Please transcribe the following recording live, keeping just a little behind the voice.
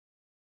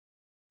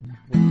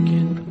What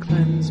can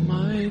cleanse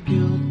my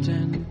guilt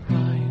and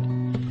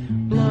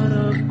pride? Blood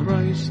of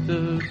Christ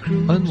the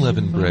crucified.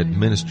 Unleavened Bread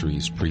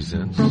Ministries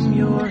presents From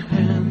your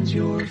hands,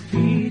 your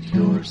feet,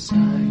 your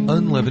side.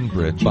 Unleavened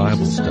Bread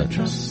Bible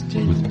Studies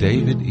with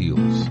David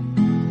Eells.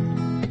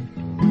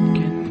 What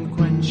can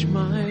quench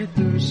my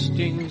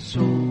thirsting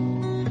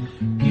soul?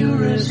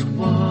 Purest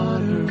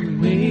water,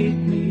 make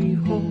me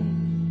whole.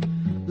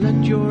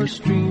 Let your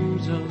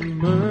streams of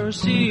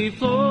mercy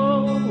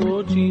flow.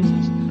 Oh,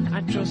 Jesus,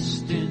 I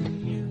trust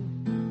in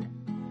you.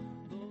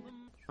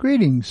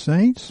 Greetings,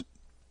 saints.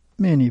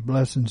 Many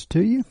blessings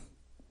to you.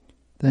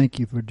 Thank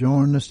you for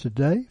joining us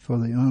today for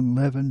the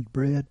Unleavened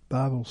Bread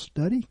Bible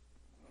Study.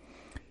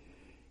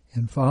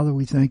 And Father,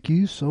 we thank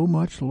you so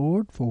much,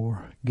 Lord,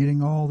 for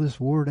getting all this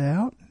word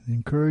out,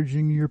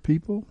 encouraging your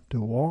people to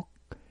walk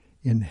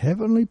in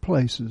heavenly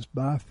places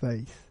by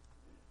faith.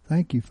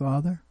 Thank you,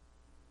 Father,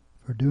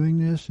 for doing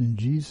this in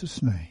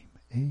Jesus' name.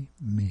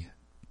 Amen.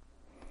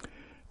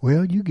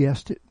 Well, you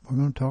guessed it. We're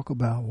going to talk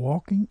about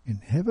walking in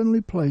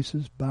heavenly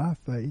places by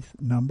faith,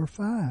 number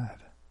 5.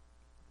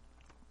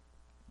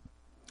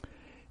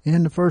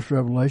 In the first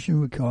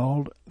revelation, we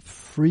called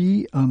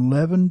free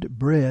unleavened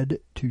bread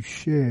to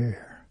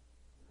share.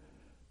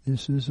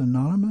 This is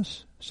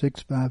anonymous,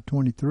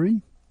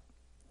 6/5/23.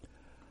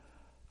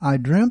 I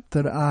dreamt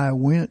that I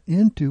went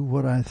into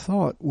what I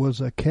thought was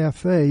a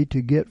cafe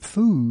to get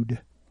food.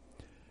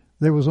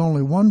 There was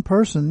only one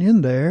person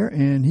in there,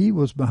 and he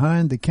was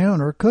behind the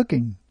counter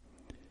cooking.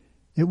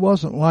 It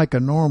wasn't like a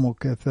normal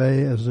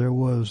cafe, as there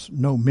was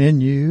no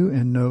menu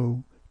and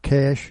no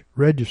cash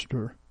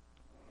register.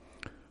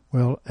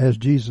 Well, as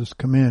Jesus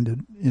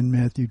commanded in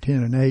Matthew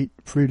 10:8,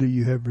 freely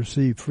you have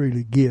received,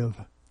 freely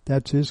give.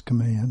 That's his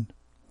command.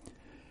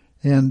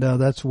 And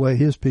that's the way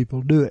his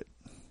people do it.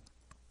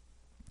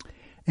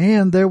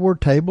 And there were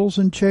tables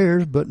and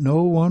chairs, but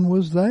no one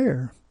was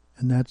there.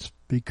 And that's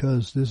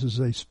because this is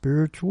a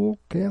spiritual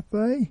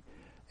cafe,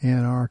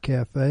 and our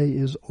cafe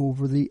is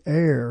over the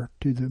air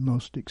to the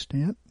most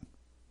extent.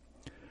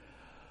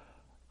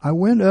 I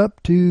went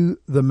up to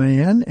the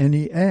man, and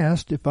he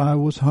asked if I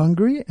was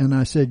hungry, and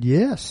I said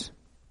yes.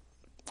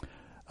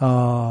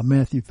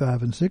 Matthew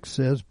 5:6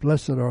 says,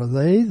 Blessed are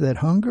they that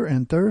hunger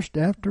and thirst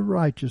after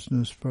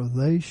righteousness, for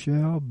they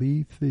shall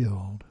be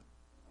filled.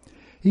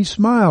 He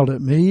smiled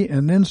at me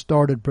and then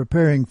started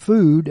preparing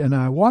food, and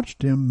I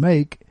watched him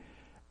make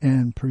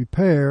and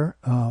prepare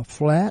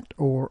flat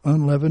or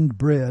unleavened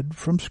bread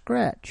from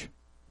scratch.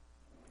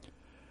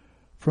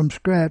 From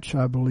scratch,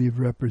 I believe,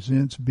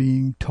 represents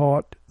being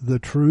taught the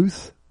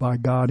truth by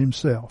God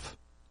himself.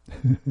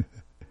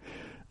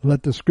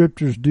 Let the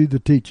scriptures do the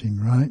teaching,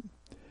 right?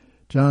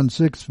 John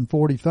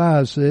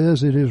 6:45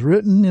 says, It is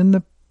written in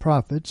the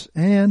prophets,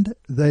 and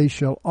they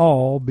shall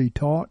all be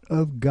taught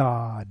of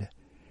God.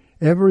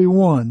 Every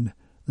one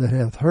that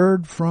hath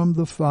heard from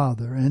the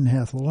Father and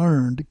hath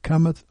learned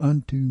cometh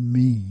unto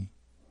me.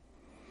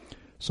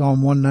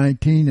 Psalm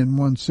 119 and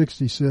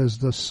 160 says,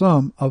 The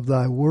sum of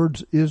thy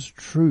words is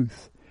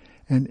truth,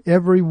 and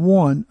every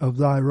one of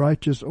thy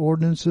righteous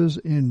ordinances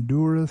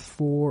endureth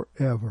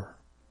forever.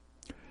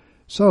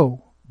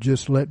 So,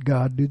 just let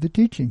God do the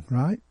teaching,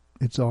 right?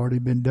 It's already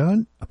been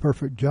done. A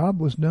perfect job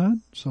was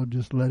done, so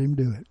just let him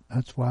do it.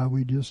 That's why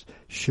we just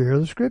share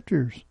the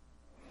scriptures.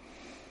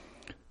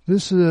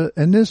 This,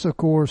 of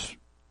course,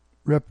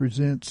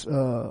 represents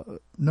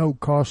no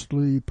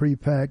costly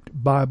pre-packed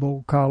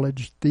Bible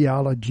college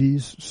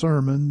theologies,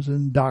 sermons,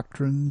 and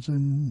doctrines,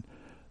 and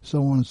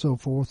so on and so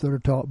forth that are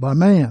taught by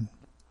man.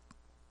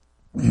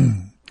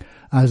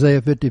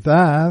 Isaiah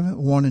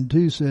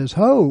 55:1-2 says,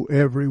 Ho,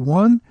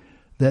 everyone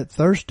that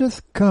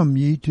thirsteth, come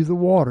ye to the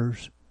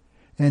waters,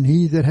 and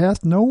he that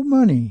hath no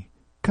money,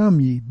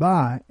 come ye,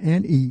 buy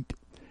and eat.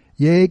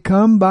 Yea,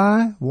 come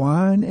buy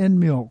wine and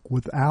milk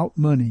without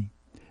money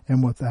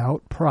and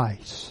without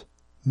price.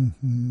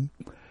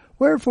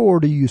 Wherefore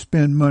do you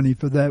spend money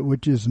for that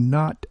which is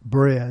not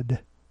bread,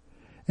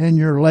 and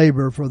your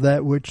labor for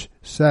that which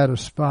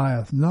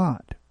satisfieth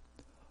not?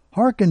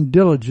 Hearken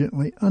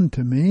diligently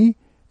unto me,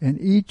 and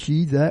eat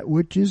ye that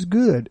which is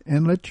good,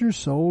 and let your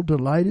soul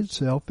delight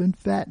itself in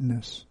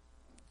fatness.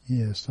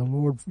 Yes, the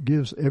Lord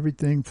gives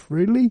everything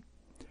freely.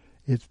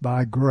 It's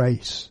by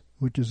grace,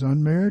 which is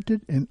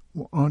unmerited and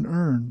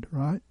unearned,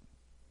 right?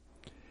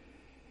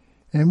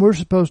 And we're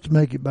supposed to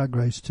make it by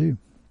grace too.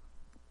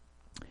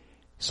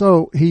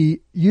 So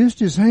he used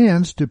his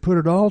hands to put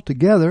it all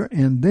together,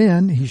 and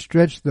then he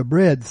stretched the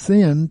bread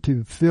thin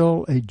to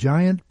fill a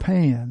giant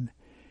pan.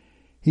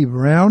 He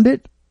browned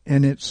it,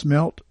 and it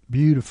smelt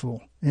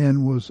beautiful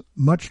and was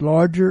much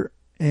larger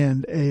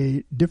and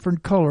a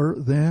different color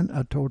than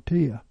a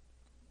tortilla.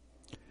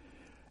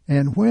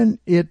 And when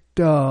it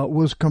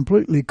was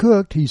completely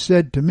cooked, he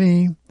said to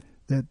me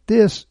that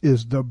this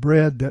is the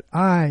bread that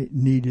I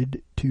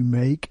needed to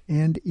make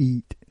and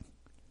eat.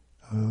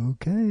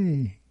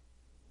 Okay.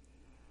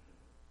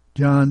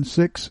 John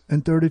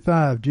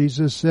 6:35,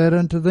 Jesus said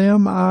unto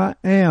them, I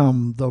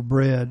am the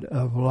bread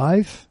of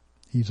life.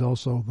 He's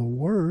also the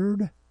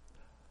Word.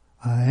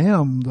 I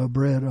am the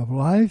bread of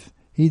life.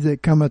 He He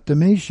that cometh to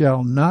me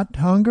shall not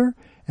hunger,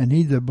 and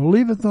he that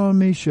believeth on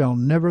me shall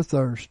never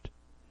thirst.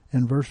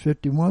 And verse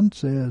 51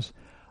 says,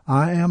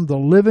 I am the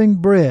living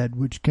bread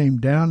which came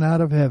down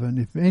out of heaven.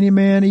 If any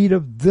man eat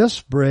of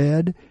this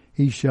bread,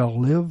 he shall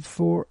live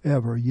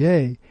forever.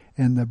 Yea,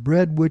 and the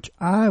bread which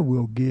I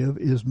will give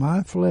is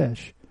my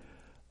flesh,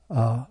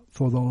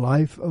 for the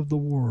life of the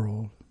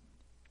world.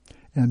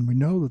 And we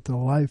know that the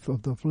life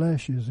of the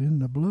flesh is in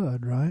the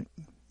blood, right?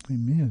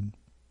 Amen.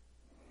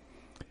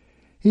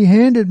 He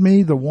handed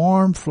me the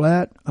warm,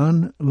 flat,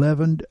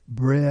 unleavened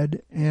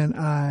bread, and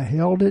I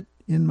held it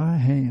in my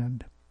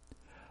hand.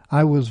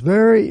 I was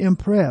very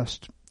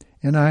impressed,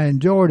 and I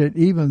enjoyed it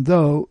even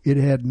though it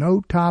had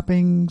no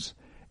toppings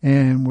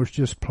and was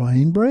just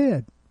plain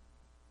bread.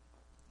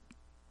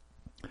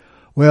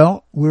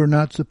 Well, we're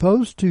not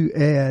supposed to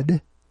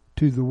add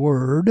to the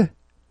word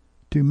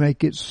to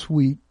make it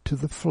sweet to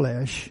the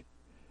flesh,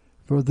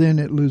 for then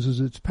it loses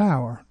its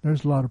power.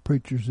 There's a lot of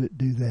preachers that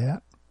do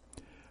that.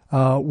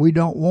 We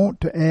don't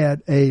want to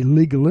add a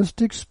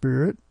legalistic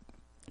spirit,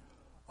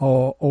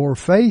 or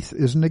faith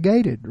is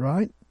negated,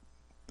 right?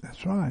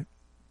 That's right.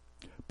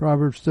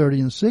 Proverbs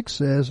 30:6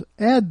 says,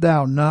 Add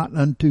thou not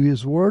unto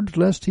his words,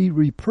 lest he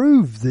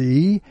reprove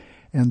thee,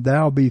 and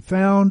thou be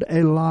found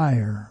a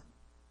liar.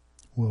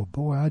 Well,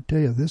 boy, I tell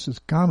you, this is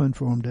common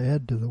for him to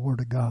add to the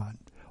word of God,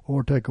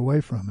 or take away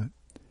from it.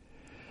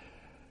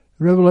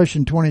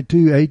 Revelation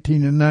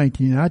 22:18 and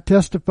 19, I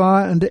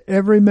testify unto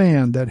every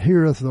man that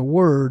heareth the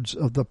words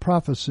of the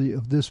prophecy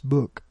of this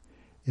book.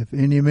 If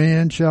any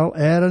man shall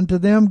add unto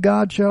them,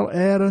 God shall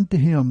add unto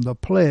him the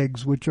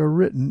plagues which are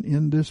written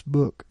in this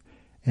book.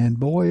 And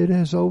boy, it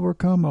has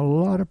overcome a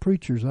lot of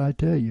preachers, I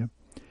tell you.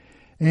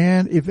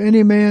 And if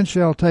any man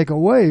shall take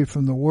away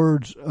from the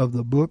words of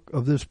the book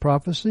of this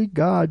prophecy,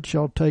 God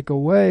shall take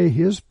away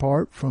his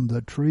part from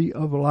the tree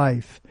of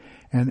life,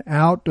 and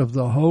out of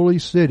the holy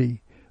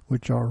city,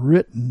 which are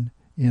written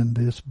in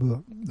this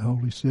book. The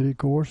holy city, of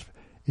course,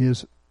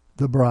 is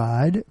the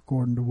bride,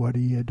 according to what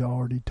he had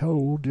already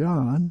told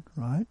John,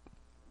 right?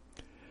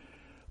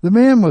 The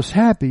man was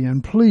happy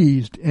and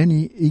pleased, and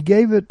he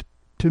gave it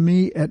to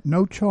me at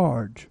no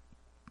charge.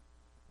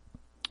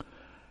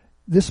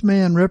 This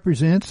man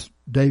represents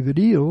David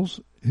Eells,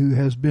 who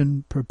has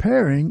been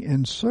preparing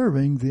and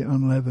serving the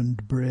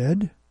unleavened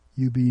bread,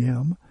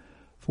 UBM,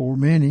 for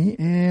many,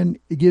 and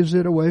gives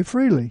it away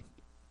freely.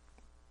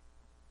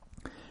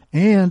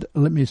 And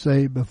let me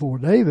say, before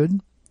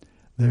David,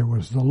 there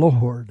was the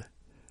Lord.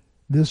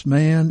 This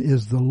man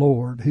is the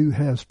Lord, who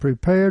has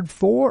prepared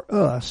for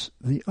us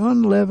the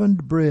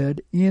unleavened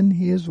bread in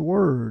his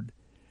word,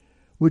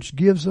 which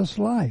gives us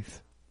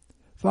life.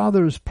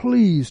 Father is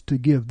pleased to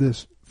give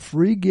this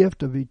free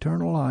gift of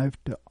eternal life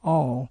to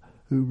all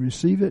who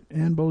receive it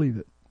and believe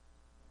it.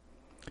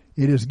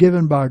 It is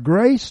given by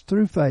grace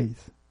through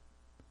faith.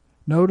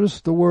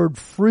 Notice the word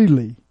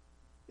freely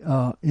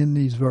in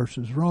these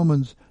verses.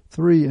 Romans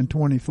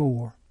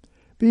 3:24.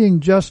 Being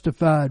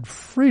justified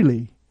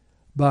freely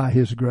by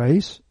his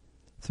grace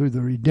through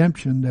the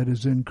redemption that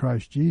is in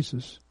Christ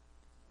Jesus.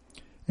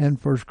 And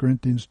 1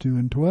 Corinthians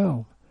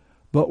 2:12.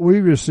 But we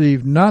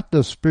receive not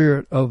the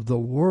spirit of the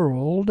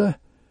world,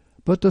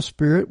 but the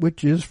Spirit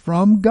which is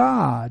from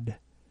God,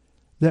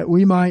 that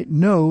we might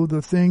know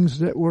the things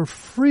that were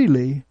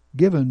freely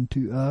given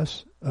to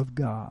us of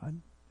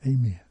God.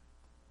 Amen.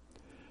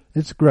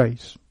 It's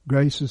grace.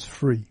 Grace is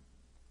free.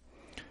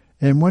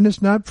 And when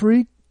it's not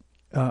free,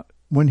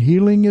 when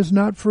healing is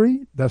not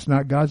free, that's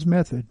not God's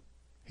method.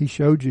 He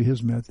showed you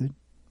his method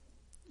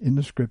in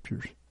the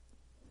Scriptures.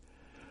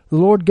 The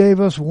Lord gave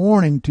us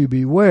warning to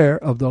beware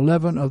of the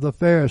leaven of the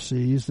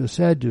Pharisees, the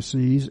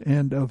Sadducees,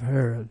 and of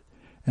Herod.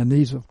 And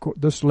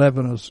this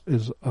leaven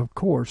is of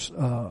course,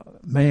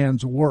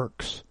 man's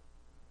works,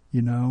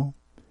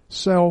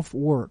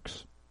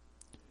 self-works.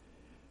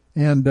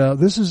 And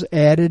this is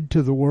added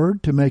to the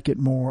word to make it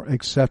more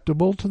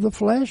acceptable to the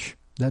flesh,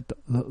 that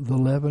the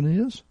leaven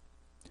is.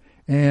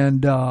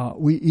 And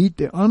we eat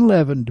the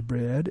unleavened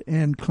bread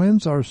and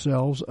cleanse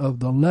ourselves of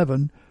the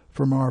leaven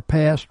from our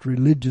past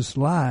religious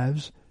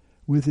lives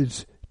with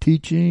its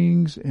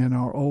teachings and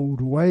our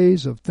old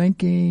ways of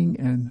thinking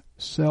and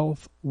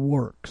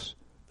self-works.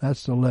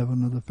 That's the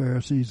leaven of the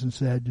Pharisees and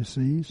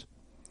Sadducees.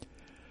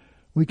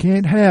 We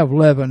can't have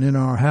leaven in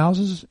our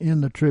houses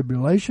in the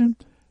tribulation,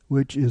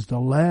 which is the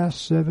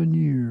last 7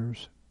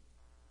 years.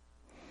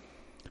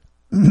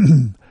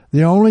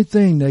 The only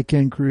thing that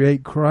can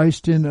create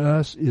Christ in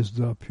us is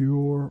the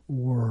pure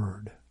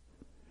Word.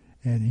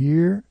 And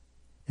here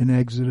in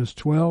Exodus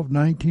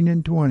 12:19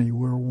 and 20,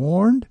 we're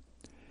warned,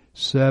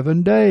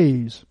 7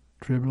 days,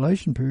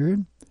 tribulation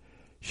period,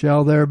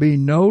 shall there be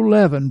no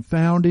leaven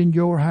found in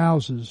your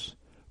houses.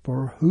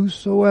 For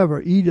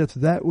whosoever eateth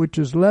that which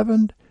is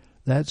leavened,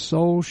 that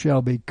soul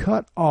shall be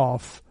cut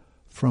off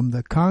from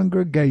the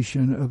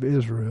congregation of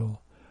Israel,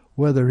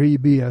 whether he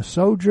be a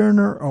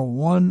sojourner or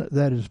one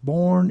that is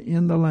born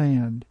in the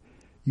land.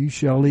 You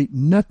shall eat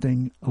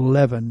nothing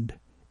leavened.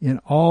 In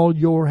all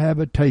your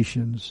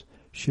habitations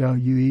shall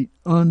you eat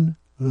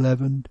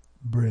unleavened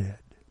bread.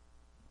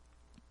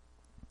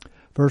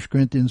 1 1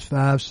 Corinthians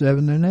 5,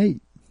 7, and 8.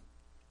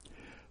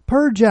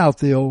 Purge out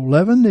the old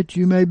leaven, that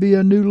you may be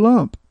a new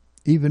lump,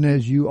 even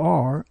as you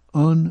are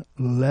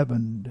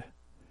unleavened.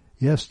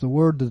 Yes, the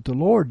word that the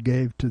Lord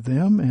gave to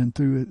them and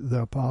through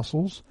the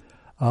apostles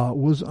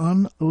was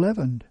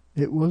unleavened.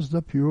 It was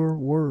the pure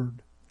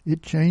word.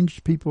 It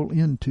changed people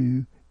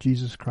into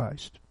Jesus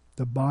Christ,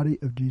 the body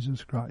of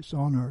Jesus Christ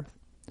on earth.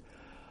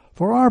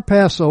 For our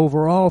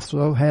Passover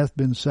also hath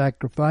been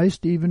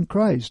sacrificed, even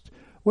Christ.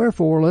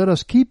 Wherefore let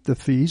us keep the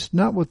feast,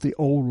 not with the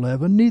old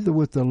leaven, neither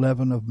with the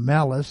leaven of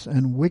malice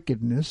and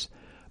wickedness,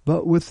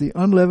 but with the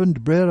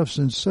unleavened bread of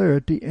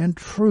sincerity and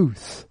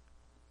truth.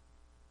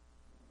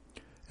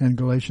 And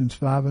Galatians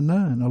 5 and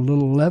 9, a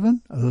little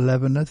leaven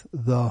leaveneth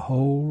the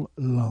whole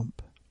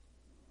lump.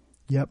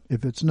 Yep,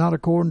 if it's not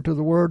according to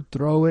the word,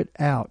 throw it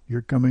out.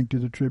 You're coming to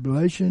the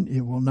tribulation.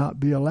 It will not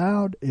be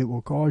allowed. It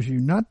will cause you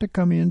not to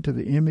come into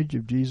the image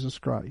of Jesus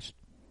Christ.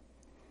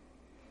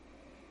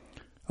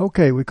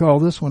 Okay, we call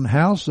this one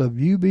House of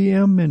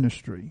UBM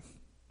Ministry.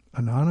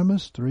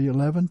 Anonymous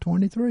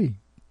 31123.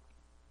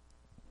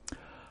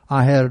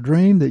 I had a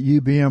dream that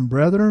UBM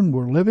brethren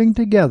were living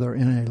together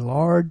in a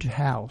large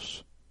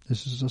house.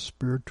 This is a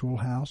spiritual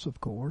house, of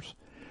course.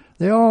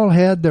 They all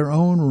had their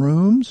own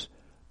rooms,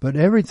 but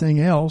everything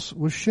else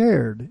was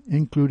shared,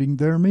 including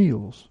their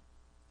meals.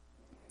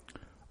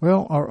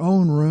 Well, our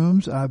own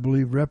rooms, I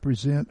believe,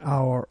 represent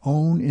our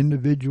own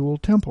individual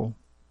temple.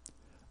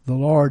 The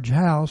large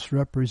house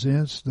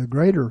represents the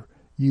greater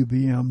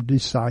UBM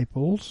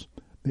disciples.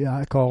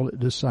 I call it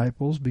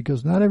disciples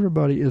because not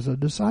everybody is a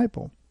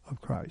disciple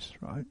of Christ,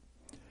 right?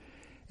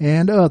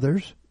 And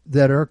others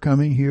that are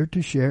coming here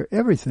to share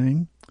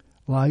everything,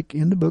 like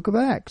in the book of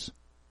Acts.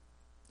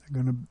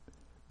 They're going to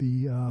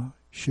be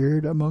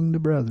shared among the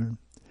brethren.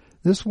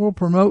 This will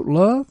promote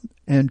love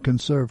and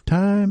conserve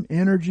time,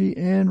 energy,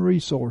 and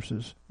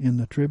resources in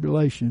the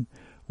tribulation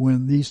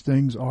when these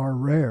things are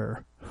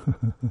rare.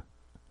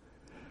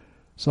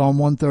 Psalm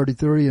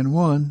 133 and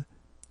 1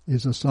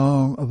 is a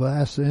song of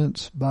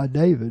ascents by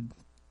David.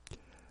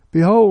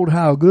 Behold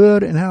how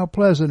good and how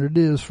pleasant it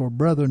is for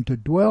brethren to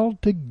dwell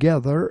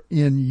together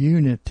in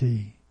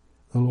unity.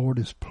 The Lord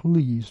is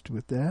pleased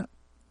with that.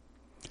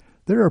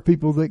 There are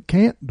people that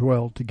can't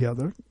dwell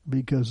together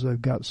because they've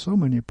got so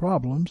many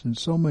problems and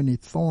so many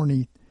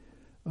thorny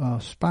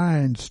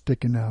spines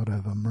sticking out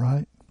of them,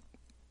 right?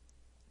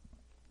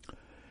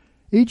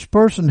 Each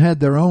person had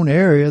their own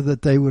area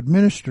that they would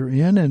minister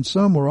in, and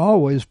some were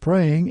always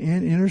praying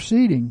and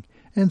interceding,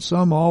 and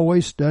some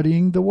always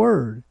studying the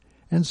Word,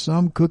 and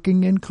some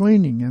cooking and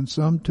cleaning, and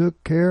some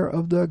took care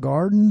of the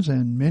gardens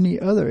and many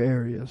other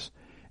areas,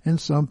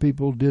 and some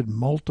people did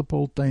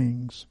multiple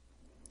things.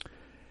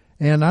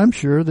 And I'm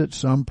sure that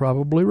some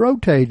probably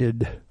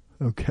rotated,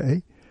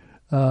 okay?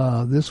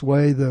 This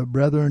way the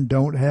brethren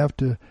don't have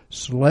to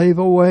slave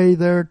away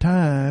their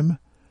time,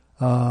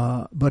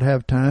 but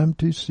have time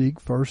to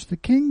seek first the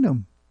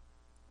kingdom.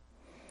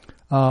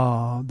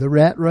 The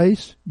rat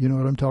race, you know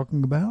what I'm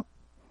talking about?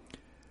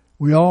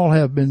 We all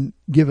have been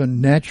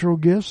given natural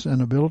gifts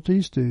and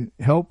abilities to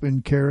help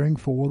in caring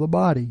for the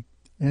body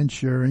and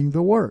sharing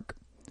the work.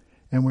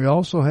 And we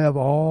also have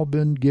all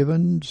been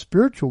given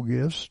spiritual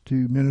gifts to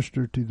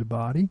minister to the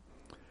body.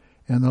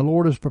 And the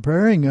Lord is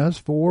preparing us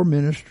for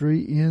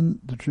ministry in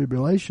the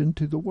tribulation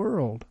to the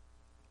world.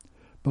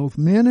 Both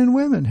men and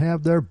women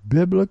have their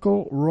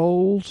biblical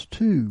roles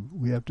too.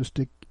 We have to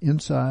stick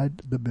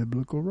inside the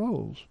biblical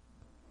roles.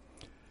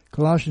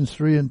 Colossians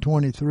 3 and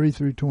 23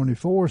 through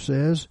 24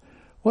 says,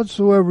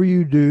 Whatsoever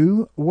you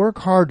do, work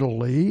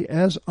heartily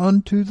as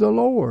unto the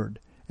Lord,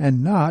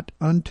 and not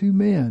unto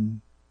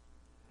men,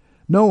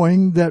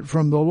 knowing that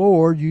from the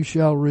Lord you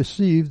shall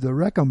receive the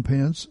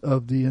recompense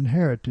of the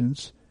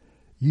inheritance.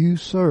 You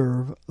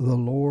serve the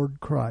Lord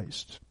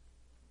Christ.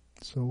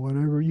 So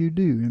whatever you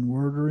do, in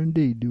word or in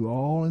deed, do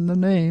all in the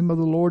name of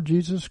the Lord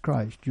Jesus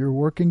Christ. You're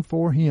working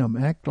for Him.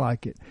 Act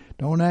like it.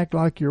 Don't act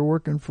like you're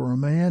working for a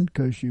man,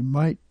 because you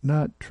might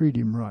not treat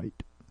him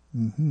right.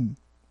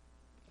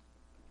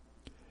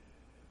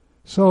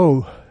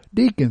 So,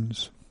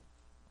 deacons.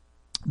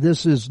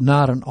 This is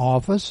not an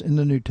office in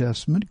the New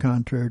Testament,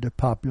 contrary to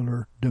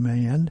popular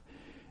demand.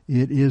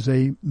 It is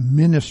a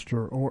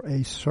minister or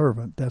a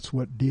servant. That's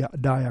what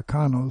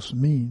diakonos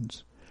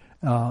means.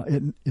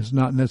 It is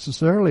not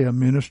necessarily a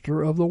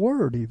minister of the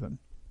word even,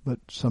 but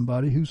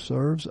somebody who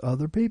serves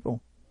other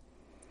people.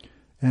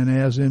 And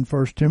as in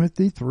 1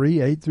 Timothy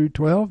 3, 8 through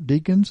 12,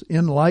 deacons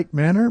in like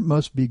manner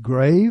must be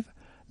grave,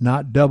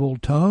 not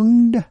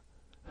double-tongued,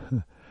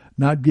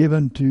 not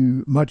given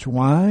to much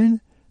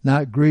wine,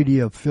 not greedy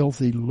of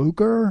filthy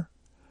lucre,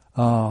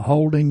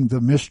 holding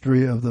the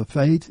mystery of the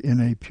faith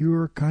in a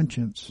pure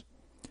conscience.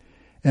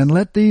 And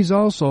let these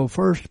also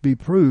first be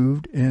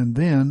proved, and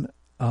then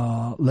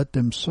let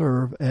them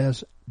serve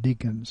as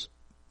deacons.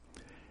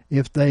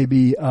 If they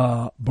be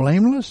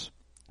blameless,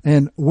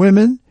 and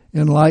women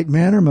in like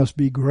manner must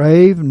be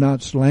grave,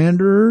 not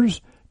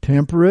slanderers,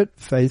 temperate,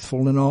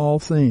 faithful in all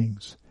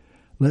things.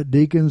 Let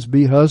deacons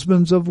be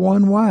husbands of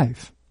one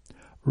wife,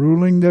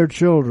 ruling their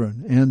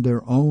children and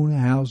their own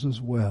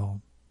houses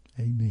well.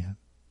 Amen.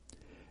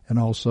 And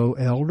also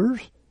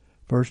elders.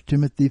 1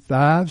 Timothy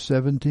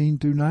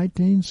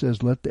 5:17-19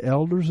 says, "Let the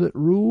elders that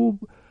rule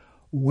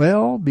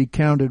well be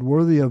counted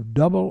worthy of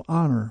double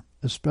honor,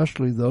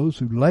 especially those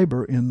who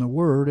labor in the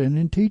word and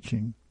in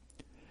teaching."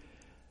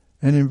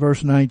 And in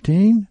verse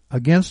 19,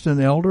 "Against an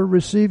elder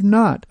receive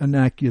not an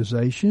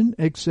accusation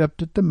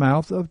except at the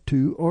mouth of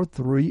 2 or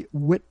 3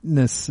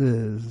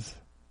 witnesses."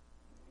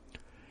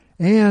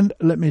 And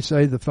let me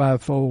say the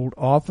fivefold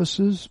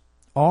offices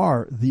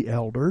are the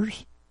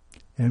elders,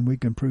 and we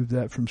can prove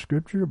that from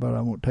Scripture, but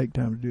I won't take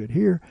time to do it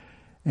here,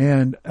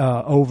 and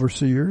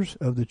overseers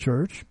of the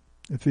church,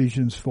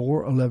 Ephesians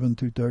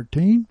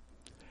 4:11-13.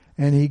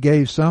 "And he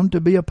gave some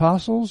to be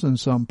apostles, and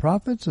some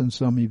prophets, and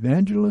some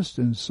evangelists,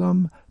 and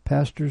some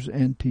pastors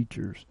and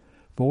teachers,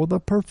 for the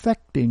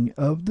perfecting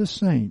of the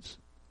saints,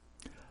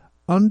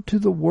 unto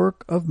the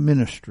work of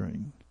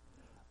ministering,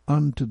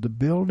 unto the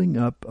building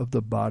up of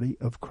the body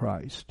of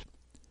Christ,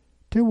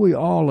 till we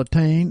all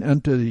attain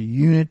unto the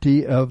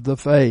unity of the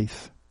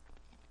faith."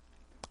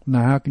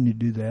 Now, how can you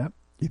do that?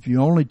 If you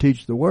only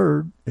teach the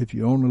word, if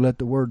you only let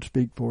the word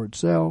speak for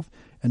itself,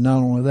 and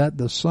not only that,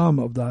 the sum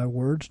of thy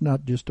words,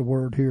 not just a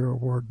word here or a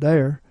word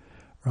there,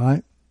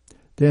 right?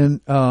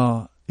 Then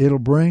it'll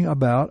bring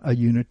about a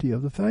unity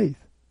of the faith.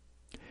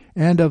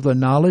 "And of the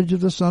knowledge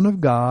of the Son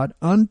of God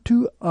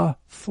unto a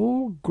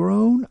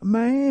full-grown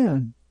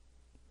man,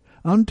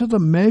 unto the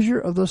measure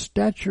of the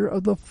stature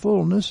of the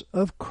fullness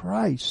of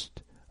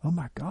Christ." Oh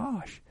my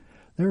gosh,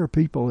 there are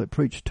people that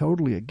preach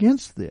totally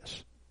against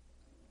this.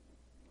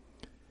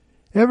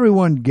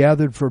 Everyone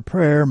gathered for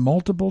prayer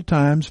multiple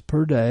times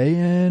per day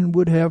and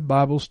would have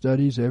Bible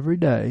studies every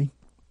day.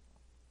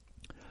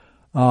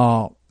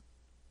 I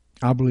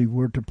believe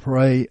we're to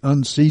pray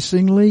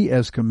unceasingly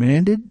as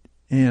commanded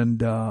and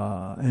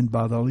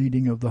by the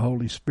leading of the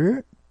Holy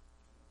Spirit.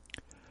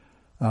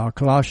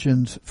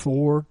 Colossians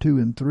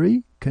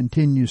 4:2-3,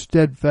 "Continue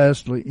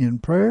steadfastly in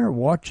prayer,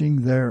 watching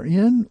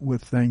therein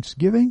with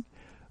thanksgiving,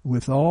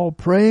 with all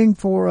praying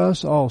for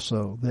us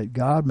also, that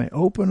God may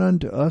open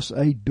unto us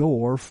a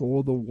door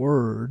for the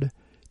word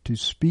to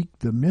speak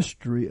the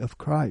mystery of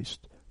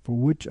Christ, for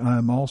which I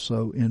am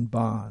also in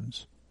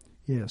bonds."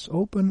 Yes,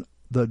 open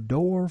the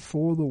door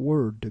for the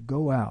word to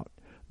go out.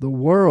 The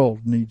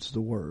world needs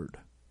the word.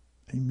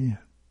 Amen.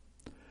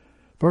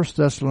 1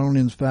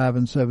 Thessalonians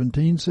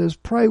 5:17 says,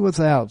 "Pray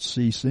without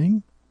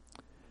ceasing."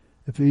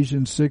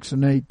 Ephesians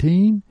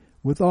 6:18,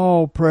 "With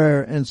all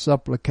prayer and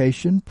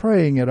supplication,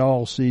 praying at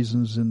all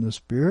seasons in the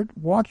Spirit,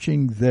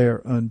 watching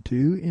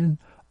thereunto in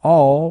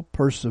all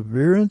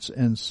perseverance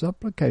and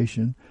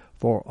supplication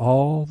for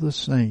all the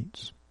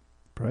saints."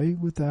 Pray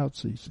without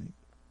ceasing.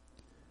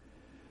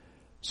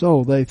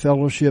 So they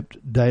fellowshipped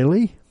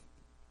daily,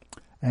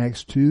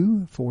 Acts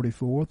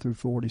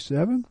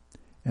 2:44-47,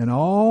 "And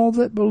all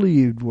that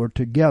believed were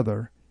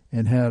together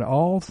and had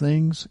all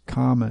things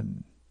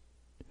common.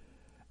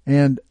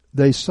 And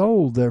they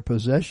sold their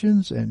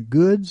possessions and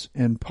goods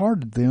and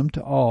parted them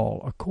to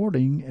all,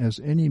 according as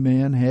any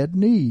man had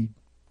need.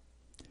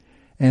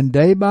 And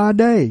day by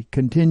day,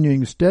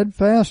 continuing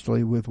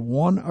steadfastly with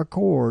one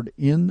accord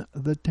in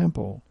the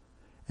temple,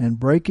 and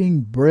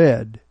breaking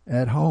bread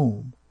at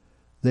home,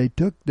 they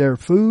took their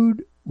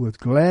food with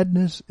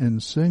gladness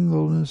and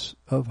singleness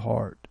of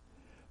heart,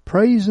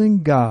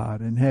 praising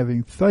God and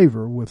having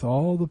favor with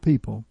all the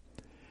people.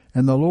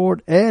 And the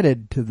Lord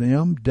added to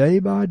them day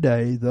by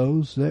day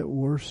those that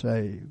were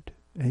saved."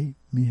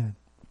 Amen.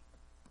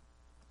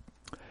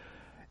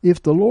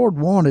 If the Lord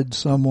wanted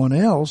someone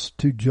else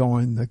to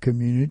join the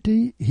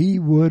community, He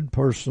would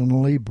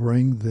personally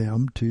bring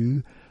them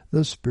to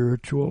the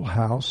spiritual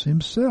house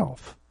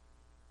Himself.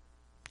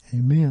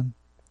 Amen.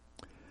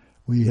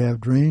 We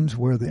have dreams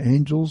where the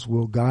angels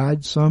will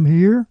guide some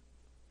here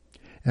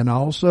and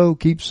also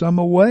keep some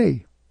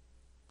away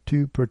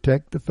to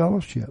protect the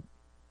fellowship.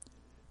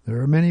 There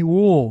are many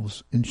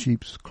wolves in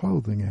sheep's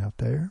clothing out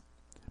there.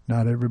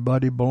 Not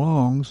everybody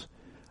belongs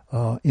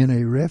in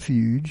a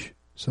refuge.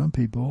 Some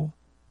people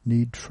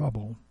need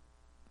trouble,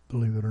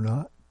 believe it or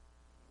not.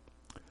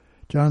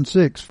 John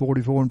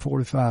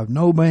 6:44-45,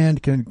 "No man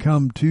can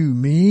come to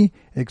me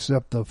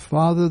except the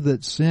Father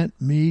that sent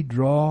me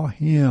draw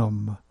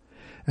him,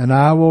 and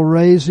I will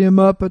raise him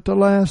up at the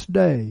last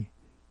day.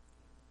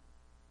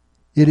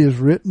 It is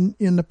written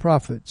in the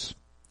prophets,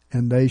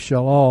 and they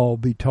shall all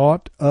be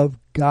taught of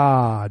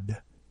God.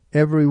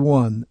 Every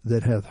one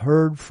that hath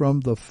heard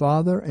from the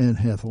Father and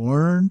hath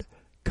learned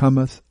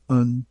cometh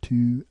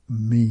unto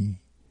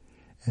me."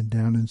 And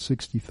down in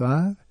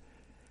 65,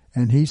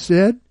 "And he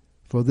said,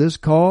 For this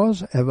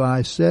cause have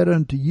I said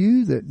unto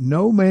you, that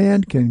no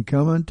man can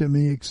come unto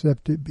me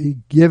except it be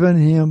given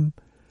him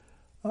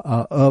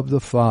of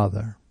the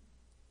Father."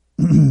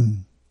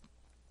 John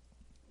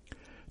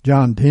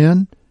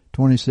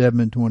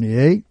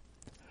 10:27-28,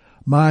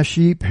 "My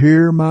sheep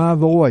hear my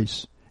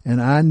voice, and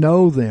I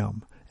know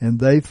them, and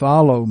they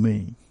follow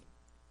me."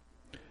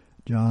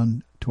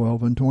 John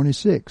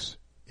 12:26,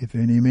 "If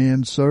any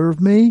man serve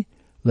me,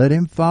 let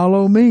him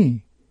follow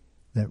me,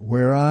 that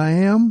where I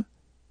am,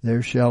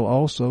 there shall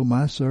also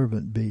my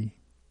servant be."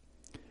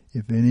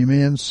 If any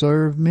man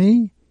serve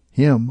me,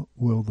 him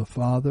will the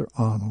Father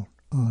honor.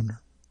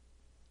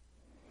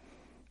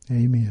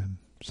 Amen.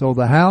 So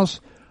the house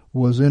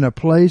was in a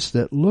place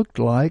that looked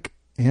like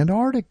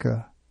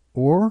Antarctica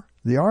or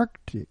the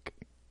Arctic.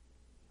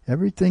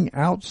 Everything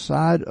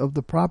outside of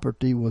the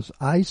property was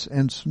ice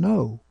and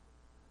snow,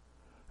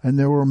 and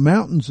there were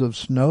mountains of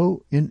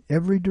snow in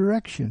every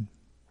direction.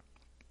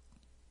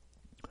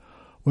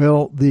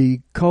 Well,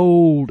 the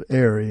cold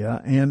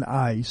area and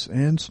ice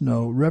and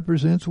snow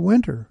represents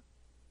winter,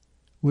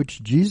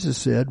 which Jesus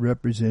said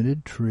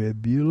represented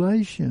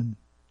tribulation.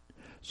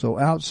 So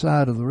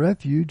outside of the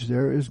refuge,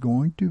 there is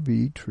going to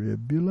be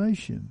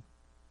tribulation.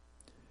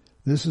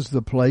 This is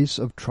the place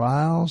of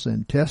trials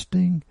and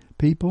testing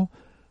people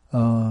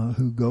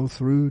who go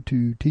through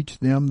to teach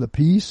them the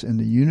peace and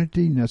the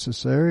unity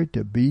necessary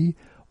to be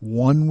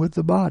one with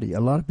the body. A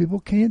lot of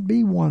people can't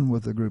be one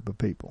with a group of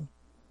people.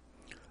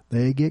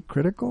 They get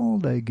critical,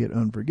 they get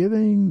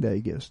unforgiving, they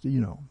get,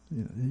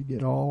 they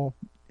get all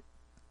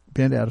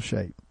bent out of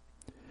shape.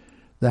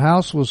 The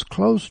house was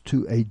close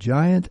to a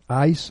giant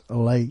ice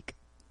lake.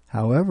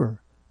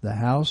 However, the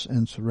house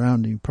and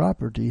surrounding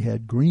property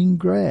had green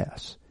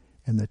grass,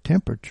 and the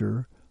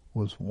temperature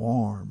was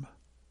warm.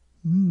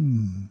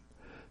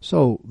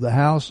 So the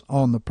house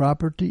on the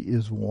property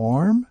is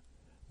warm,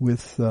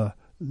 with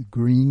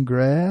green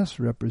grass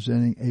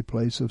representing a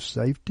place of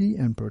safety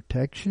and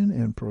protection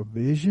and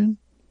provision.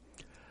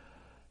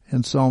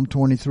 And Psalm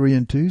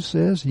 23:2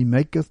 says, He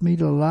maketh me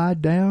to lie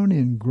down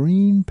in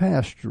green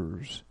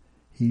pastures.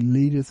 He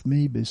leadeth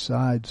me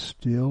beside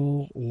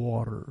still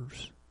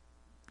waters.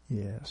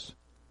 Yes.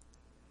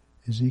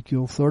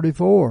 Ezekiel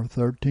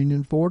 34:13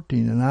 and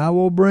 14. And I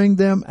will bring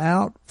them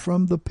out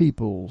from the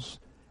peoples,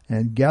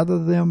 and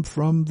gather them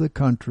from the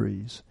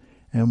countries,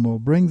 and will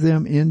bring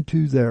them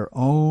into their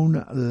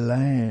own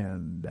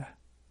land.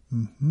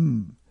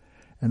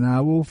 And I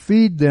will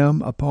feed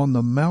them upon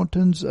the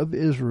mountains of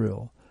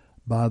Israel,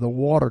 by the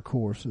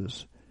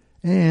watercourses,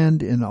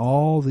 and in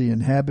all the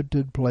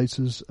inhabited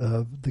places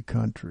of the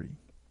country.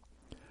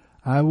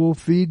 I will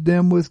feed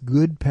them with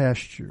good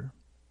pasture,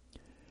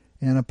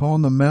 and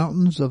upon the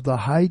mountains of the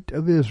height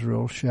of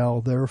Israel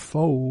shall their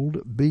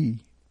fold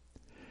be.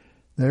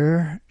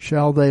 There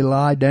shall they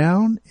lie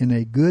down in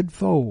a good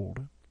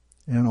fold,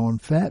 and on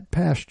fat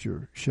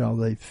pasture shall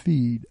they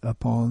feed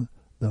upon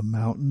the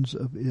mountains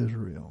of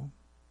Israel.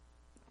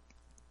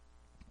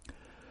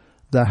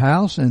 The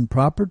house and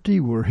property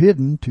were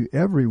hidden to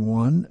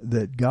everyone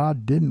that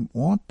God didn't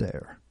want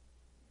there,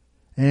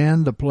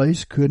 and the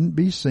place couldn't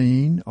be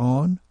seen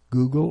on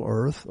Google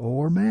Earth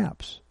or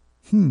maps.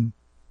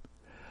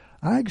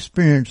 I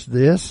experienced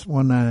this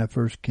when I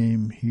first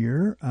came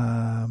here,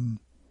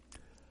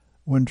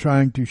 when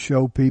trying to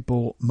show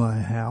people my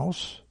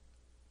house.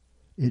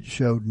 It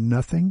showed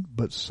nothing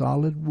but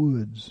solid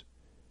woods,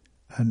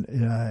 and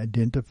it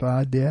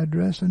identified the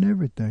address and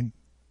everything.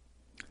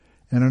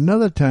 And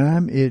another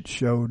time it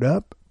showed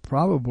up,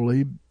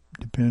 probably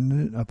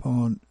dependent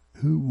upon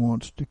who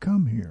wants to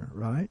come here,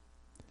 right?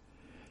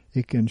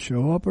 It can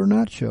show up or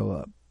not show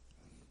up.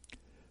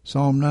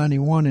 Psalm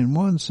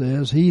 91:1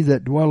 says, He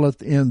that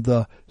dwelleth in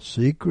the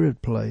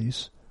secret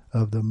place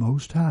of the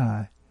Most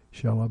High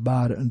shall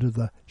abide under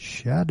the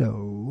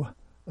shadow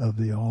of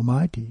the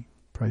Almighty.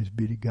 Praise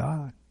be to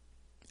God.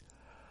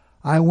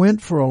 I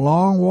went for a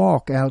long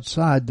walk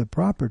outside the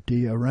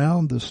property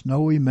around the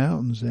snowy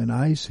mountains and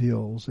ice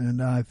hills,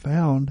 and I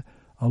found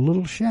a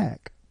little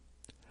shack.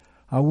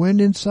 I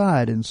went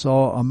inside and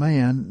saw a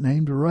man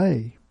named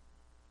Ray,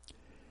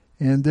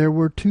 and there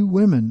were two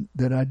women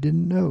that I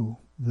didn't know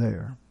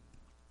there.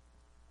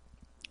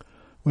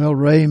 Well,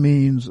 Ray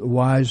means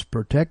wise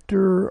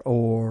protector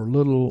or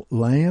little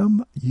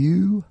lamb,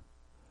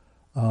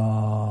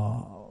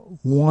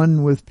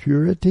 one with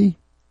purity.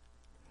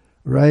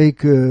 Ray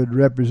could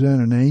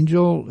represent an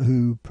angel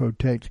who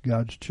protects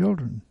God's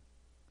children.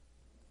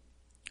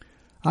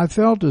 I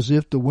felt as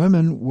if the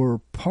women were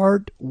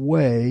part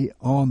way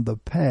on the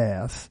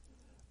path,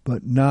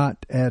 but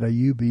not at a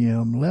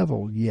UBM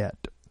level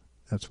yet.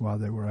 That's why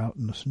they were out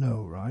in the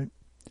snow, right?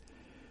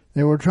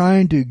 They were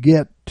trying to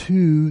get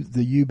to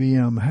the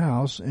UBM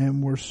house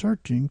and were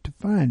searching to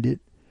find it,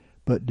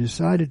 but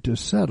decided to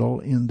settle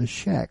in the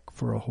shack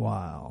for a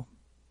while.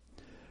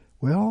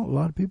 Well, a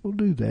lot of people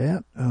do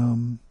that.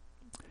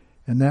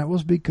 And that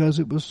was because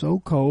it was so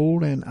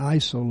cold and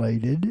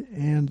isolated,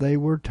 and they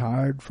were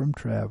tired from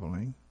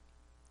traveling.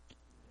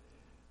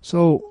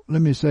 So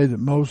let me say that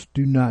most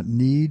do not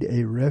need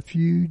a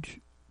refuge,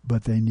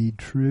 but they need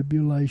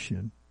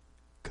tribulation.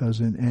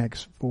 Because in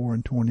Acts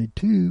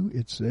 4:22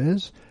 it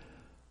says,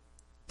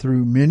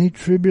 Through many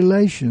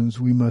tribulations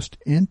we must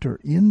enter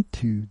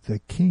into the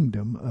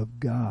kingdom of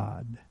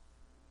God.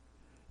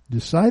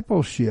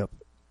 Discipleship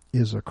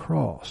is a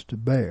cross to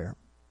bear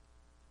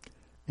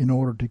in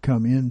order to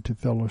come into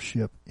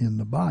fellowship in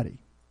the body.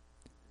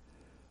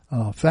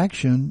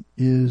 Faction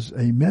is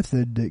a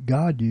method that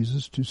God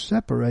uses to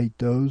separate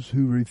those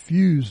who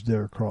refuse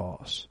their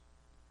cross.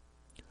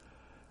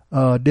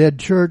 Dead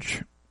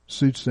church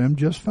suits them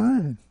just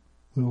fine.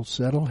 We'll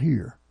settle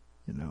here.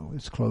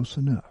 It's close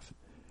enough.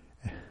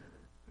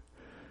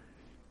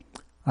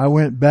 I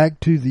went back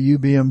to the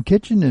UBM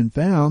kitchen and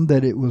found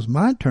that it was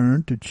my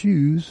turn to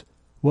choose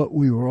what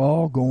we were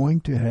all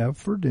going to have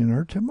for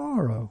dinner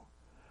tomorrow.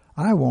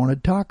 I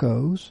wanted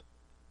tacos,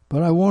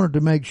 but I wanted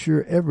to make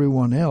sure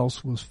everyone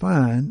else was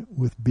fine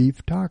with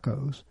beef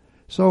tacos.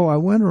 So I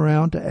went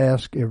around to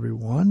ask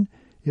everyone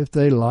if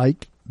they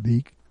liked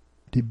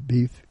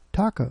beef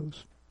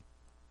tacos.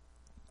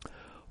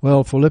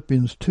 Well,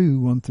 Philippians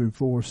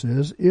 2:1-4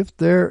 says, "If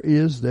there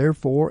is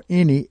therefore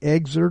any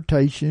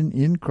exhortation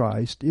in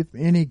Christ, if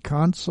any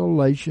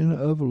consolation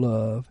of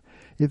love,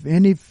 if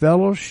any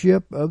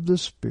fellowship of the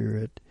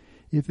Spirit,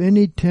 if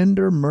any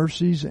tender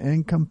mercies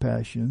and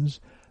compassions,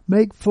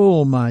 make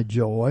full my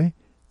joy,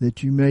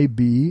 that you may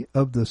be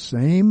of the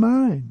same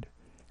mind,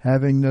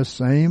 having the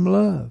same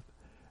love,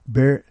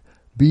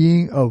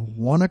 being of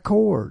one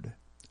accord,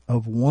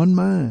 of one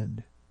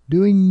mind,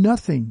 doing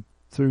nothing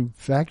through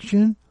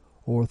faction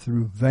or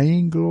through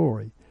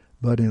vainglory,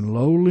 but in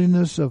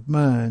lowliness of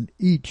mind,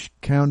 each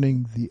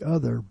counting the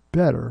other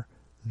better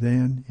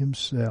than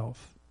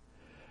himself.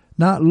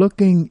 Not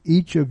looking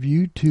each of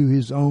you to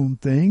his own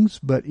things,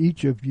 but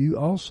each of you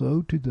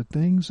also to the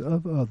things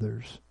of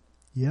others."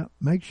 Yep,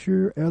 make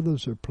sure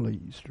others are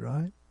pleased,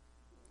 right?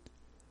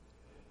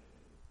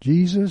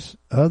 Jesus,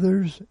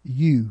 others,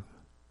 you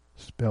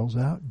spells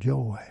out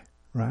joy,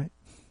 right?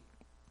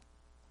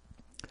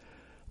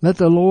 Let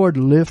the Lord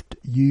lift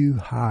you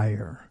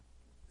higher.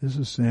 This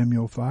is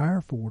Samuel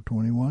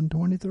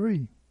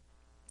 4:21-23.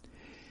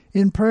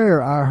 In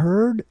prayer I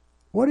heard,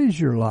 "What is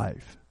your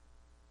life?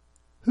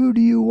 Who do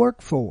you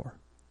work for?"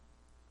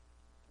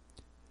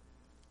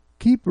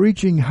 Keep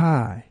reaching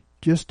high,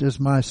 just as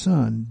my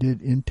son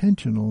did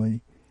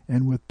intentionally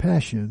and with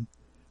passion,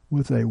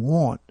 with a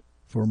want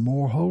for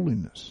more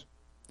holiness.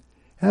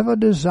 Have a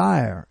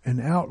desire and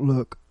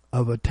outlook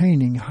of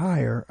attaining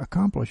higher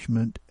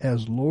accomplishment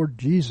as Lord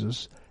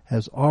Jesus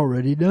has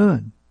already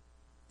done.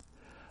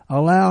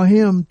 Allow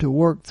him to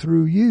work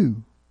through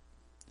you.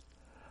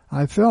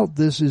 I felt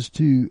this is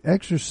to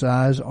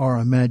exercise our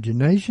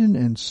imagination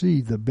and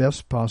see the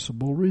best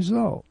possible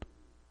result.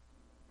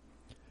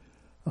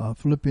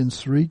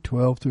 Philippians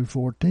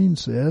 3:12-14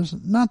 says,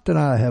 "Not that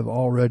I have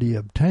already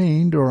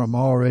obtained or am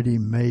already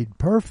made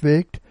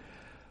perfect,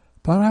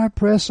 but I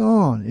press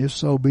on, if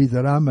so be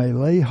that I may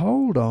lay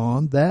hold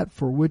on that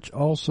for which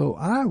also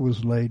I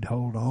was laid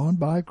hold on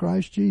by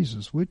Christ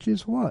Jesus," which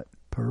is what?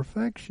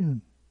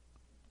 Perfection.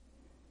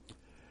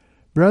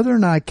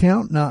 "Brethren, I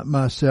count not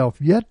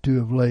myself yet to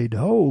have laid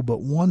hold,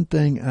 but one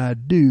thing I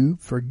do,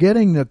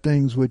 forgetting the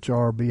things which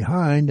are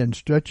behind and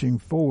stretching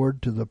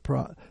forward to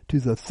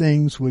the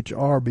things which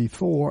are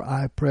before,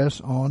 I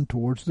press on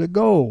towards the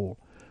goal,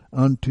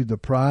 unto the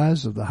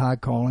prize of the high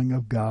calling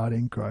of God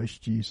in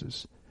Christ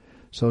Jesus."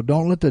 So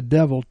don't let the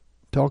devil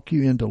talk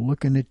you into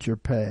looking at your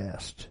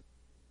past.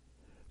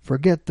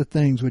 Forget the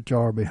things which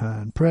are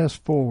behind. Press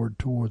forward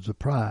towards the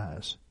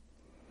prize.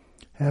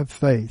 Have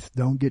faith.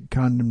 Don't get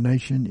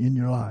condemnation in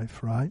your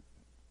life, right?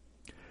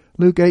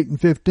 Luke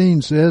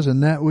 8:15 says,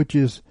 and that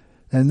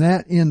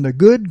in the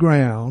good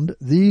ground,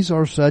 these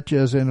are such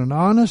as in an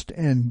honest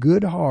and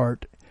good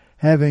heart,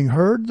 having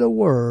heard the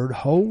word,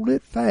 hold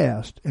it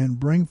fast, and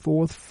bring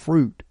forth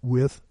fruit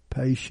with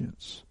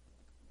patience.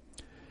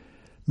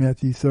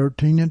 Matthew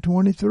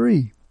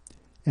 13:23,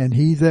 and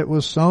he that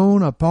was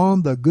sown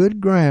upon the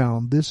good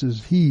ground, this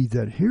is he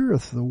that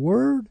heareth the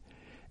word,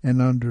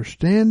 and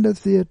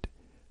understandeth it,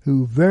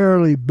 who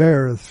verily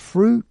beareth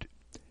fruit,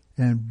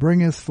 and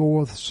bringeth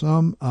forth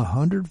some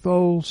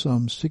 100-fold,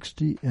 some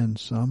 60, and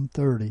some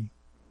 30.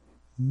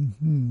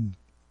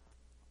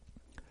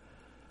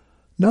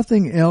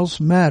 Nothing else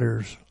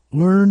matters.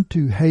 Learn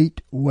to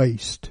hate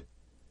waste.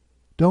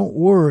 Don't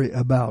worry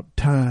about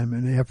time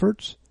and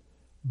efforts,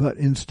 but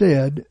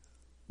instead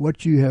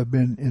what you have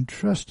been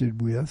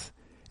entrusted with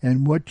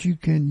and what you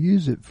can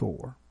use it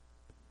for.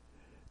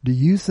 Do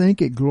you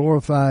think it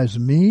glorifies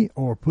me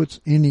or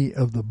puts any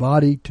of the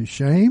body to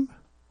shame?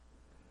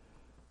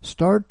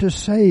 Start to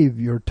save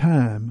your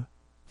time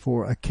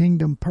for a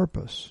kingdom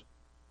purpose.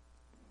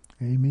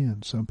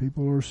 Amen. Some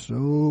people are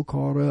so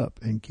caught up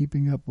in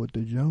keeping up with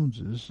the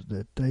Joneses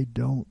that they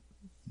don't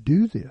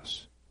do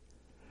this.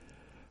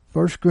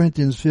 1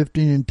 Corinthians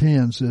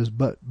 15:10 says,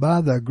 "But by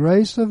the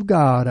grace of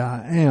God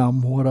I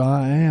am what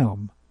I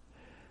am.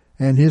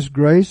 And his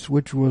grace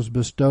which was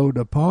bestowed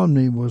upon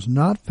me was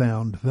not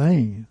found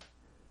vain.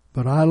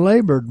 But I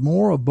labored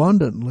more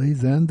abundantly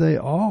than they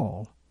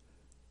all.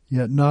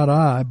 Yet not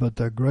I, but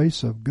the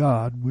grace of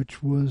God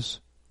which was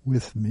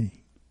with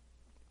me."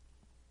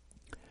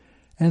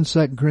 And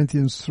 2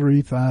 Corinthians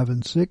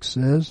 3:5-6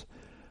 says,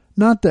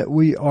 "Not that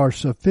we are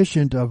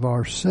sufficient of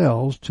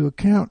ourselves to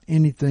account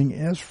anything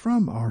as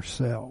from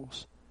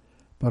ourselves,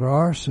 but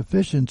our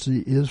sufficiency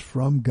is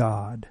from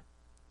God,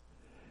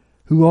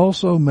 who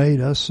also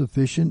made us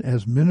sufficient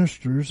as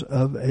ministers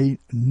of a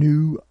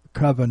new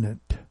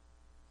covenant,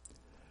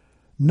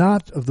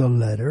 not of the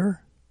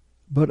letter,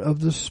 but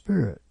of the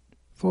Spirit.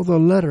 For the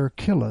letter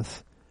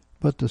killeth,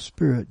 but the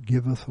Spirit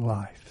giveth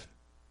life."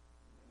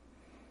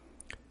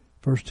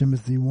 1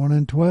 Timothy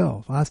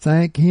 1:12. I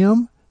thank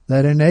him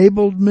that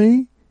enabled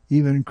me,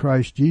 even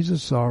Christ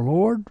Jesus our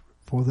Lord,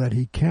 for that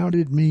he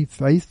counted me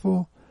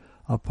faithful,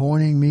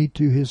 appointing me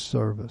to his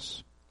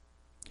service.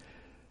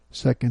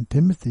 2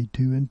 Timothy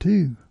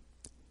 2:2.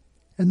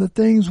 And the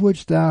things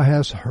which thou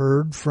hast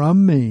heard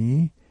from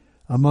me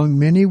among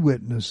many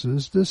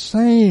witnesses, the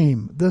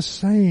same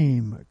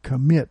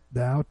commit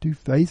thou to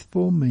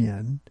faithful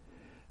men,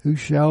 who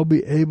shall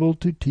be able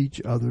to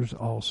teach others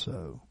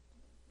also.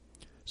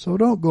 So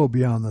don't go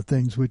beyond the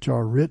things which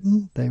are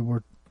written.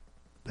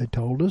 They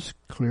told us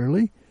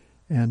clearly,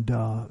 and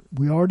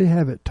we already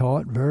have it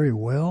taught very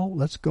well.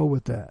 Let's go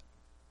with that.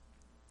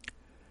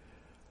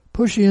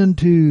 Push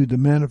into the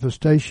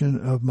manifestation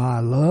of my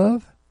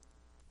love.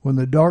 When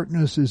the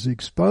darkness is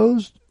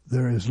exposed,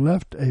 there is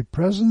left a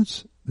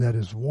presence that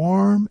is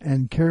warm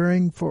and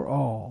caring for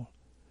all.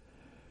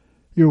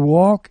 Your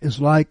walk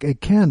is like a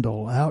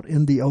candle out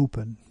in the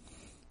open.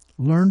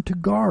 Learn to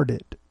guard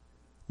it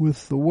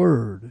with the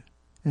Word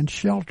and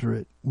shelter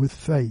it with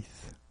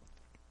faith.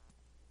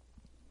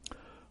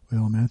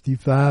 Well, Matthew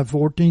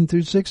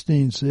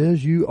 5:14-16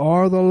 says, You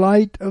are the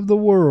light of the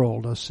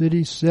world. A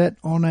city set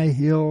on a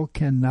hill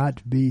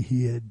cannot be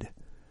hid.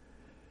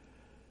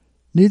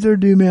 Neither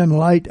do men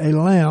light a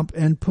lamp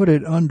and put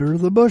it under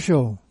the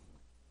bushel,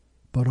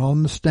 but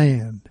on the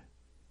stand,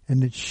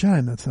 and it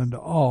shineth unto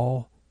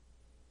all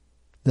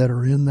that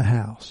are in the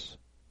house.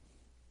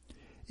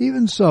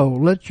 Even so,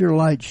 let your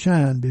light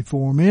shine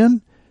before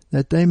men,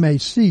 that they may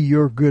see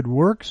your good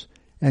works,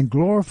 and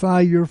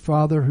glorify your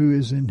Father who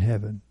is in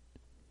heaven.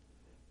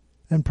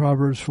 And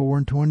Proverbs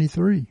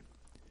 4:23.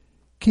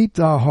 Keep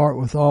thy heart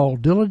with all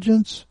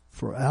diligence,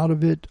 for out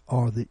of it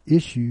are the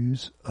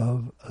issues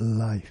of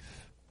life.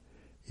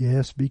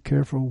 Yes, be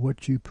careful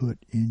what you put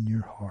in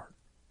your heart.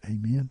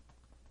 Amen.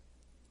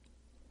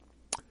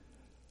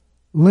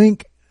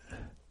 Link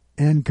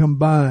and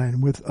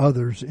combine with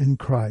others in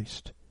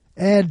Christ.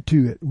 Add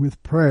to it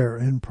with prayer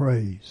and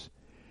praise.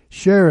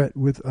 Share it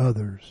with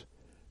others.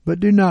 But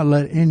do not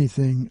let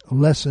anything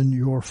lessen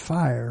your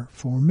fire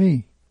for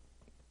me.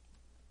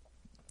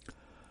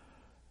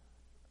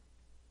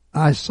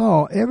 I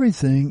saw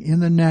everything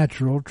in the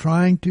natural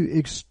trying to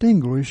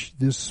extinguish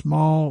this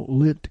small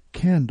lit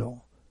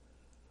candle.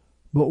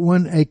 But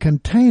when a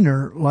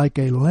container like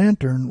a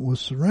lantern was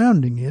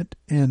surrounding it,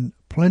 and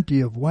plenty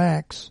of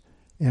wax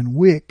and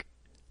wick,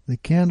 the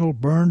candle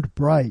burned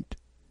bright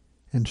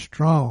and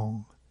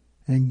strong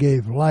and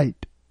gave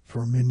light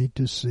for many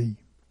to see.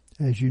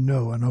 As you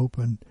know, an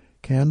open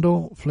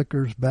candle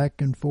flickers back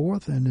and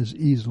forth and is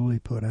easily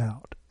put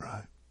out,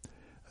 right?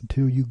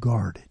 Until you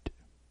guard it.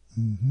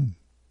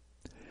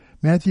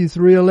 Matthew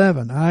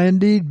 3:11, I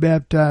indeed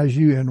baptize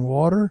you in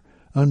water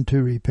unto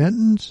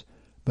repentance,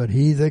 but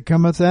he that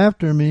cometh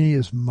after me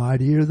is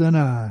mightier than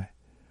I,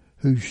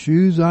 whose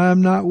shoes I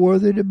am not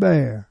worthy to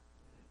bear.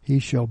 He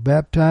shall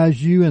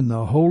baptize you in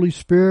the Holy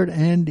Spirit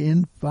and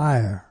in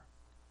fire.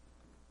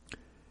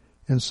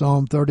 And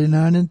Psalm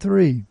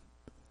 39:3,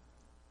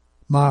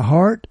 my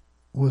heart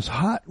was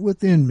hot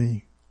within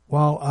me,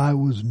 while I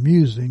was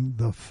musing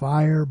the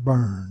fire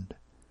burned.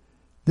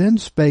 Then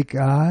spake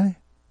I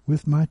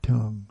with my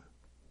tongue.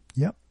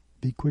 Yep,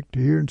 be quick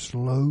to hear and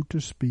slow to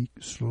speak,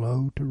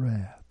 slow to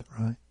wrath,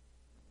 right?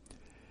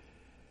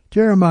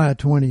 Jeremiah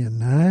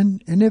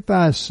 20:9, and if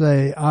I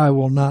say I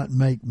will not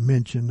make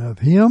mention of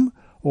him,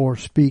 or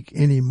speak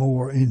any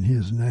more in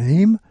his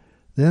name,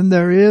 then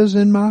there is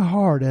in my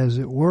heart as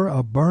it were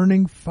a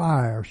burning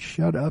fire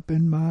shut up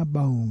in my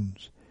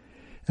bones,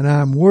 and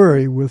I am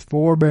weary with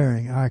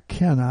forbearing, I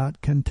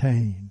cannot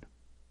contain.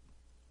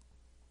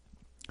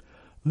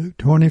 Luke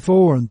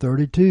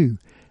 24:32,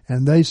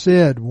 and they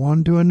said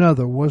one to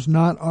another, was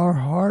not our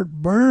heart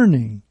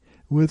burning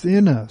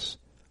within us,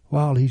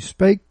 while he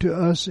spake to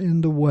us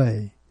in the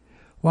way,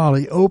 while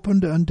he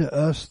opened unto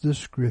us the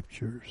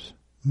Scriptures?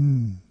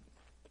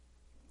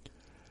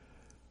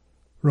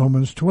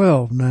 Romans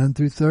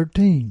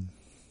 12:9-13.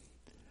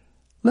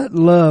 Let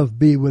love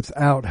be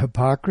without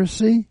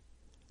hypocrisy.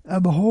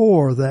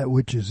 Abhor that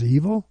which is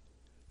evil.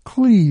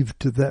 Cleave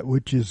to that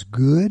which is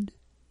good.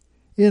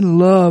 In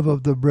love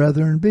of the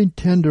brethren, be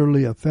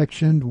tenderly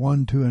affectioned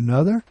one to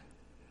another.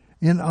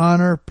 In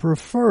honor,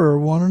 prefer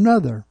one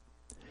another.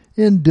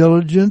 In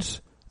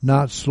diligence,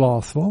 not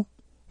slothful.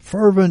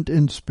 Fervent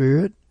in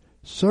spirit,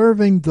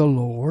 serving the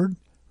Lord.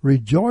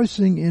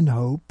 Rejoicing in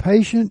hope.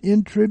 Patient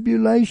in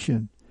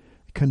tribulation.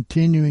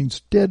 Continuing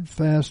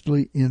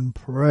steadfastly in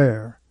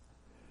prayer.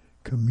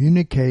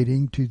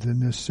 Communicating to the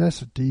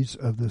necessities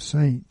of the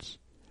saints.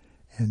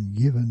 And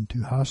given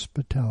to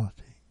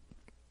hospitality.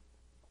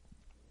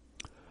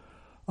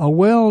 A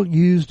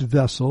well-used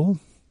vessel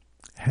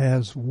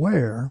has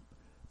wear,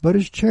 but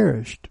is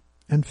cherished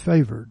and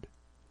favored,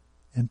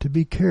 and to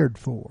be cared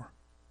for.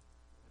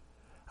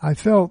 I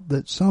felt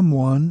that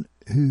someone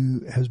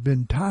who has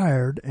been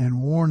tired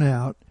and worn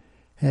out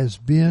has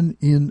been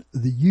in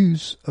the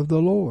use of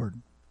the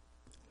Lord.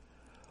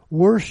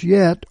 Worse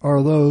yet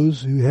are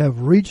those who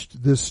have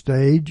reached this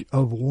stage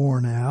of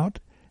worn out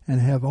and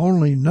have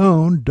only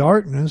known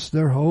darkness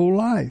their whole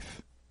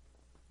life.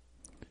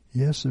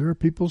 Yes, there are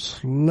people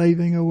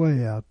slaving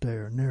away out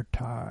there, and they're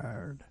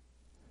tired.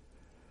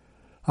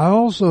 I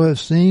also have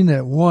seen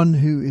that one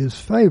who is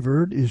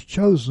favored is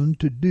chosen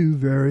to do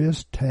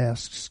various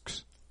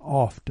tasks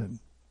often.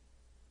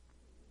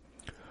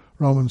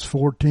 Romans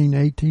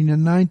 14:18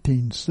 and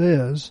 19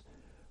 says,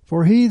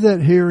 "For he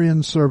that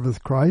herein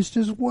serveth Christ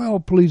is well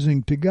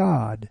pleasing to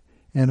God,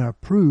 and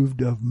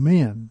approved of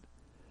men.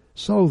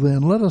 So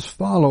then let us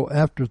follow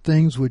after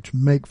things which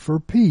make for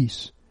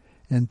peace,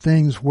 and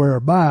things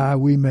whereby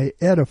we may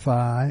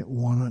edify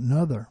one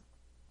another."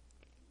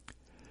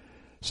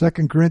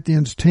 2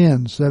 Corinthians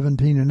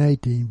 10:17 and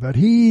 18, "But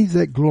he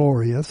that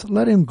glorieth,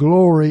 let him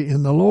glory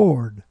in the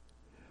Lord.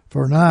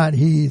 For not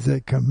he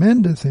that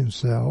commendeth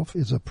himself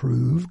is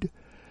approved,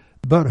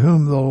 but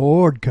whom the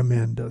Lord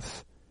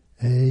commendeth."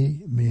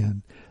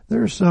 Amen.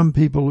 There are some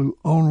people who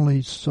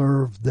only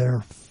serve their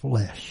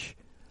flesh,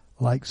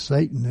 like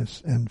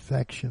Satanists and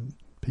faction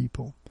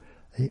people.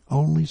 They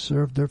only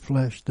serve their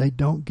flesh. They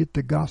don't get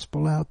the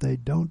gospel out. They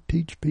don't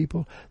teach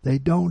people. They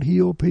don't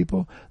heal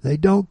people. They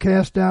don't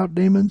cast out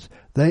demons.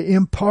 They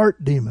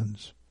impart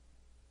demons.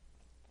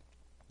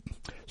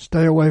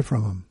 Stay away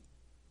from them.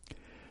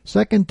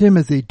 2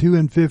 Timothy 2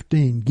 and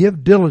 15,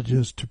 "Give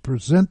diligence to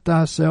present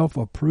thyself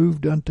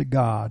approved unto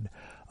God,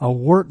 a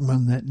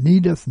workman that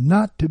needeth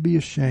not to be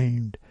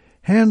ashamed,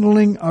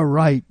 handling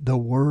aright the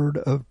word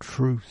of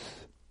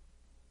truth."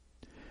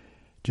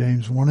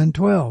 James 1 and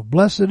 12,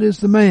 "Blessed is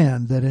the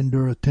man that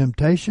endureth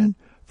temptation,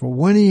 for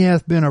when he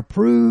hath been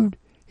approved,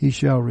 he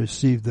shall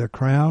receive the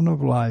crown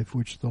of life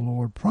which the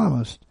Lord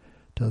promised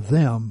to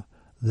them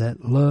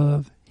that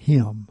love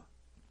him."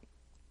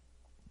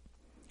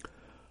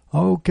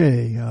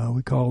 Okay,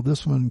 we call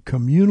this one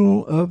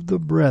Communal of the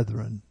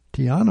Brethren,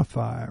 Tiana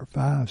Fire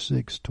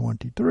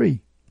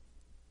 5:6-23.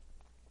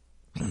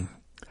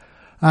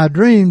 "I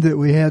dreamed that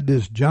we had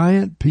this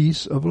giant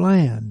piece of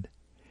land,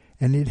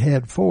 and it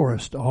had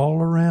forest all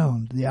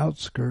around the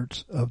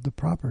outskirts of the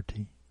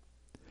property.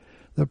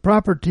 The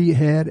property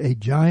had a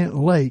giant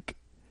lake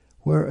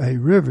where a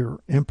river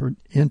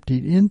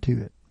emptied into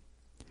it,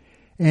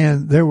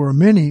 and there were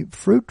many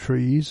fruit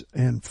trees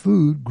and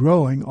food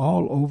growing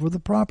all over the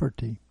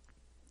property.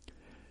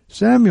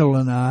 Samuel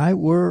and I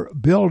were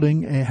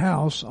building a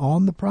house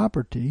on the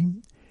property,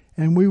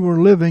 and we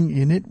were living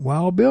in it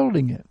while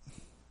building it."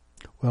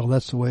 Well,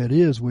 that's the way it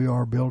is. We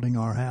are building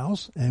our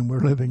house, and we're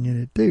living in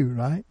it too,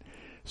 right?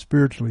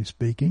 Spiritually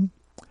speaking.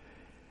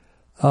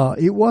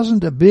 It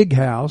wasn't a big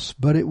house,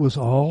 but it was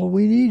all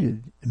we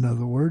needed. In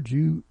other words,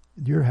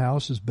 your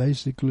house is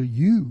basically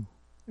you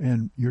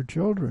and your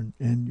children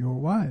and your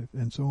wife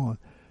and so on.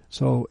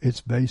 So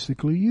it's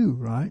basically you,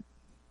 right?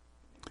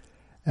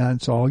 And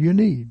it's all you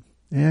need.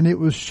 And it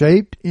was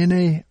shaped in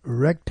a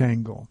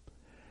rectangle.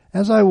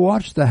 As I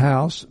watched the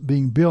house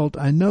being built,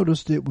 I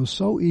noticed it was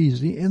so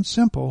easy and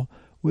simple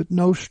with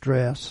no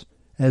stress,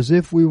 as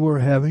if we were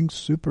having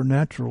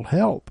supernatural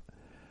help,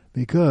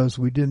 because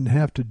we didn't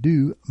have to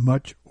do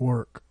much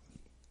work.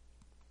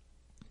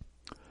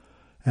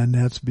 And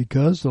that's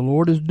because the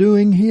Lord is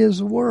doing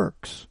His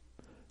works.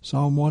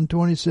 Psalm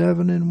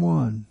 127 and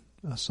 1,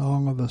 a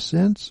song of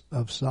ascents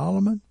of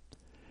Solomon.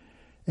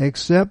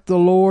 "Except the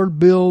Lord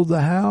build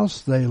the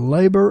house, they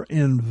labor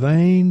in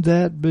vain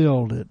that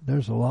build it."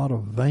 There's a lot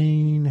of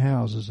vain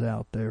houses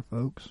out there,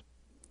 folks.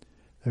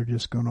 They're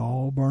just going to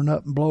all burn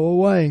up and blow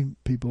away.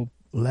 People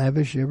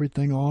lavish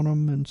everything on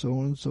them and so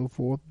on and so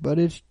forth, but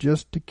it's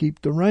just to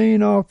keep the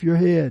rain off your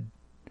head.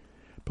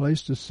 A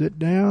place to sit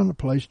down, a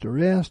place to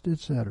rest,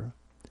 etc.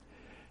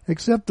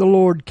 "Except the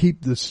Lord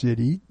keep the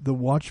city, the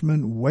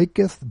watchman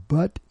waketh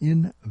but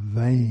in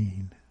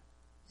vain."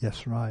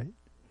 Yes, right.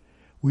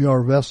 We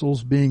are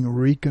vessels being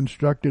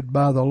reconstructed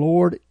by the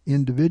Lord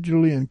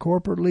individually and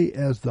corporately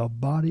as the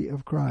body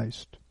of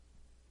Christ.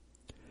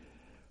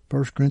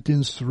 1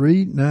 Corinthians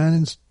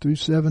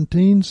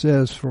 3:9-17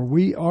 says, "For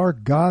we are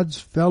God's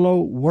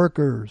fellow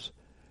workers.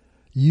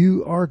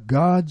 You are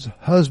God's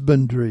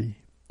husbandry,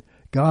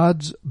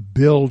 God's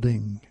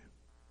building.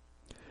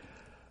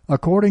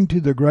 According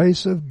to the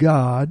grace of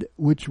God,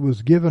 which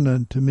was given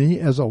unto me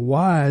as a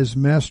wise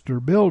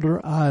master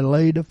builder, I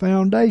laid a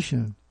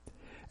foundation,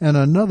 and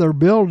another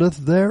buildeth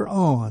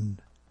thereon.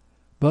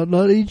 But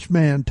let each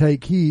man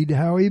take heed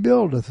how he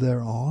buildeth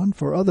thereon,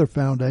 for other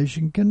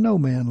foundation can no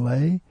man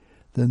lay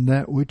than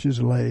that which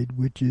is laid,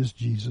 which is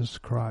Jesus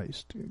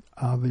Christ."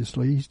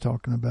 Obviously, he's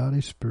talking about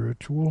a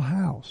spiritual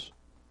house.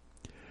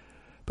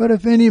 "But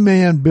if any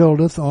man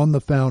buildeth on the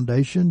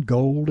foundation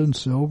gold and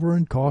silver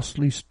and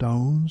costly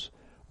stones,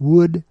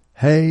 wood,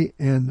 hay,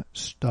 and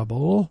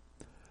stubble,"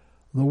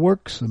 the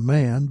works of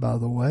man, by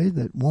the way,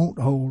 that won't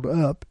hold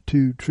up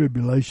to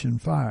tribulation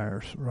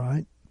fires,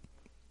 right?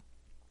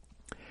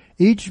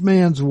 "Each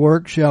man's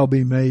work shall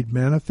be made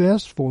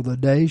manifest, for the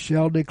day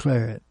shall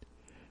declare it,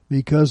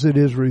 because it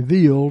is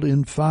revealed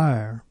in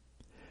fire.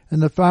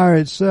 And the fire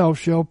itself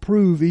shall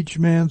prove each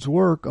man's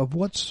work of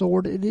what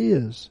sort it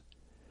is.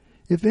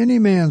 If any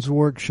man's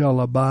work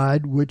shall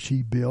abide which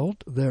he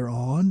built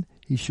thereon,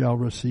 he shall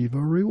receive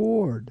a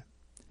reward.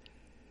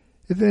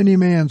 If any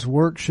man's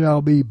work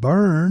shall be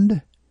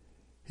burned,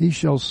 he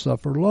shall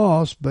suffer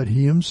loss, but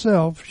he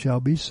himself shall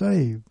be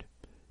saved,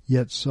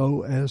 yet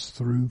so as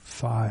through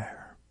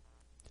fire.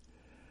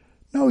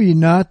 Know ye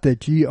not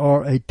that ye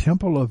are a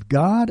temple of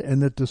God,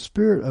 and that the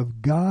Spirit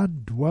of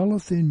God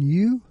dwelleth in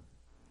you?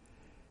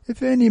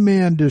 If any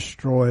man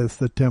destroyeth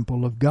the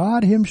temple of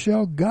God, him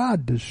shall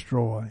God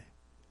destroy.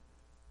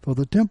 For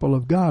the temple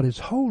of God is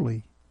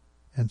holy,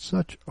 and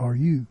such are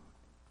you.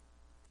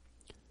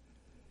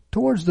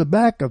 Towards the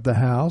back of the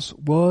house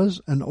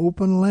was an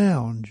open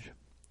lounge,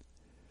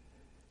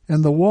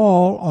 and the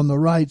wall on the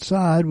right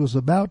side was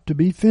about to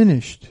be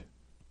finished.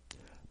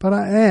 But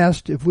I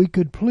asked if we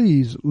could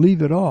please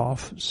leave it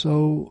off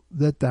so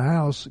that the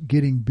house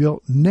getting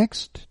built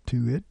next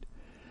to it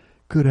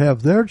could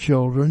have their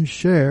children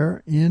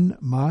share in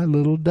my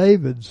little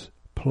David's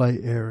play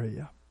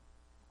area,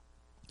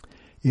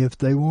 if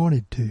they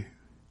wanted to.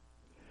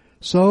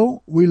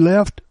 So we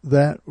left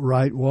that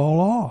right wall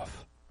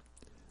off.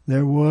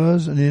 There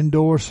was an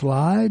indoor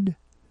slide,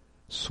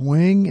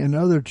 swing, and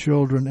other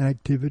children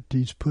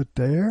activities put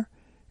there,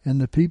 and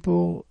the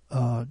people,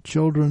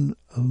 children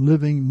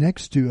living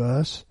next to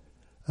us,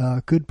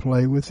 could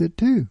play with it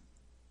too.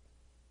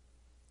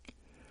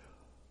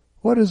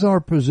 What is our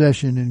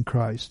possession in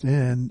Christ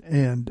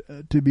and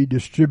to be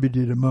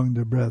distributed among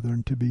the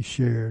brethren, to be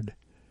shared?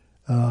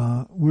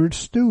 We're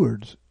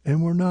stewards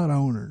and we're not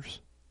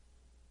owners.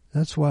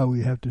 That's why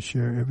we have to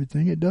share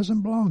everything. It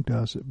doesn't belong to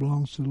us. It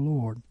belongs to the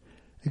Lord.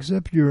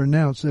 Except you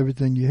renounce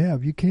everything you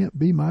have. You can't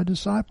be my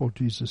disciple,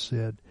 Jesus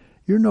said.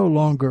 You're no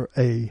longer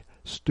a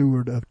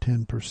steward of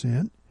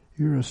 10%.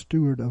 You're a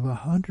steward of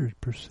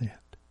 100%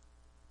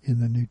 in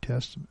the New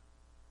Testament.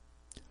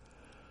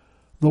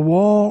 The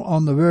wall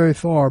on the very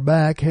far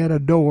back had a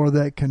door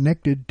that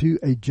connected to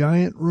a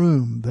giant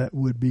room that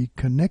would be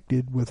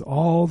connected with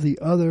all the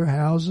other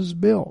houses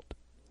built.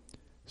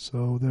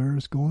 So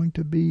there's going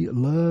to be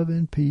love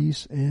and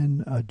peace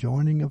and a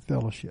joining of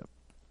fellowship.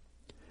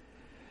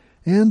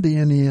 And the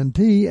NENT,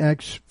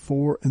 Acts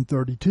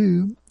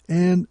 4:32,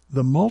 and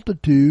the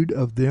multitude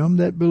of them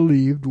that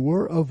believed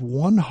were of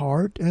one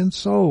heart and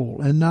soul,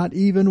 and not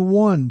even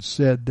one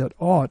said that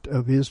aught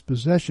of his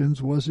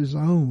possessions was his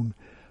own,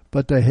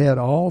 but they had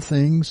all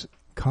things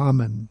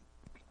common.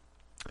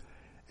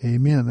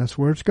 Amen. That's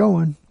where it's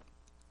going.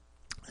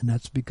 And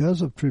that's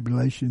because of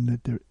tribulation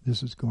that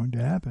this is going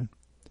to happen.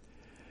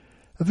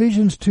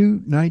 Ephesians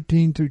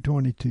 2:19 through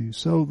 22.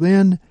 So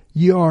then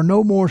ye are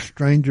no more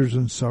strangers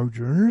and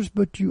sojourners,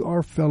 but you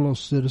are fellow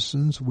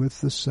citizens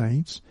with the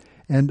saints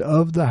and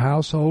of the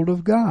household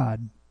of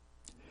God,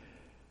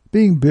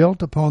 being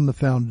built upon the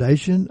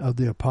foundation of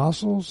the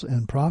apostles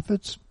and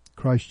prophets,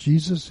 Christ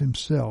Jesus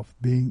himself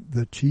being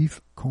the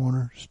chief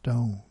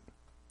cornerstone,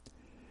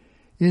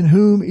 in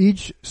whom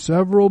each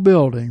several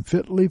building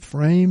fitly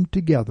framed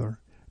together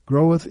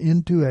groweth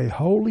into a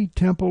holy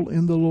temple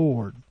in the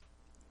Lord,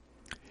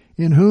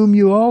 in whom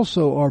you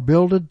also are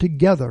builded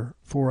together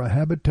for a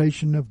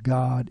habitation of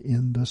God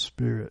in the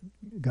Spirit.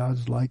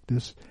 God's like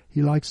this.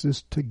 He likes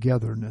this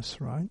togetherness,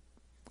 right?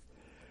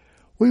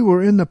 We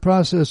were in the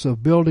process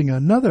of building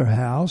another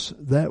house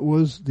that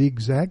was the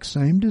exact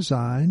same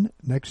design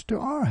next to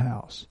our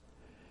house.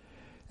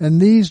 And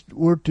these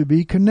were to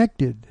be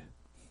connected,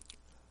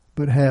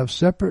 but have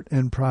separate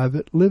and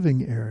private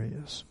living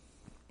areas.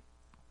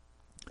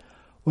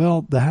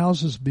 Well, the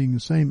houses being the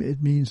same,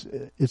 it means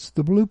it's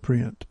the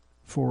blueprint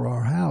for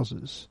our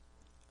houses.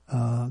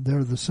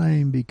 They're the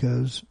same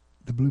because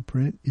the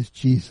blueprint is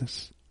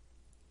Jesus.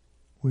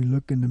 We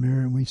look in the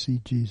mirror and we see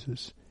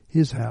Jesus.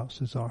 His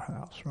house is our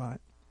house, right?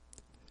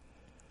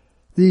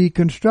 The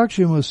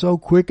construction was so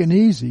quick and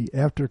easy.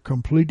 After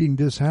completing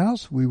this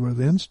house, we were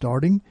then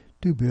starting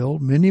to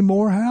build many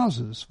more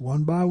houses,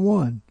 one by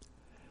one.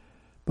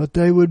 But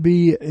they would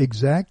be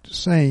exact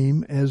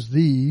same as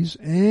these,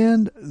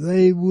 and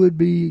they would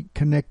be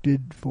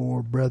connected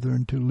for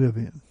brethren to live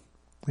in.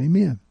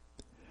 Amen.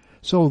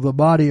 So the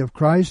body of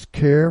Christ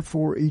care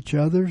for each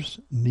other's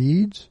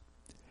needs,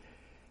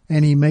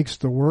 and he makes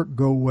the work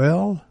go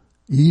well,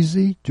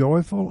 easy,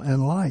 joyful,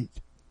 and light.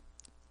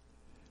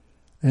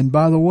 And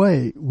by the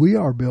way, we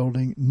are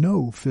building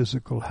no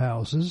physical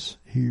houses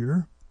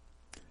here.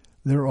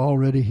 They're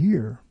already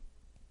here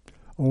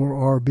or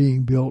are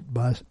being built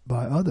by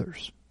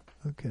others.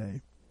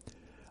 Okay.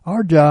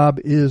 Our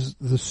job is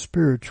the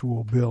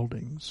spiritual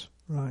buildings,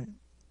 right?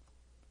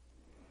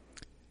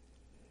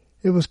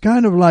 It was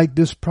kind of like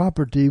this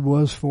property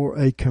was for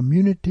a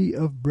community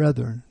of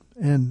brethren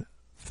and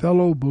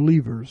fellow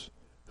believers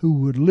who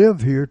would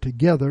live here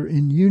together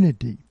in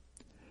unity.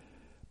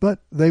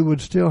 But they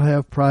would still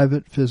have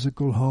private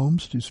physical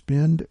homes to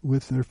spend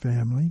with their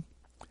family.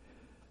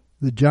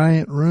 The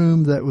giant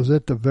room that was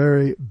at the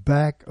very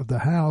back of the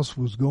house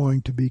was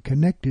going to be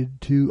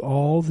connected to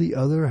all the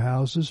other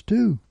houses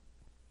too.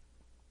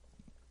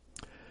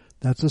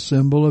 That's a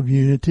symbol of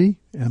unity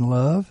and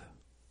love.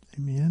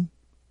 Amen.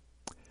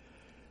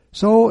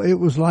 So it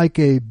was like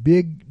a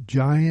big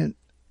giant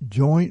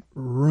joint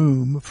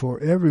room for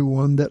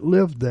everyone that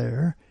lived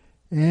there,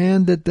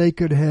 and that they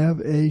could have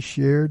a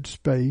shared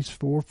space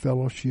for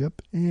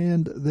fellowship,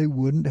 and they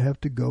wouldn't have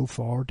to go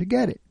far to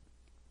get it.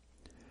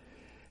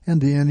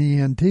 And the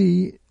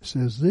NENT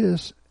says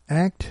this,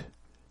 Act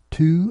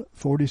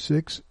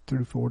 2:46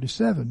 through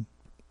 47.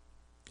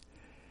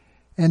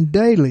 And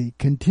daily,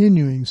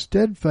 continuing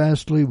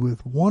steadfastly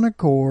with one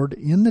accord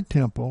in the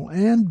temple,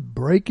 and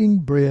breaking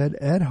bread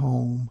at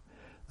home,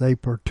 they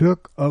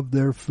partook of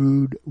their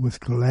food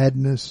with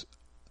gladness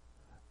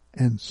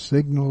and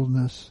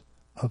singleness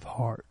of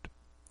heart,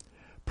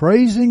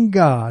 praising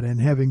God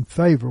and having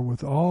favor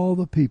with all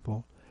the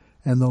people.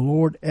 And the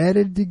Lord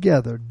added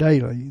together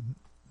daily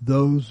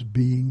those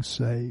being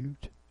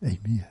saved.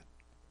 Amen.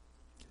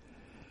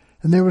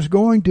 And there was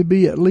going to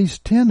be at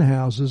least 10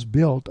 houses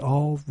built,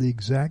 all the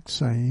exact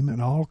same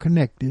and all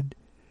connected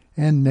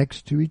and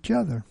next to each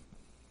other.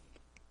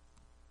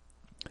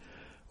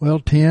 Well,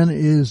 10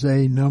 is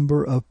a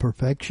number of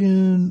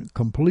perfection,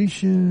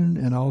 completion,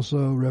 and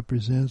also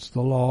represents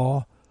the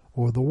law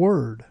or the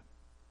word.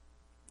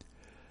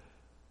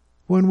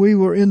 When we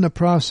were in the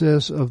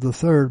process of the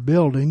third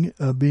building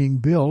being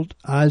built,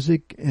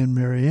 Isaac and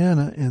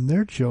Mariana and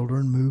their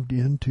children moved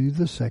into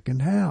the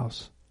second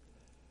house.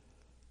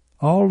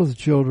 All of the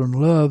children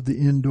loved the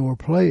indoor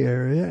play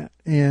area,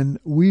 and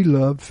we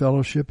loved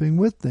fellowshipping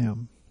with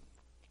them.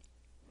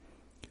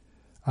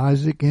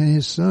 Isaac and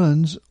his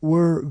sons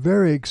were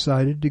very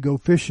excited to go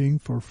fishing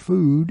for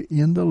food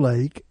in the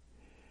lake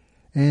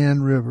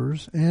and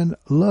rivers, and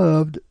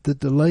loved that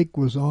the lake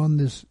was on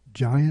this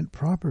giant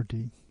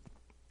property.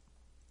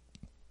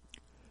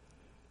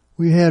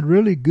 We had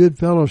really good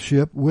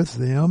fellowship with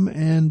them,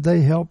 and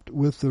they helped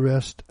with the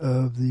rest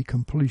of the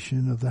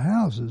completion of the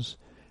houses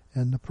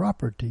and the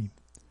property,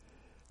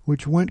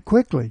 which went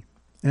quickly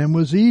and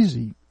was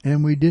easy,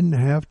 and we didn't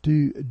have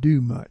to do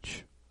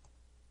much.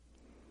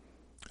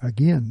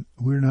 Again,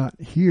 we're not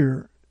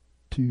here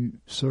to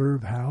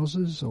serve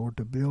houses or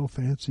to build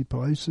fancy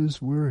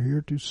places. We're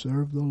here to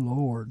serve the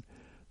Lord.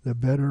 The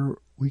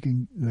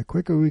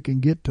quicker we can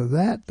get to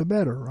that, the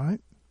better, right?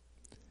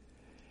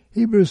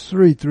 Hebrews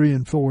 3:3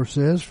 and 4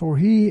 says, For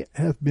he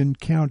hath been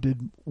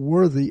counted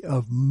worthy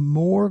of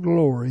more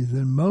glory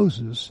than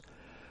Moses,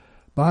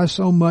 by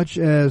so much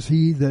as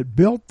he that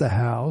built the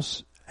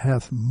house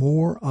hath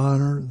more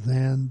honor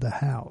than the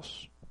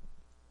house.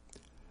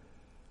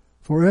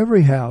 For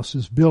every house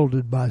is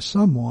builded by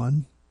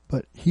someone,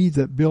 but he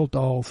that built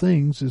all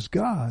things is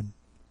God.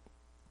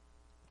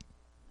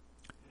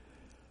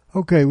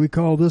 Okay, we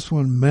call this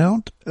one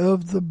Mount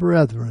of the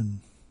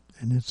Brethren,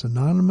 and it's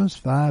anonymous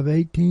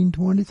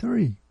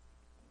 5/18/23.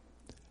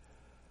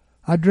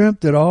 I dreamt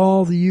that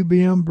all the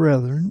UBM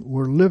brethren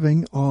were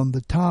living on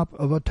the top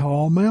of a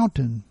tall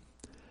mountain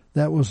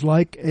that was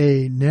like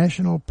a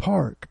national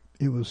park.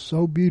 It was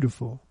so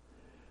beautiful.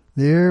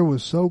 The air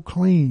was so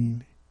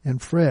clean and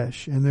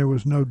fresh, and there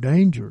was no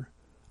danger.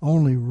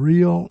 Only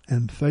real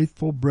and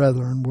faithful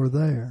brethren were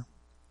there.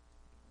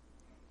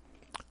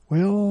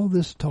 Well,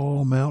 this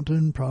tall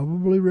mountain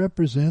probably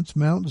represents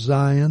Mount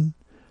Zion,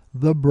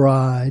 the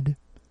bride,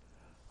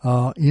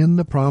 in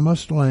the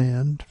promised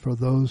land for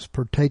those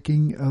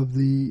partaking of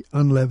the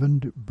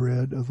unleavened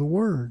bread of the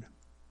Word.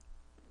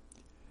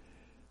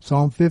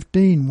 Psalm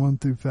 15, 1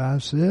 through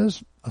 5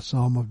 says, a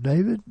psalm of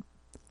David,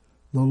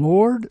 The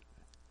Lord,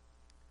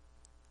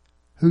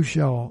 who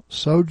shall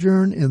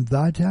sojourn in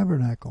thy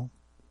tabernacle?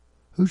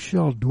 Who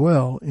shall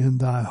dwell in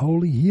thy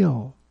holy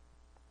hill?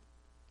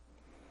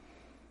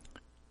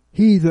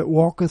 He that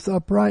walketh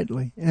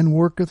uprightly, and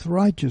worketh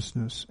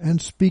righteousness,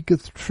 and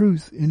speaketh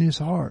truth in his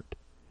heart.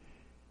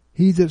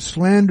 He that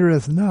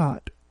slandereth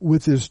not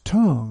with his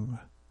tongue,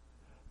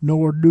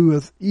 nor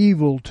doeth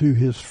evil to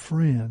his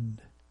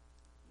friend,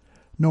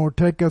 nor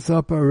taketh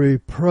up a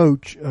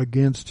reproach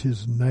against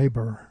his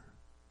neighbor,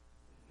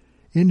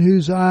 in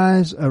whose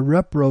eyes a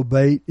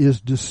reprobate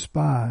is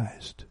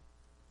despised,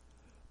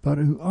 but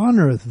who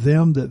honoureth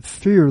them that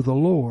fear the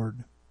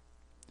Lord.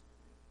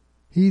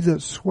 He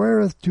that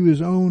sweareth to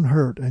his own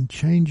hurt, and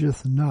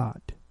changeth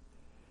not.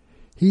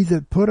 He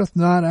that putteth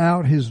not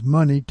out his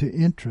money to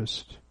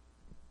interest,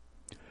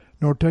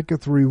 nor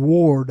taketh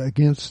reward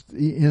against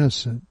the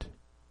innocent.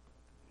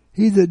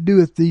 He that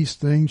doeth these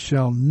things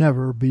shall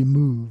never be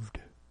moved.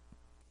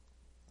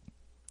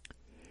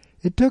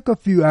 It took a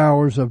few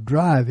hours of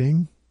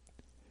driving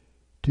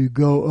to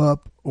go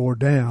up or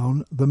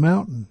down the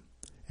mountain,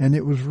 and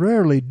it was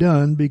rarely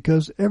done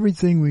because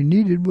everything we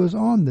needed was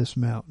on this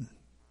mountain.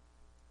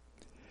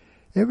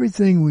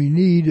 Everything we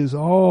need is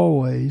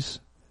always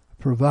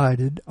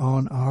provided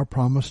on our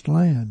promised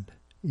land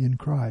in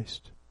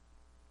Christ.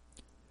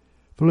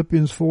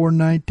 Philippians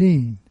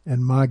 4:19,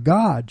 And my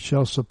God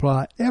shall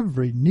supply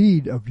every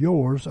need of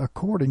yours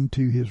according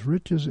to his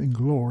riches and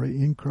glory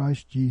in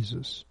Christ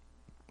Jesus.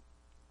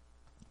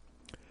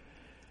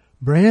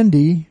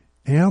 Brandy,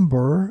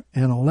 Amber,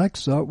 and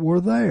Alexa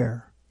were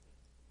there,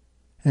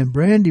 and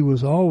Brandy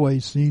was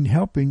always seen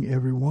helping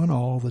everyone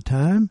all the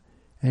time,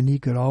 and he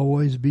could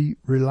always be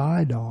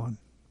relied on.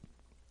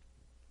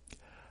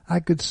 I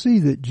could see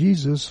that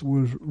Jesus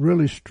was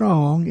really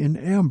strong in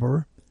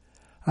Amber.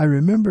 I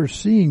remember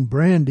seeing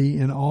Brandy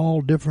in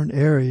all different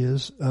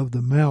areas of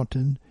the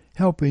mountain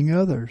helping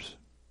others.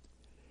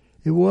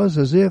 It was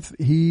as if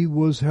he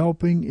was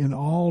helping in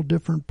all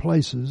different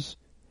places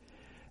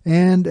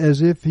and as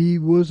if he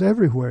was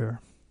everywhere.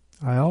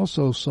 I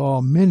also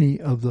saw many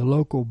of the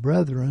local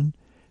brethren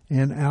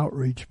and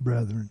outreach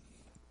brethren.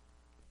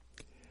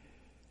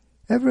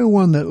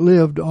 Everyone that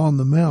lived on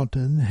the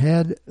mountain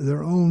had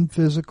their own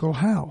physical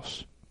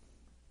house.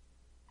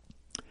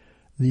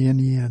 The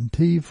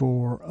NENT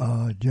for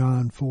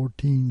John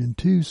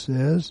 14:2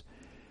 says,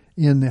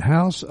 "In the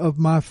house of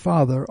my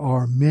Father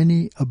are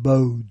many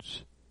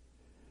abodes.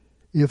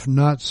 If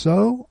not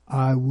so,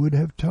 I would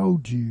have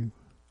told you,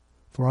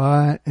 for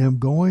I am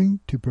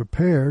going to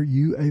prepare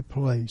you a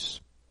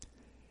place."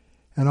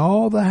 And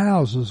all the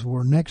houses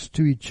were next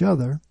to each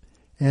other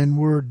and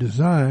were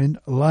designed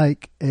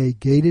like a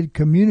gated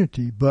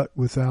community, but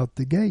without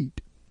the gate.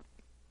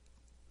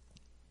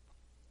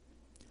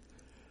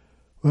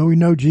 Well, we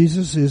know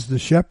Jesus is the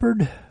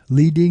shepherd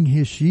leading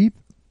his sheep.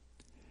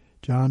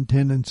 John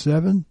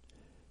 10:7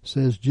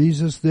 says,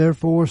 "Jesus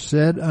therefore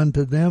said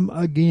unto them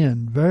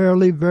again,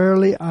 Verily,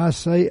 verily, I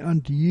say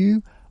unto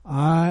you,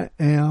 I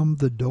am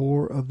the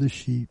door of the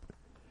sheep.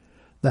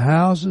 The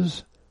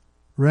houses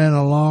ran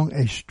along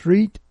a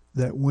street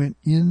that went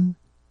in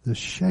the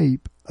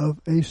shape of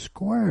a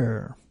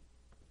square,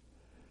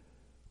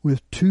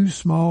 with two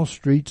small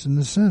streets in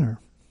the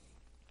center."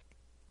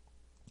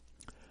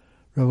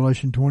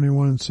 Revelation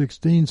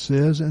 21:16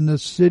 says, "And the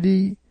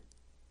city,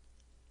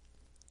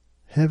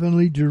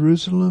 heavenly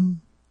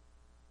Jerusalem,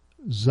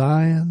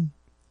 Zion,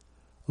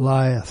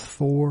 lieth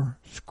four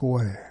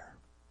square."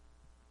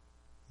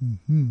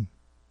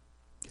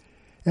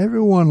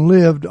 Everyone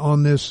lived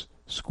on this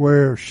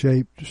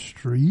square-shaped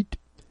street,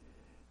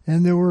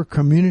 and there were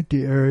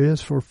community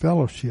areas for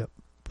fellowship,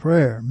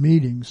 prayer,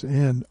 meetings,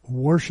 and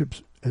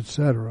worships,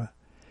 etc.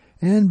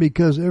 And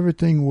because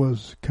everything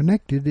was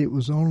connected, it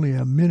was only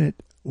a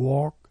minute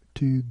walk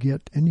to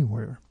get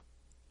anywhere.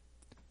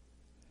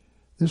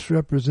 This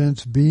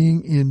represents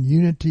being in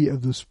unity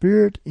of the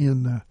Spirit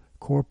in the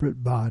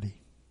corporate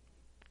body.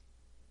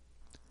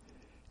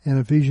 And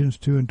Ephesians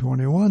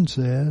 2:21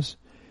 says,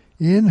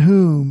 "In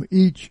whom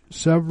each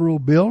several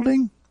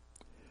building,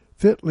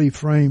 fitly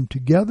framed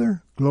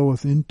together,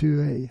 groweth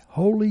into a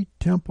holy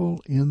temple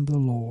in the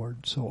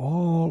Lord." So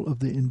all of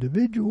the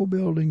individual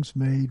buildings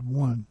made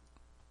one.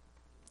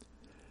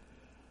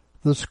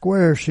 The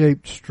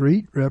square-shaped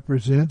street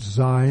represents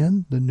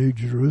Zion, the New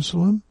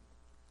Jerusalem,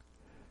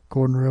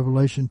 according to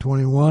Revelation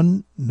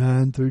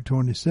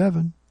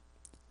 21:9-27.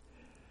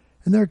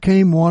 "And there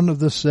came one of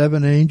the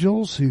seven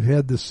angels who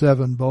had the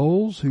seven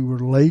bowls, who were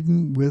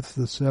laden with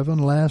the seven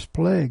last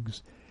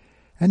plagues.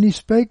 And he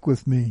spake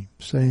with me,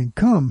 saying,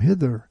 Come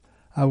hither,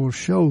 I will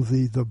show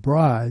thee the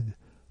bride,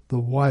 the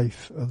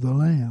wife of the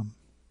Lamb.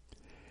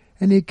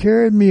 And he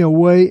carried me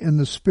away in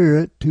the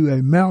Spirit to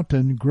a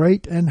mountain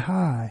great and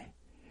high,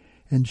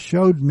 and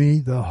showed me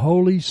the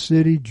holy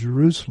city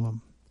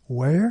Jerusalem."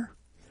 Where?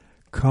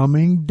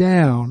 "Coming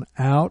down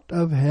out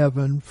of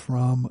heaven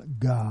from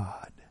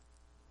God,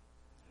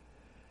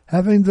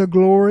 having the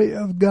glory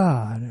of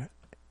God.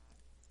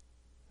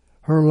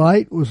 Her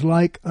light was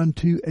like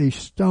unto a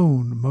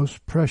stone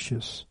most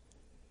precious,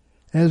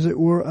 as it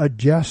were a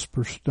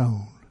jasper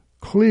stone,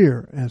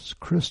 clear as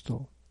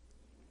crystal,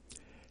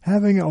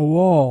 having a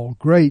wall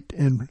great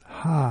and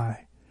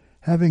high,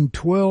 having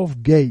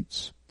 12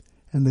 gates,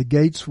 and the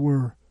gates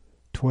were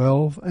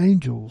 12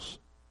 angels,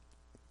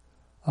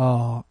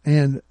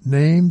 and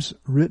names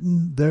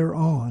written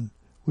thereon,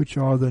 which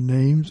are the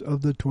names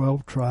of the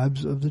 12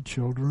 tribes of the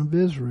children of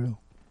Israel.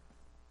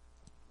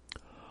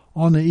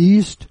 On the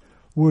east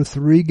were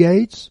 3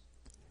 gates,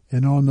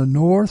 and on the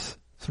north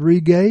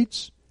 3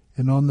 gates,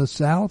 and on the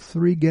south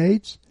 3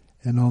 gates,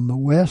 and on the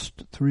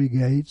west 3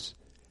 gates,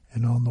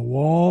 and on the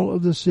wall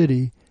of the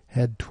city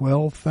had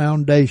 12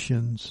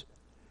 foundations,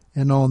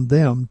 and on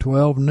them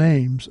 12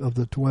 names of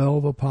the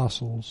 12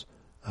 apostles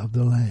of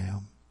the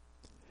Lamb.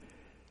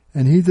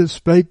 And he that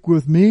spake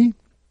with me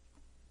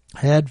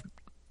had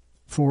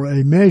for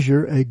a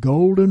measure a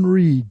golden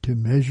reed to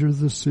measure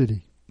the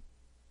city,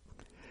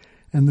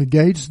 and the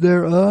gates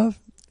thereof,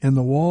 and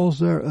the walls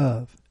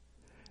thereof.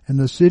 And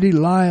the city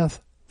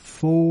lieth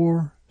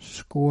 4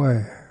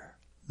 square.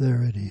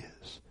 There it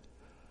is.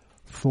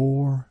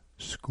 4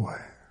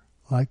 square,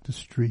 like the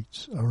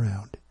streets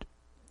around it.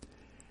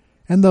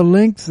 And the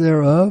length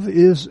thereof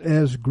is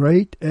as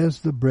great as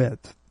the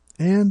breadth.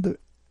 And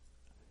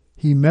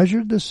he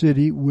measured the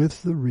city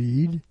with the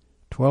reed,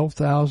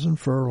 12,000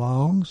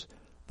 furlongs,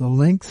 the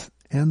length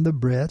and the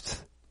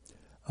breadth,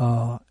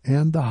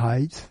 and the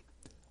height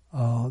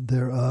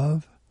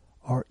thereof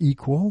are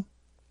equal.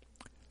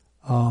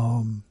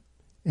 And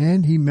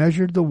he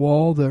measured the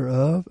wall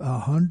thereof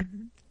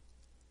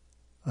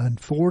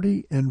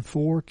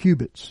 144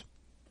 cubits.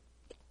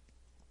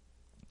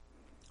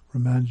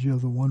 Reminds you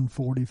of the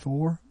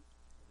 144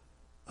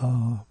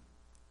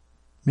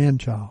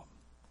 man-child.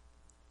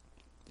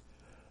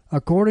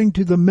 According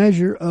to the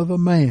measure of a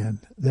man,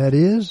 that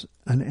is,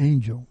 an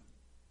angel.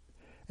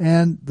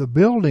 And the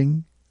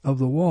building of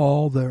the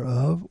wall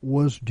thereof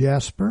was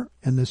jasper,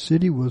 and the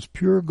city was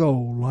pure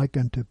gold, like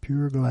unto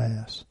pure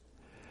glass.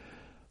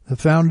 The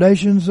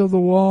foundations of the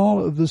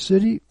wall of the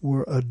city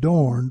were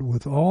adorned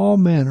with all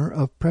manner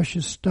of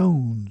precious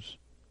stones.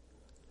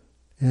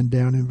 And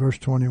down in verse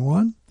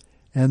 21,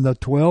 and the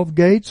 12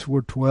 gates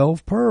were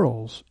 12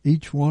 pearls.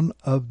 Each one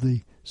of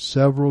the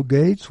several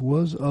gates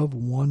was of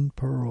one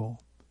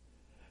pearl.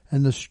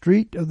 And the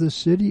street of the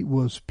city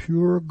was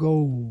pure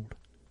gold,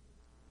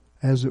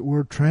 as it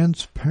were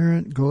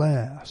transparent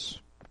glass.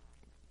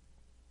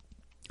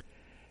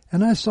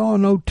 And I saw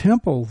no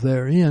temple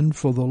therein,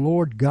 for the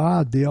Lord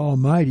God the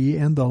Almighty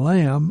and the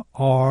Lamb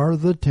are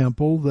the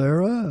temple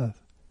thereof.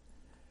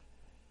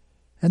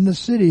 And the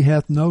city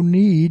hath no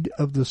need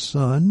of the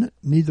sun,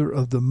 neither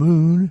of the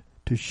moon,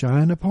 to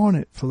shine upon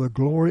it, for the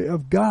glory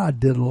of God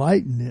did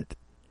lighten it.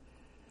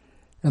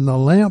 And the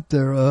lamp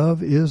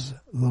thereof is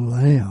the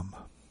Lamb.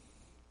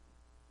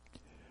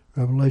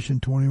 Revelation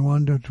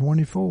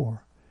 21-24.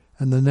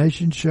 And the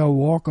nations shall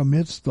walk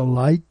amidst the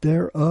light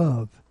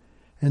thereof,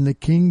 and the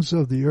kings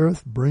of the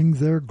earth bring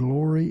their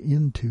glory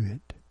into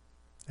it.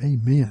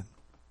 Amen.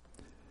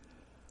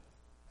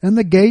 And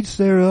the gates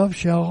thereof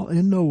shall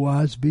in no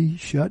wise be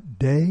shut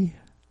day,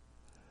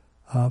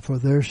 for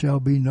there shall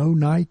be no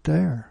night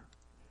there.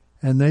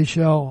 And they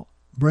shall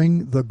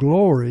bring the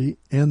glory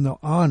and the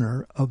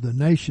honor of the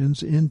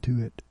nations into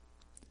it.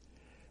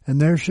 And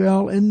there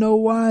shall in no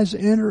wise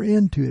enter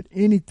into it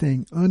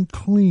anything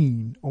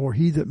unclean, or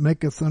he that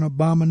maketh an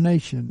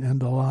abomination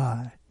and a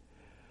lie,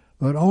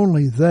 but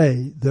only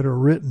they that are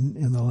written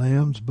in the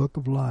Lamb's book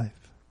of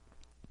life.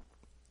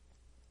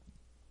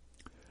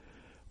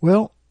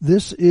 Well,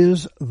 this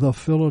is the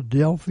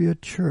Philadelphia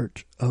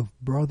Church of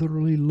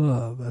Brotherly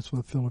Love. That's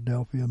what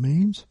Philadelphia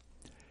means.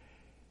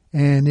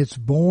 And it's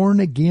born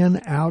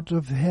again out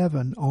of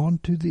heaven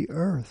onto the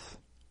earth.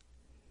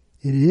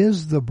 It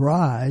is the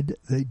bride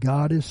that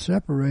God is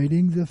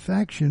separating the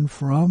faction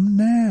from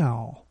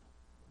now.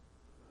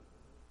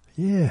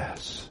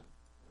 Yes.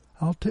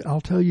 I'll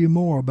tell you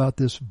more about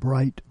this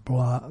bright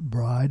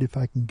bride if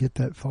I can get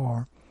that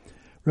far.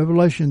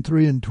 Revelation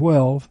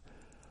 3:12.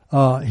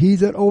 He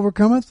that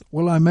overcometh,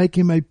 will I make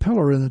him a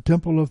pillar in the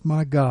temple of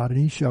my God, and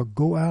he shall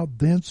go out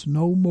thence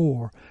no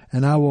more.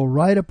 And I will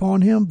write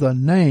upon him the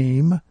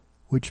name,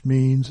 which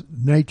means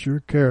nature,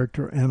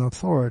 character, and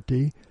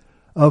authority,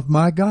 of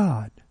my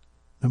God.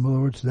 In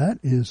other words, that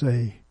is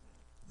the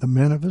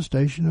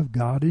manifestation of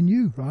God in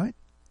you, right?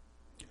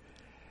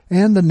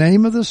 And the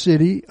name of the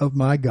city of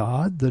my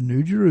God, the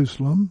New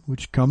Jerusalem,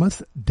 which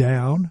cometh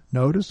down,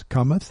 notice,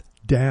 cometh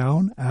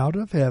down out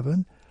of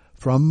heaven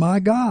from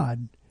my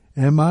God,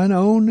 and mine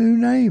own new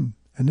name.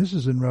 And this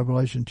is in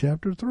Revelation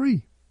chapter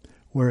 3,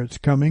 where it's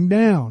coming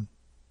down.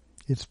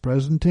 It's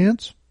present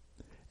tense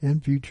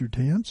and future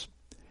tense.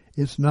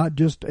 It's not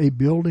just a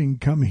building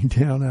coming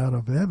down out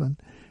of heaven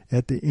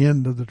at the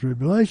end of the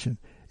tribulation.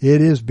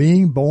 It is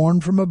being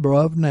born from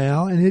above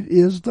now, and it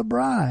is the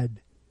bride.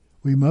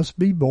 We must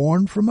be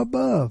born from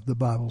above, the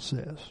Bible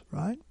says,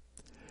 right?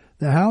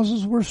 The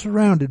houses were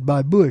surrounded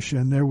by bush,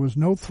 and there was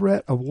no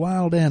threat of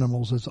wild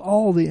animals, as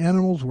all the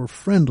animals were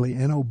friendly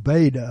and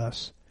obeyed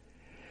us.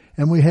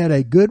 And we had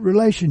a good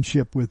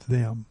relationship with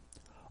them.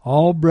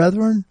 All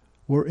brethren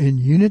were in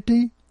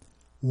unity,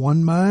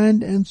 one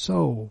mind and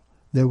soul.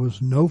 There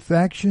was no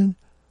faction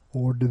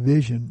or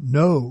division,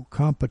 no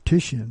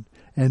competition,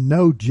 and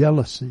no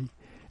jealousy.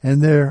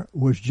 And there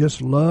was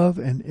just love,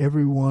 and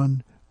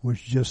everyone was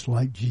just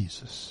like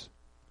Jesus.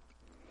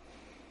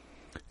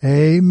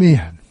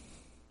 Amen.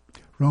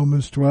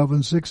 Romans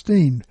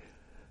 12:16.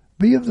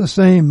 Be of the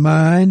same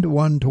mind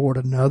one toward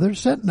another.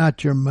 Set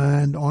not your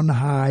mind on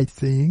high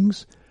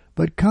things,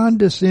 but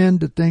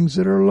condescend to things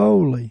that are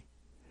lowly.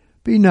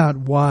 Be not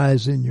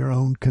wise in your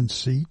own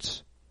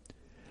conceits.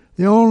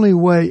 The only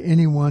way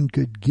anyone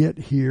could get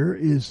here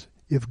is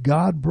if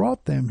God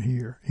brought them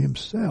here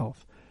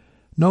himself.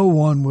 No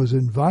one was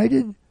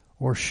invited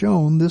or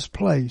shown this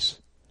place,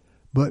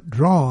 but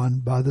drawn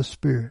by the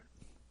Spirit.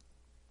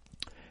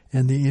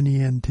 And the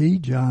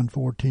NENT, John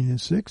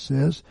 14:6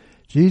 says,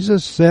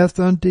 Jesus saith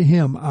unto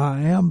him,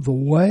 I am the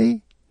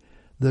way,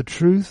 the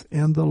truth,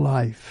 and the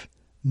life.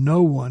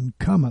 No one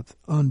cometh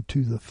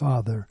unto the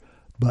Father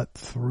but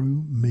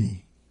through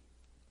me.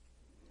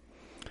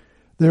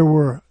 There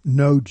were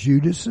no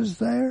Judases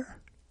there.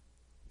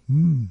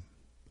 Psalm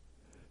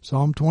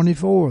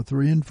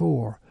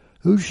 24:3-4.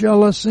 Who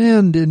shall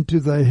ascend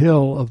into the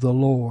hill of the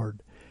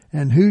Lord?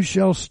 And who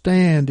shall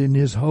stand in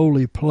his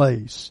holy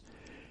place?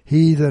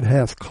 He that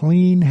hath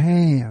clean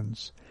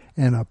hands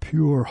and a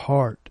pure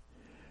heart,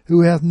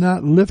 who hath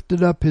not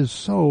lifted up his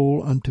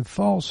soul unto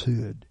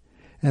falsehood,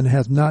 and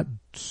hath not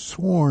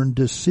sworn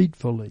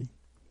deceitfully.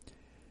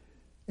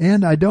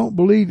 And I don't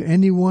believe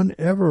anyone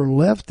ever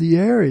left the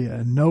area,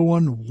 and no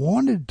one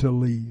wanted to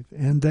leave,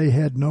 and they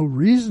had no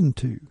reason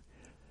to.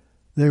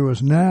 There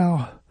was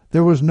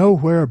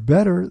nowhere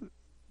better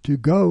to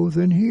go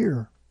than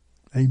here.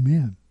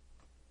 Amen.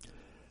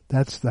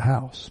 That's the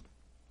house.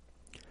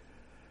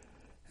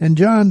 And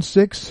John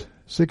 6,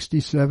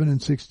 67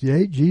 and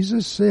 68,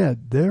 Jesus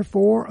said,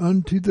 Therefore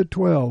unto the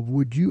 12,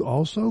 would you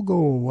also go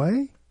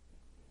away?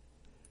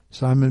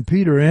 Simon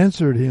Peter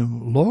answered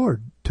him,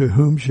 Lord, to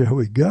whom shall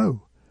we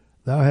go?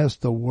 Thou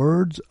hast the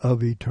words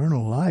of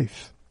eternal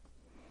life.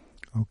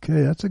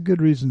 Okay, that's a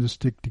good reason to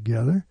stick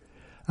together.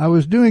 I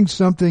was doing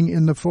something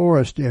in the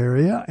forest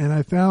area, and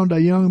I found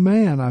a young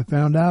man. I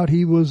found out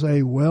he was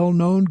a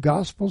well-known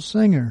gospel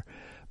singer,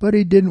 but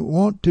he didn't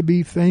want to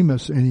be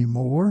famous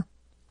anymore.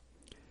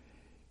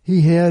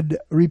 He had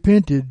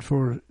repented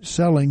for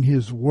selling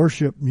his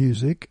worship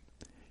music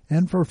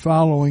and for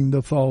following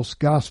the false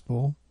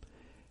gospel,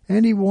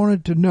 and he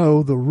wanted to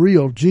know the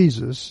real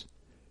Jesus,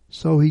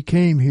 so he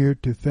came here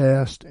to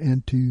fast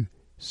and to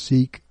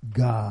seek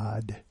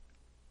God.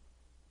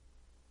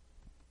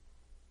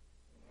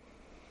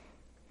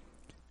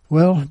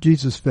 Well,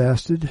 Jesus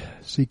fasted,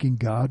 seeking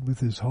God with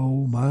his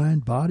whole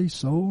mind, body,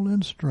 soul,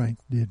 and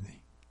strength, didn't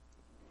he?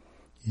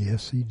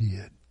 Yes, he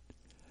did.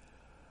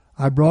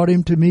 I brought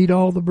him to meet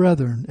all the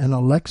brethren, and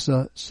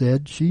Alexa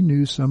said she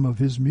knew some of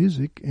his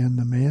music, and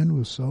the man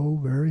was so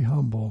very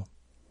humble.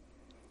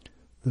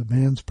 The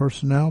man's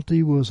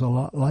personality was a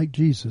lot like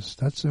Jesus.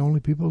 That's the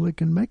only people that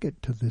can make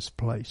it to this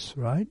place,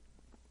 right?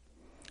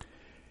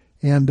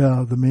 And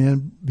the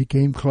man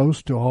became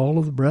close to all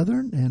of the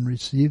brethren and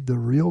received the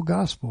real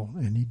gospel,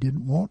 and he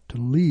didn't want to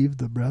leave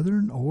the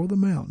brethren or the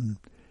mountain.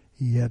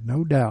 He had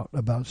no doubt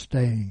about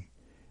staying,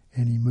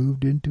 and he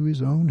moved into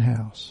his own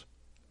house.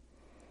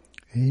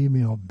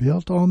 Amen.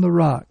 Built on the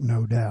rock,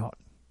 no doubt.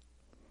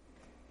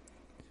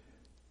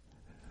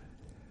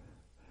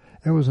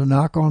 There was a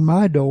knock on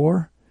my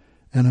door,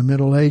 and a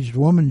middle-aged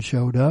woman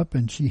showed up,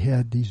 and she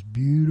had these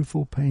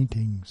beautiful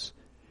paintings,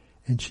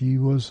 and she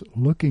was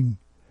looking.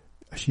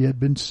 She had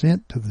been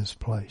sent to this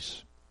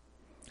place,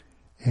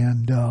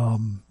 and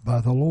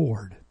by the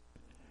Lord,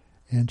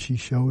 and she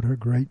showed her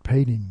great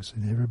paintings,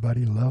 and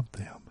everybody loved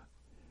them.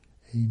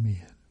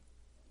 Amen.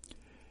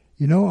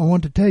 You know, I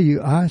want to tell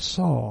you, I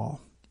saw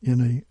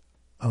in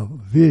a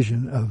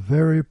vision, a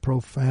very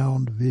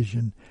profound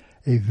vision,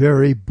 a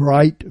very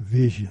bright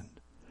vision,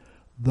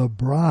 the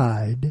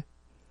bride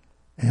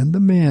and the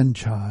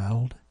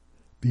man-child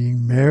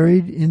being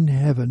married in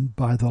heaven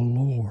by the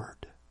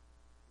Lord.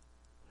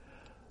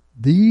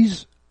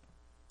 This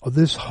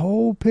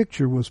whole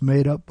picture was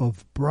made up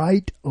of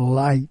bright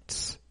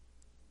lights,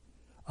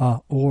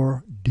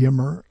 or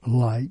dimmer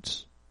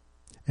lights,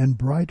 and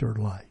brighter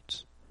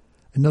lights.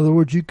 In other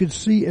words, you could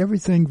see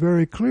everything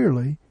very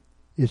clearly.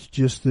 It's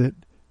just that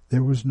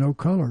there was no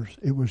colors.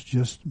 It was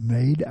just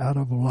made out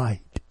of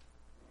light.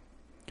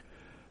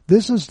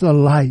 This is the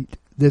light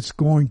that's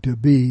going to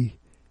be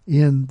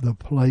in the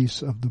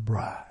place of the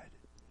bride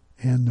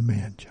and the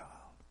man-child.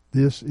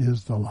 This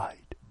is the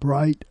light.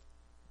 Bright,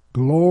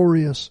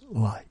 glorious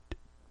light.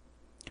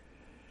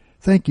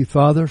 Thank you,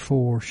 Father,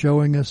 for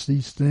showing us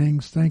these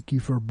things. Thank you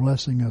for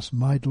blessing us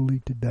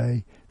mightily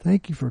today.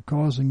 Thank you for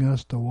causing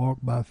us to walk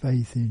by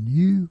faith in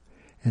you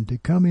and to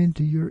come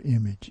into your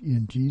image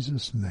in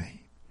Jesus' name.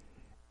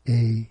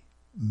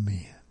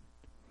 Amen.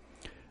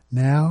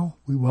 Now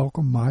we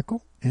welcome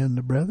Michael and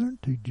the brethren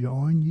to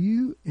join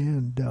you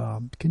and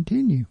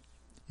continue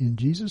in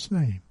Jesus'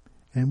 name.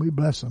 And we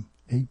bless them.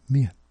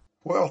 Amen.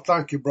 Well,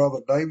 thank you,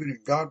 Brother David,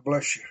 and God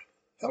bless you.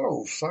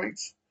 Hello,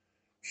 saints.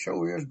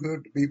 Sure is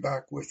good to be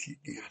back with you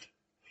again.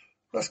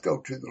 Let's go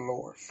to the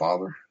Lord.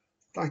 Father,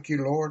 thank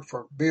you, Lord,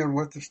 for being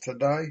with us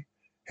today,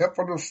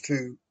 helping us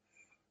to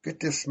get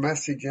this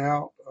message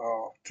out,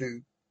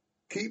 to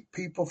keep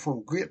people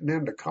from getting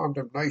into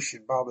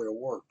condemnation by their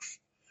works.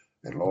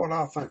 And Lord,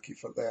 I thank you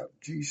for that. In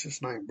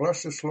Jesus' name,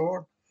 bless us,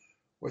 Lord,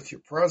 with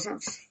your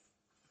presence.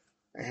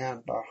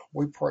 And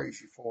we praise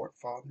you for it,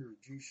 Father, in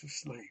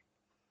Jesus' name.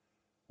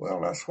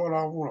 Well, that's what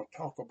I want to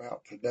talk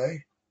about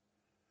today.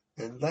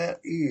 And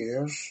that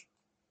is,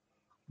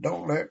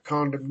 don't let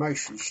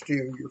condemnation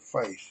steal your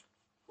faith.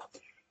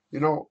 You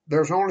know,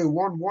 there's only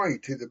one way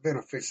to the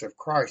benefits of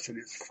Christ, and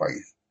it's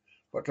faith.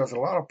 But there's a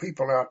lot of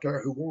people out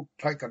there who won't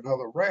take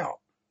another route.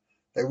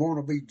 They want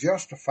to be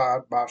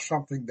justified by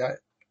something that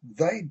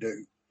they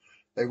do.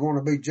 They want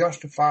to be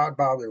justified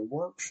by their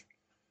works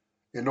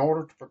in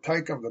order to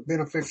partake of the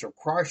benefits of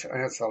Christ,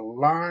 and it's a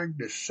lying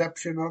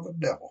deception of the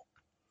devil.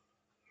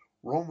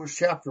 Romans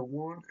chapter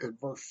 1 and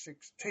verse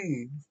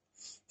 16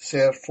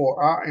 says,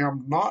 For I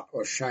am not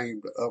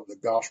ashamed of the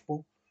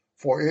gospel,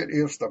 for it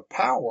is the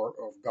power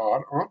of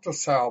God unto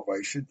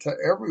salvation to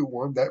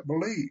everyone that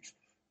believes,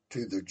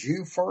 to the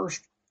Jew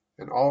first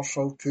and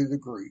also to the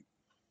Greek.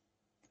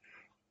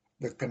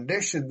 The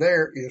condition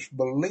there is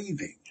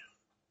believing.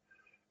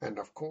 And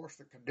of course,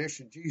 the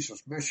condition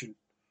Jesus mentioned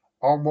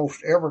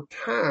almost every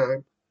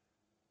time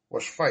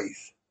was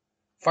faith.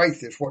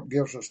 Faith is what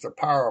gives us the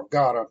power of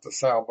God unto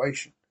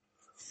salvation.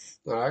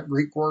 Now, that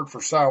Greek word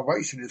for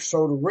salvation is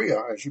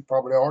soteria, as you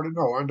probably already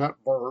know, and that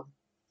verb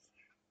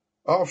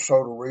of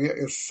soteria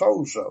is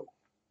sozo.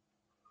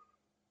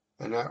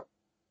 And that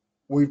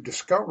we've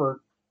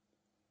discovered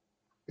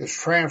is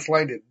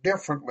translated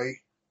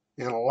differently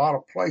in a lot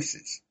of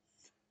places.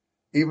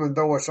 even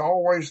though it's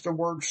always the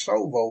word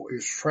sozo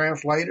is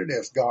translated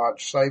as God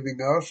saving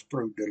us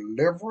through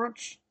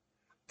deliverance,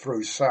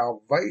 through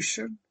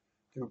salvation,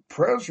 through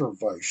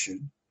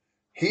preservation,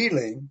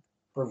 healing,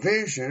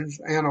 provisions,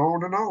 and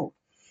on and on.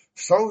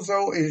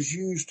 Sozo is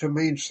used to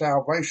mean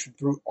salvation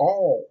through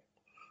all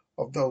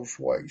of those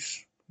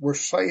ways. We're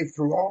saved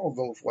through all of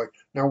those ways.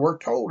 Now we're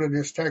told in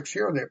this text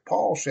here that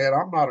Paul said,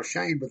 I'm not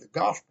ashamed of the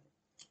gospel,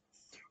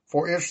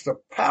 for it's the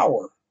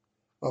power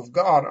of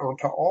God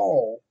unto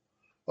all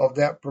of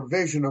that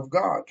provision of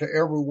God to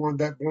everyone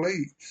that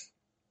believes.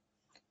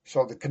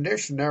 So the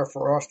condition there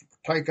for us to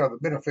partake of the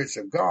benefits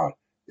of God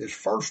is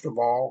first of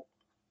all,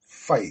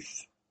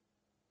 faith.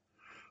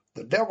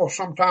 The devil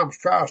sometimes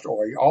tries to,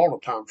 or he all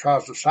the time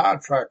tries to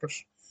sidetrack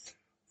us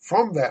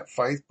from that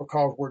faith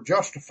because we're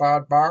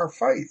justified by our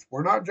faith.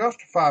 We're not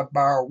justified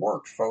by our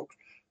works, folks,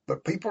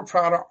 but people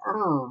try to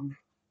earn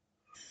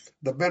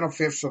the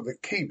benefits of the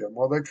kingdom,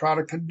 or they try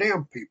to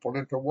condemn people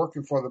into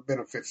working for the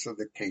benefits of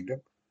the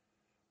kingdom,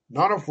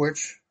 none of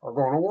which are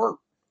going to work.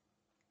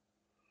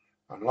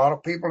 And a lot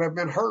of people have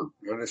been hurt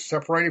and is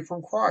separated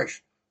from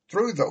Christ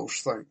through those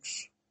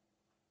things.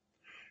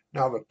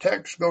 Now the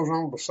text goes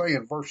on to say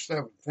in verse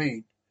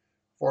 17,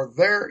 for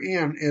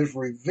therein is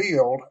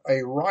revealed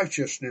a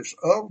righteousness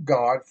of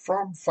God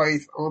from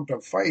faith unto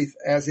faith,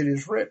 as it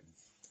is written,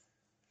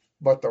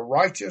 but the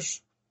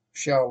righteous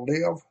shall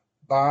live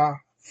by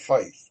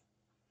faith.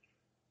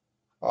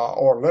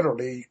 Or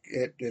literally,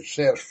 it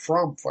says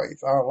from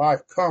faith. Our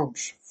life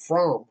comes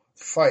from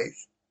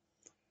faith.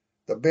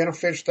 The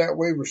benefits that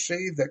we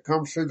receive that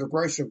comes through the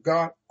grace of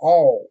God,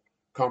 all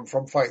come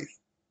from faith.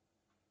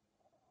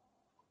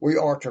 We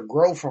are to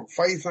grow from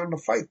faith unto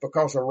faith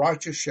because the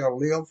righteous shall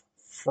live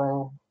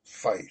from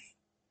faith.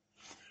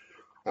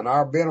 And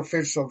our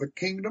benefits of the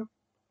kingdom,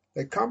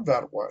 they come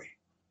that way.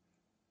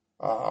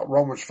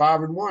 Romans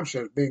 5:1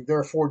 says, being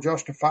therefore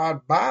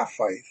justified by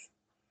faith.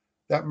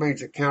 That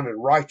means accounted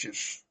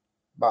righteous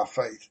by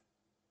faith.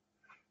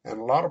 And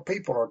a lot of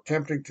people are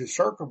attempting to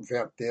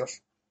circumvent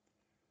this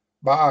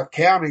by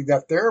accounting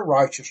that their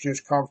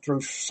righteousness comes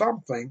through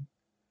something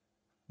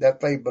that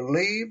they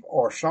believe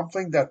or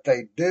something that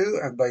they do,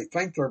 and they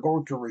think they're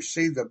going to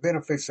receive the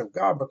benefits of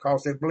God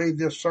because they believe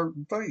this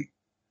certain thing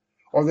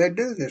or they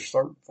do this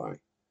certain thing.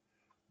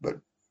 But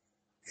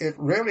it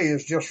really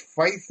is just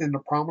faith in the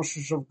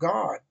promises of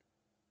God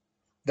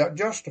that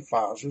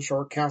justifies us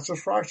or counts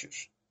us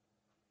righteous.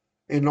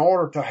 In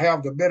order to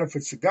have the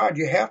benefits of God,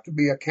 you have to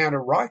be accounted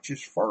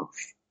righteous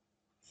first.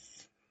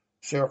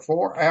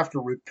 Therefore,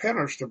 after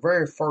repentance, the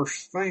very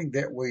first thing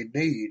that we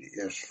need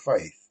is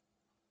faith.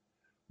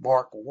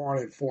 Mark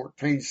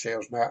 1:14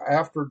 says, now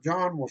after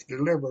John was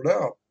delivered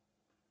up,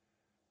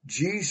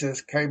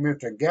 Jesus came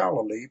into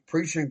Galilee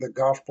preaching the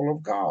gospel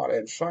of God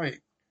and saying,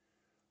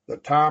 the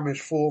time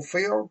is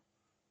fulfilled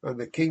and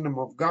the kingdom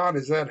of God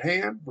is at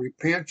hand.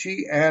 Repent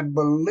ye and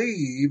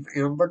believe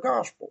in the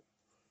gospel.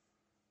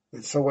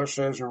 And so it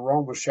says in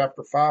Romans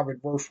chapter 5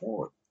 and verse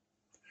 1,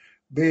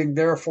 being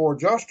therefore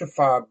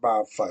justified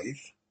by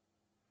faith,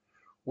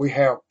 we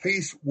have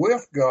peace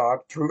with God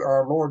through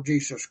our Lord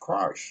Jesus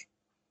Christ.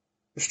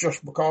 It's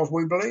just because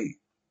we believe.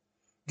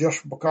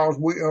 Just because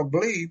we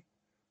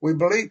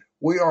believe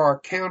we are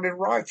accounted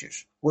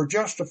righteous. We're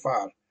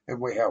justified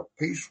and we have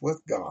peace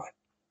with God.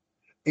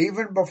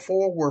 Even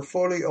before we're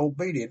fully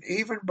obedient,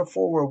 even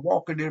before we're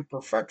walking in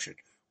perfection,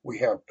 we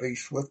have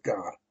peace with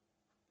God.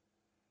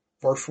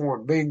 Verse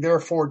 1, being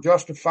therefore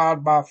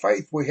justified by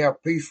faith, we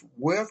have peace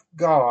with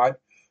God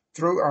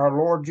through our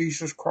Lord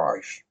Jesus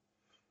Christ,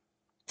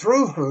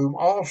 through whom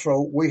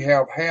also we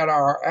have had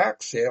our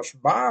access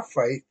by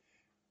faith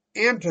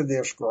into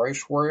this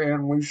grace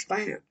wherein we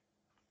stand,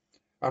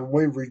 and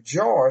we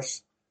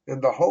rejoice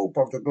in the hope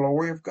of the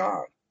glory of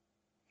God.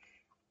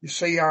 You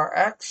see, our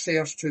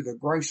access to the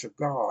grace of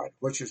God,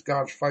 which is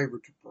God's favor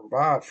to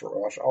provide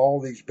for us,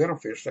 all these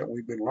benefits that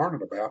we've been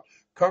learning about,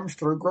 comes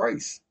through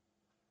grace.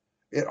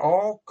 It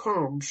all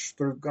comes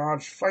through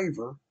God's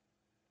favor,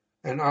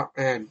 and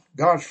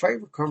God's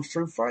favor comes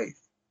through faith.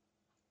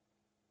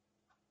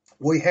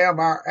 We have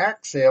our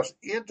access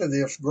into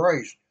this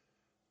grace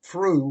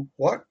through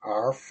what?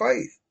 Our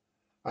faith.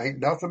 Ain't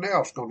nothing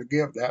else going to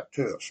give that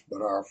to us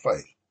but our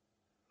faith.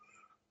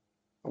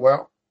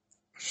 Well,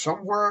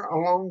 somewhere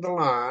along the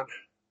line,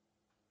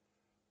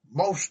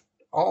 most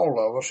all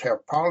of us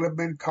have probably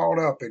been caught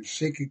up in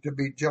seeking to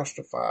be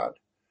justified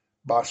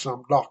by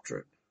some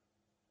doctrine.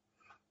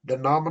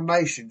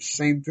 Denominations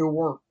seem to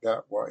work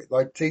that way.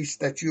 They teach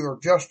that you are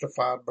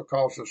justified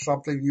because of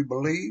something you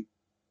believe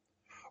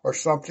or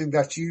something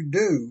that you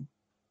do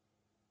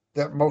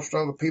that most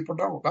other people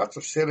don't. That's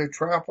a silly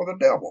trap of the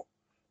devil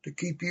to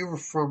keep you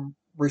from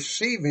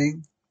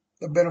receiving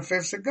the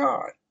benefits of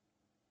God.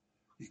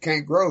 You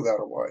can't grow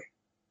that way.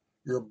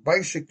 You're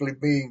basically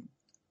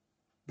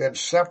been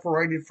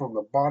separated from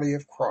the body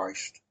of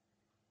Christ.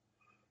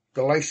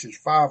 Galatians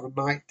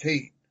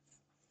 5:19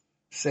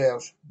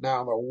 says,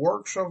 now the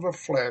works of the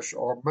flesh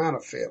are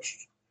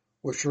manifest,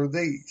 which are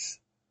these: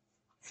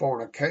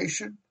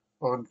 fornication,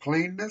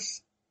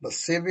 uncleanness,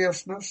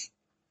 lasciviousness,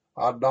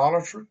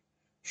 idolatry,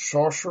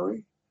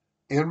 sorcery,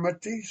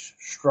 enmities,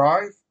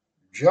 strife,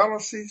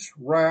 jealousies,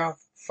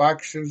 wrath,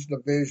 factions,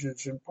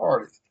 divisions, and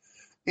parties,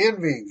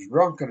 envyings,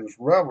 drunkenness,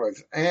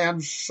 revelings,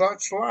 and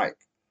such like,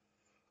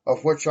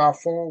 of which I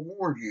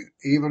forewarn you,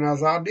 even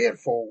as I did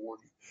forewarn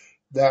you,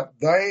 that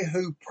they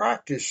who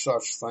practice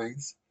such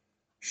things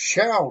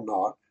shall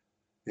not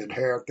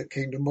inherit the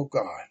kingdom of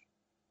God.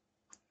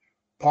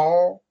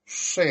 Paul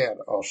said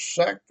a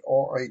sect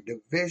or a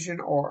division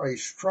or a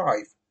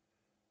strife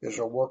is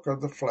a work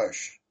of the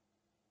flesh.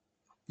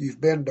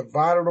 You've been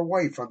divided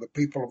away from the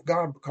people of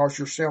God because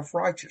you're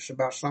self-righteous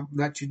about something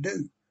that you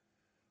do.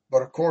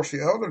 But of course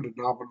the other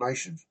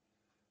denominations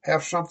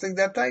have something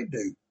that they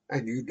do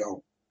and you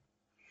don't.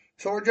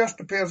 So it just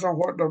depends on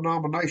what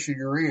denomination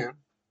you're in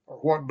or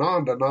what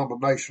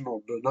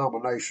non-denominational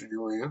denomination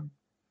you're in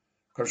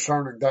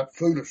concerning that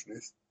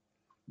foolishness,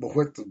 but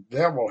which the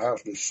devil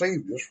has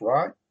deceived us,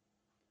 right?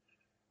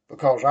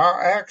 Because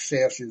our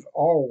access is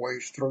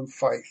always through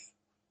faith.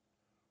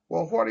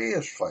 Well, what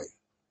is faith?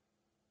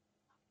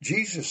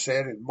 Jesus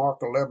said in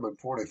Mark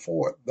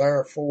 11:24,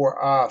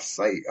 therefore I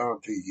say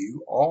unto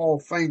you, all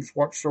things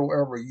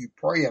whatsoever you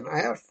pray and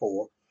ask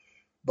for,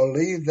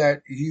 believe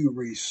that you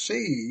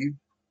receive.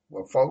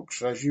 Well,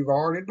 folks, as you've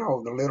already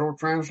known, the literal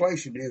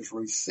translation is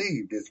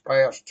received. It's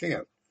past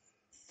tense.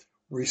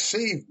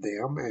 Receive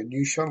them and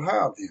you shall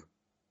have them.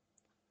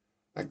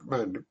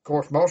 And of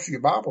course, most of your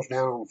Bibles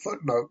down on the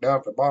footnote, down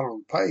at the bottom of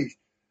the page,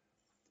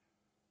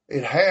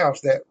 it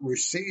has that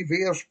receive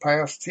is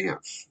past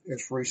tense.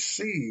 It's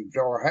received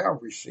or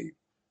have received.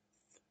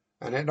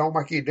 And it don't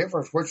make any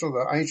difference which of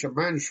the ancient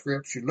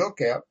manuscripts you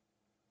look at,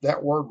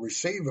 that word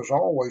receive is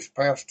always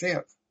past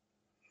tense.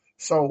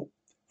 So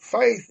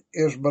faith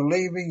is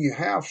believing you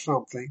have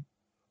something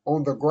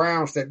on the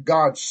grounds that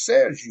God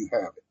says you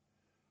have it,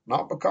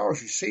 not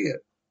because you see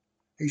it.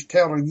 He's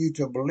telling you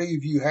to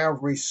believe you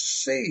have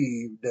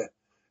received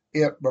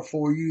it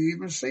before you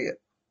even see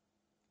it.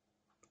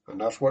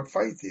 And that's what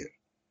faith is.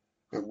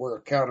 And we're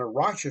accounted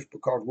righteous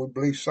because we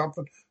believe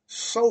something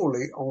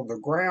solely on the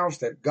grounds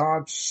that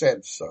God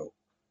said so.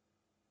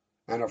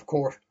 And of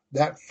course,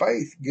 that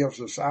faith gives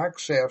us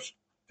access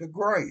to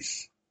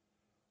grace.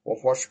 Well,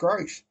 what's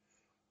grace?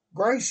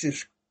 Grace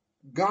is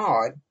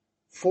God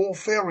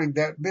fulfilling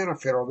that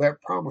benefit or that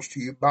promise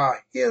to you by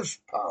His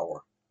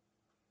power,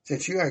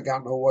 since you ain't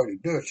got no way to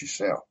do it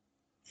yourself.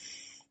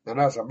 And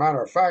as a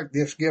matter of fact,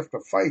 this gift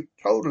of faith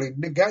totally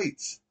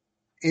negates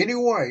any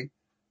way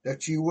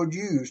that you would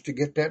use to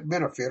get that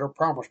benefit or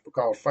promise,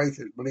 because faith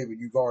is believing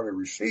you've already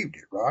received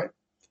it, right?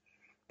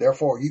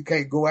 Therefore, you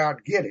can't go out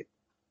and get it.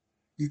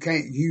 You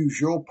can't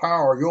use your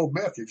power or your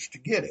methods to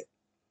get it.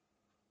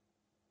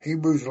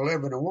 Hebrews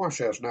 11:1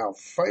 says, now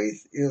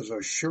faith is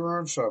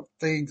assurance of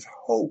things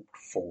hoped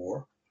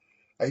for,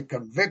 a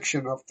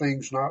conviction of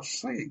things not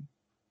seen.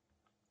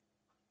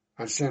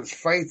 And since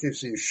faith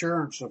is the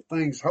assurance of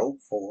things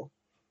hoped for,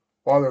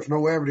 while there's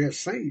no evidence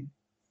seen,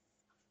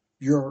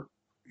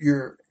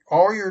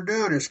 all you're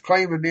doing is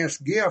claiming this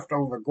gift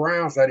on the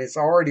grounds that it's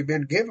already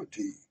been given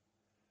to you.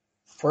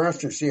 For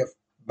instance, if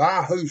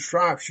by whose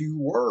stripes you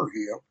were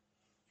healed,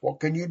 what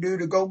can you do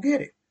to go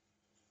get it?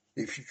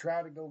 If you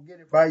try to go get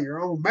it by your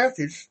own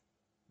methods,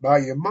 by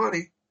your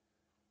money,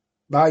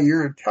 by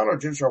your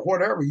intelligence or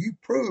whatever, you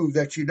prove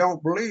that you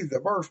don't believe the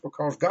verse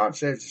because God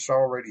says it's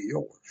already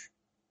yours.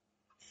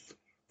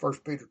 1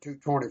 Peter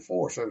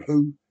 2:24 says,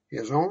 who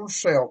his own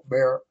self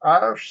bare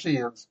our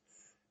sins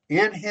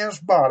in his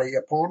body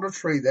upon the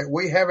tree, that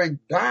we having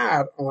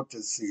died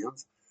unto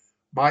sins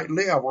might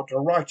live unto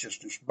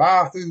righteousness,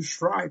 by whose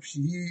stripes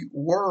ye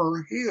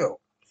were healed.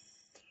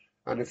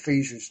 And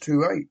Ephesians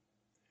 2:8,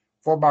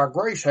 for by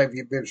grace have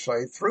ye been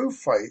saved through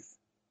faith,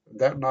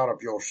 that not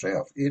of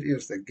yourself. It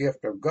is the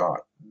gift of God,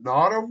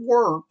 not of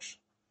works,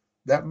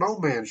 that no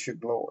man should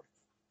glory.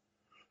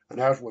 And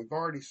as we've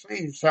already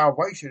seen,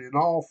 salvation in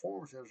all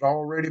forms has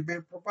already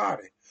been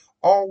provided.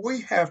 All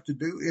we have to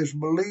do is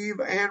believe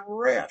and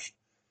rest.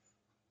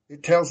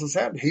 It tells us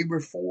that in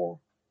Hebrews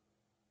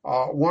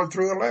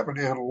 4:1-11,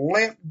 and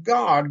let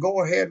God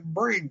go ahead and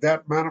bring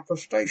that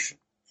manifestation.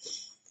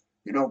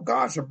 You know,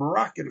 God's a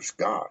miraculous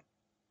God.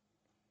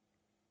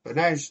 And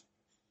as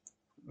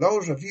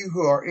those of you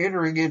who are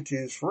entering into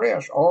His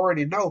rest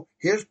already know,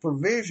 His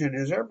provision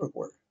is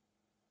everywhere.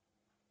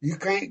 You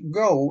can't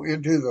go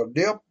into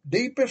the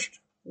deepest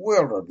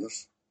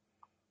wilderness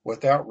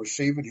without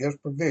receiving His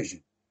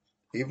provision,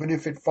 even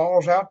if it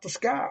falls out the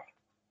sky,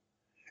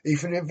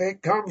 even if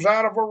it comes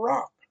out of a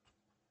rock,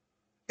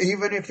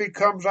 even if it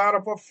comes out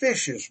of a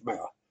fish's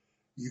mouth.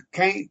 You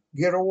can't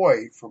get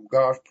away from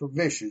God's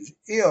provisions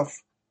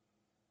if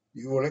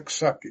you will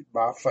accept it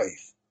by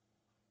faith.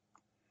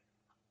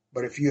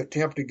 But if you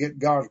attempt to get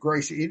God's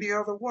grace any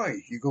other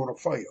way, you're going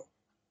to fail.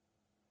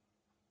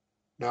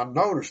 Now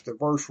notice the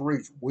verse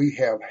reads, we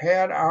have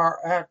had our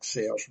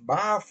access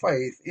by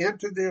faith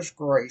into this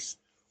grace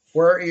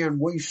wherein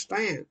we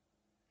stand.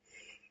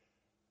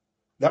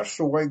 That's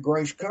the way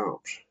grace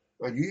comes.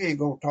 And you ain't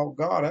going to talk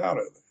God out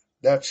of it.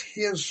 That's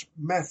His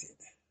method.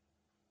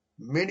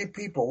 Many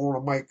people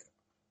want to make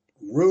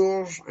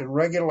rules and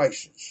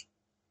regulations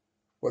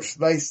which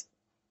they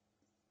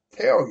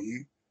tell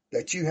you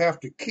that you have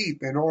to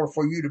keep in order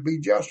for you to be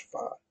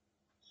justified.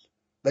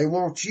 They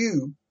want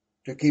you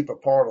to keep a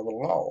part of the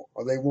law,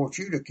 or they want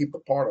you to keep a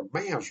part of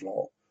man's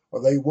law,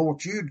 or they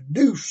want you to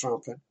do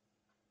something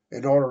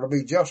in order to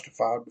be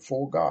justified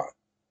before God,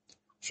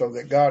 so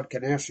that God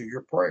can answer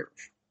your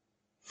prayers.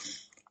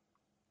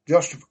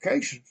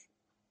 Justification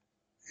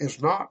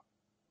is not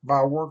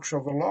by works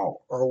of the law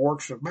or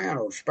works of man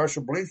or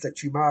special belief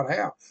that you might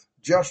have.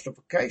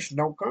 Justification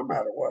don't come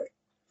that way.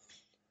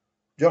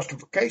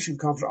 Justification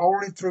comes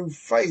only through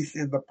faith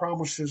in the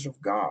promises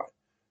of God.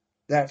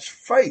 That's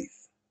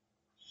faith.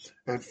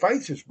 And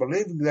faith is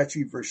believing that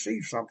you've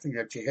received something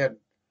that you hadn't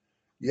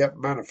yet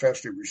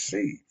manifestly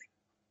received.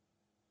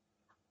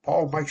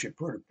 Paul makes it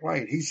pretty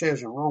plain. He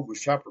says in Romans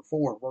chapter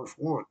 4 and verse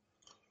 1,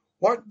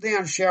 "What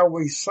then shall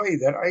we say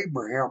that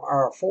Abraham,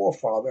 our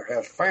forefather,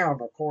 has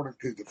found according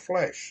to the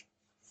flesh?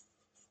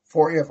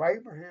 For if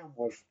Abraham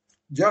was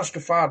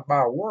justified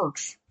by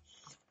works,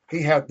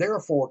 he had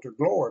therefore to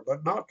glory,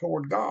 but not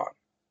toward God."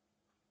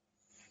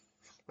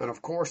 And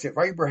of course, if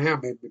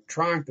Abraham had been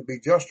trying to be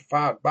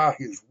justified by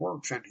his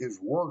works and his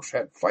works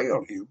had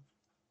failed him,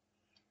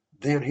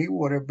 then he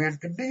would have been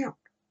condemned.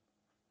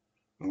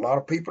 A lot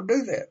of people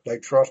do that. They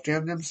trust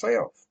in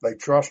themselves. They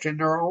trust in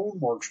their own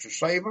works to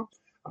save them,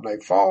 and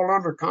they fall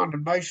under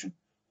condemnation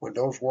when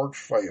those works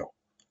fail.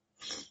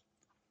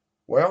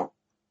 Well,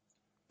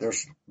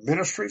 there's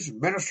ministries and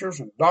ministers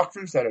and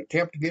doctrines that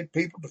attempt to get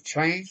people to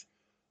change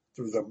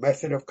through the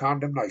method of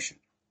condemnation.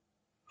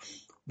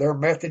 Their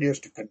method is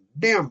to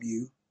condemn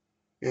you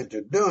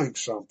into doing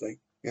something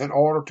in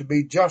order to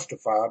be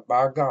justified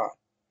by God,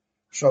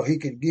 so he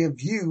can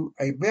give you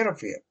a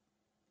benefit.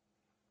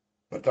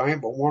 But there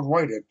ain't but one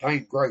way to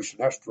obtain grace,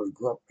 and that's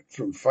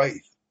through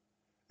faith.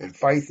 And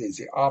faith is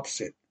the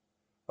opposite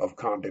of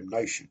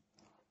condemnation.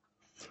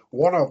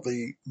 One of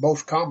the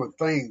most common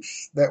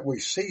things that we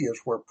see is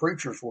where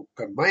preachers will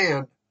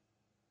command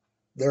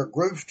their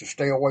groups to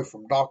stay away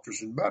from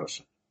doctors and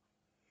medicine,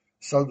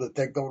 so that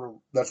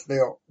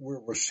they'll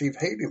receive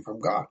healing from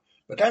God.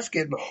 But that's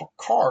getting a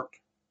cart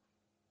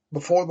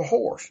before the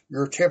horse.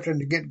 You're attempting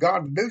to get God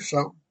to do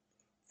something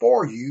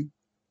for you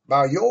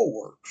by your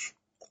works.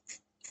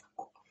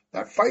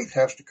 That faith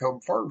has to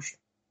come first.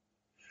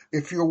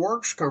 If your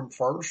works come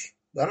first,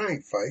 that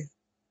ain't faith.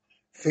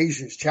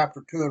 Ephesians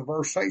chapter 2 and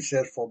verse 8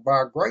 says, "For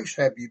by grace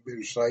have you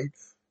been saved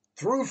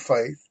through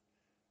faith,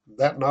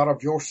 that not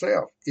of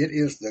yourself. It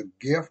is the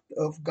gift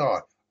of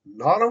God,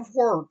 not of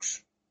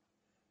works,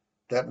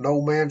 that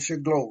no man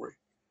should glory.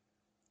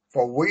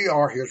 For we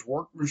are his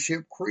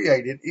workmanship,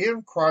 created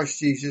in Christ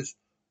Jesus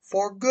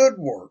for good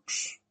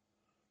works,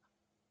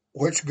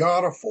 which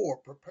God afore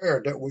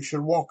prepared that we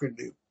should walk in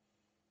them."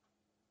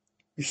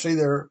 You see,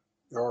 there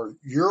are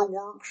your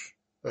works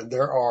and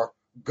there are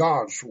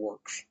God's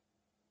works.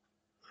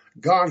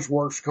 God's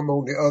works come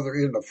on the other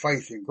end of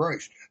faith and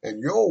grace,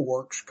 and your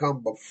works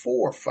come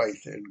before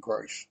faith and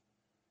grace.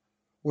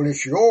 When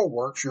it's your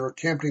works, you're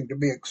attempting to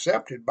be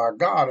accepted by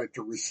God and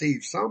to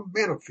receive some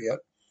benefit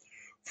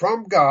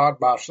from God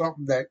by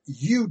something that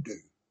you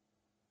do.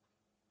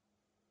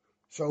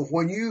 So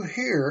when you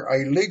hear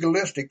a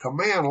legalistic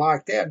command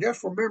like that,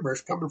 just remember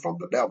it's coming from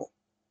the devil.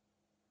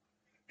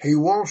 He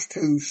wants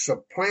to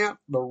supplant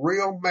the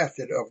real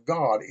method of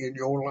God in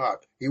your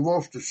life. He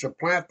wants to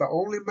supplant the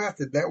only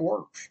method that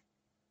works.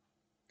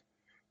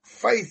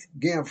 Faith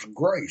gives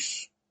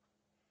grace,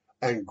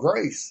 and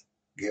grace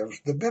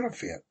gives the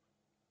benefit.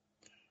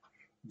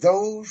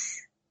 Those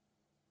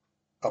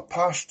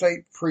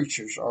apostate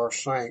preachers are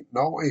saying,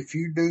 no, if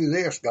you do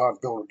this, God's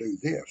going to do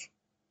this.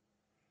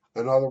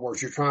 In other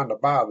words, you're trying to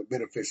buy the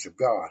benefits of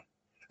God,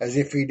 as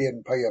if he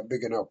didn't pay a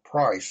big enough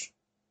price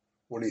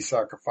when he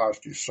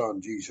sacrificed his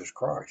son, Jesus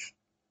Christ.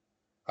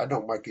 That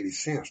don't make any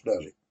sense,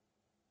 does it?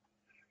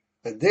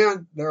 And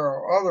then there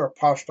are other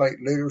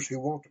apostate leaders who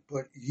want to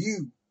put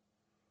you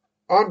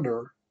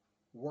under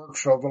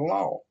works of the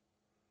law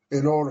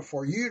in order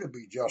for you to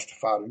be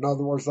justified. In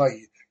other words,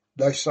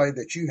 they say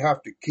that you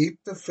have to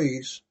keep the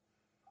feast.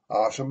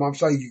 Some of them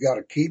say you got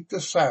to keep the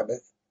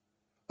Sabbath,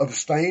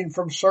 abstain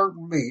from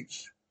certain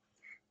meats,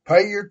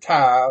 pay your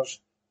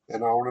tithes,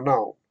 and on and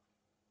on.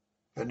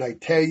 And they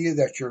tell you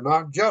that you're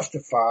not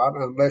justified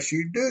unless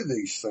you do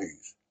these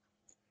things.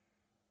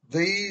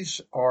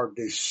 These are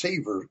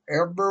deceivers,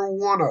 every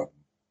one of them.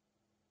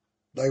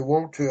 They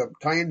want to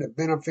obtain the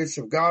benefits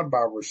of God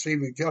by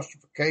receiving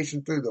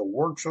justification through the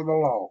works of the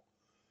law.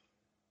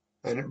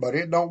 But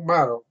it don't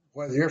matter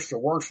whether it's the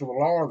works of the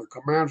law or the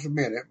commands of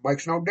men. It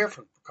makes no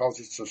difference because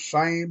it's the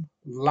same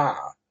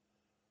lie.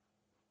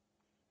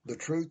 The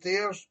truth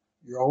is,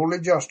 you're only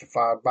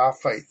justified by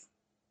faith.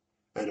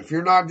 And if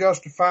you're not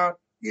justified,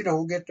 you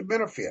don't get the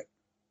benefit.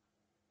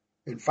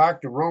 In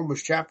fact, in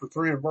Romans chapter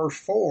 3 and verse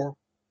 4,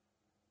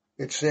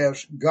 it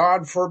says,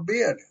 God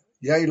forbid,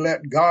 yea,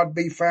 let God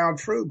be found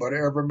true, but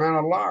every man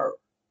a liar.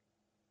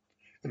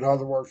 In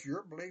other words,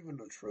 you're believing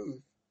the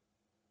truth.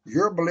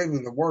 You're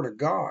believing the word of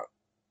God.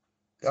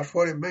 That's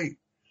what it means.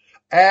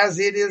 As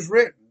it is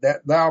written,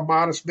 that thou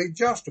mightest be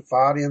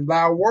justified in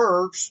thy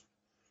words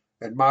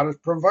and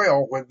mightest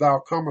prevail when thou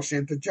comest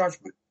into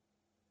judgment.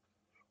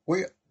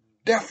 We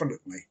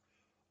definitely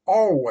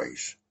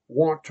always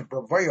want to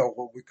prevail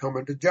when we come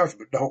into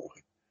judgment, don't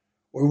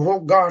we? We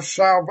want God's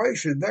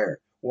salvation there,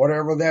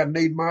 whatever that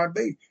need might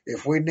be.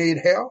 If we need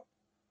help,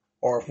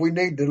 or if we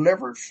need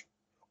deliverance,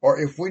 or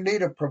if we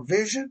need a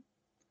provision,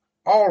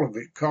 all of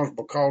it comes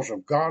because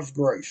of God's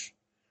grace.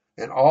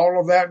 And all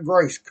of that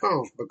grace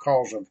comes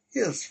because of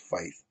His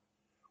faith,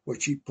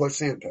 which He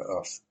puts into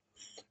us.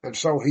 And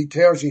so He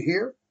tells you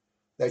here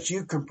that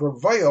you can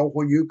prevail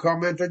when you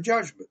come into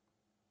judgment,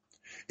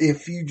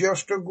 if you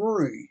just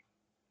agree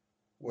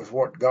with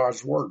what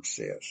God's Word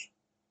says.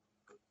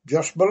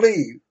 Just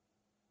believe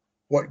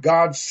what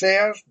God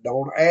says.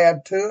 Don't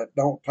add to it.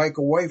 Don't take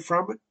away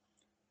from it.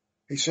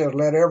 He says,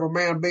 let every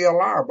man be a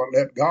liar, but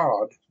let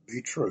God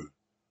be true.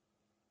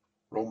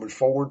 Romans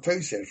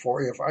 4:2 says,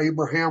 for if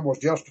Abraham was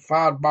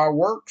justified by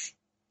works,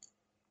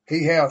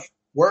 he hath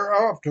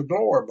whereof to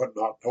glory, but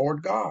not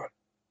toward God.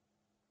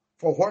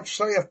 For what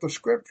saith the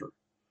Scripture?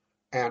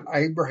 And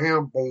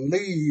Abraham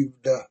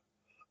believed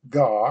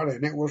God,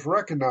 and it was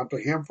reckoned unto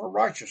him for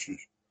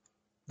righteousness.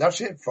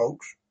 That's it,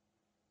 folks.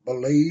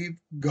 Believe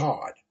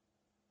God.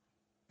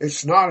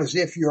 It's not as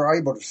if you're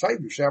able to save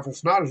yourself.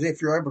 It's not as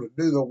if you're able to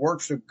do the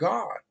works of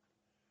God.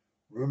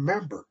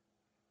 Remember,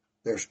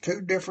 there's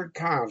two different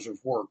kinds of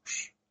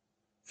works.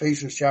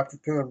 Ephesians chapter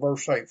 2 and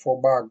verse 8,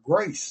 for by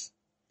grace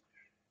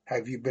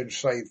have you been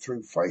saved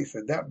through faith,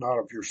 and that not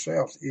of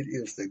yourselves. It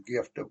is the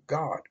gift of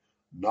God,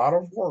 not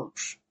of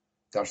works.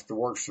 That's the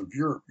works of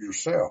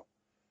yourself.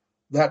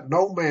 That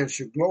no man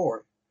should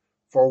glory.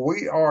 For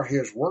we are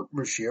His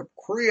workmanship,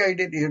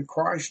 created in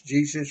Christ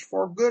Jesus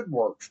for good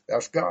works.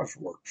 That's God's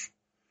works,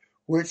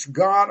 which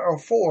God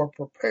afore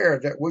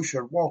prepared that we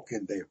should walk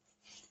in them.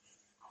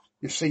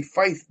 You see,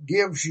 faith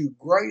gives you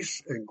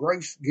grace, and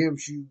grace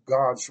gives you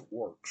God's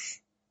works.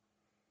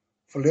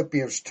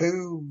 Philippians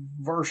 2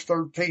 verse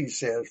 13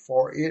 says,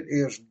 for it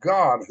is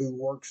God who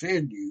works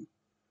in you,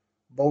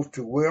 both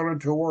to will and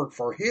to work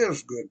for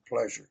His good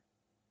pleasure.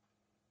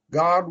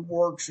 God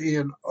works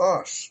in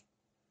us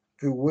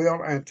to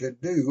will and to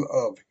do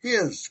of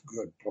His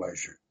good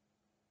pleasure.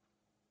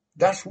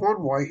 That's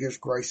one way His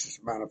grace is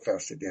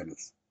manifested in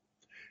us.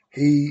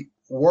 He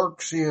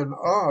works in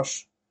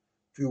us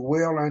to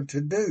will and to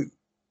do.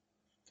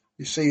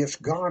 You see, it's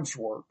God's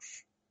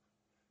works.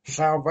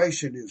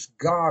 Salvation is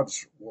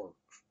God's works.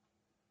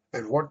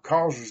 And what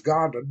causes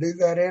God to do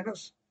that in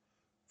us?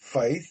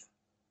 Faith,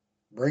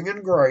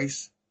 bringing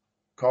grace,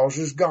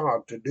 causes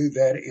God to do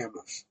that in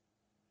us.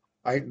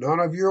 Ain't none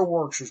of your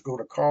works is going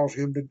to cause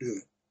Him to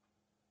do it.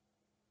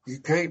 You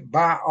can't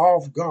buy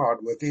off God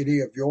with any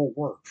of your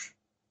works.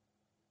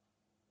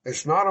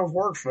 It's not of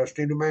works lest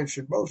any man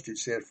should boast, it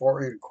says,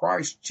 for in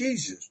Christ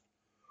Jesus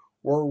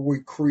were we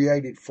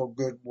created for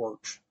good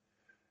works.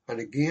 And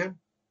again,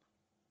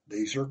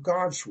 these are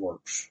God's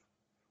works.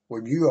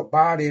 When you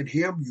abide in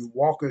Him, you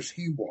walk as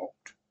He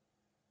walked.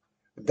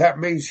 And that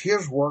means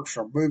His works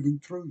are moving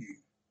through you.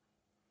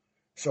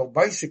 So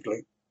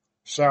basically,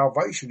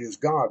 salvation is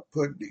God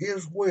putting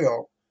His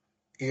will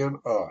in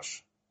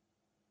us.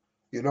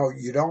 You know,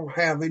 you don't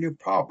have any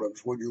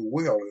problems when your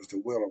will is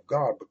the will of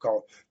God,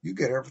 because you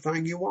get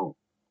everything you want.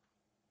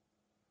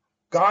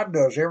 God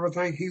does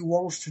everything He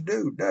wants to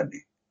do, doesn't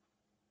He?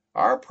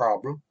 Our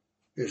problem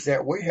is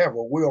that we have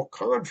a will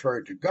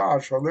contrary to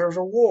God, so there's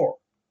a war.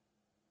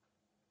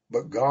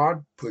 But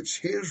God puts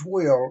His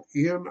will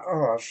in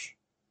us,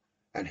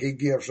 and He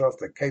gives us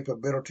the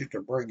capability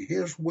to bring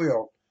His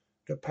will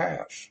to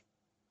pass.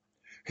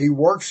 He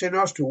works in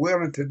us to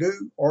will and to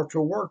do, or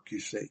to work,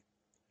 you see.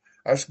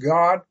 That's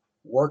God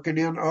working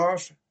in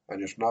us,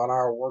 and it's not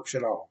our works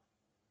at all.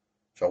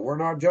 So we're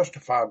not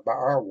justified by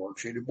our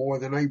works any more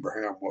than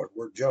Abraham was.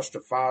 We're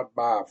justified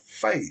by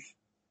faith.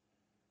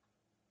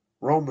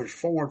 Romans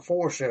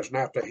 4:4 says,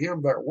 now to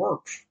him that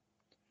works,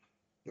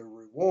 the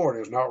reward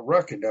is not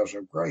reckoned as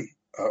of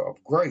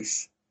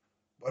grace,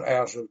 but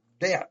as of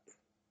debt.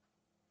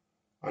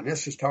 And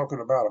this is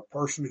talking about a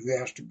person who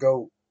has to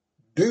go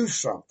do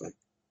something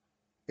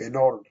in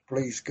order to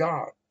please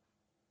God,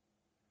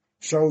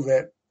 so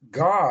that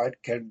God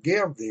can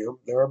give them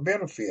their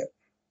benefit.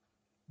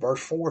 Verse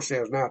 4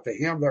 says, now to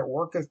him that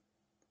worketh,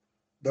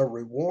 the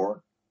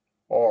reward,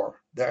 or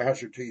the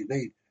answer to your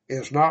need,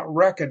 is not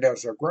reckoned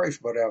as of grace,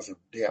 but as of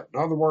debt. In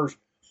other words,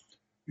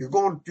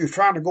 you're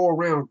trying to go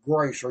around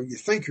grace, or you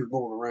think you're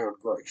going around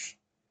grace.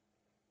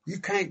 You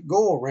can't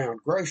go around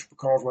grace,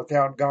 because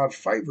without God's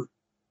favor,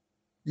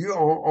 you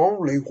are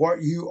only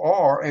what you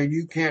are, and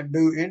you can't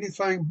do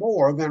anything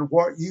more than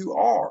what you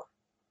are.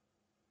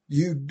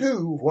 You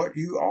do what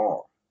you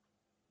are.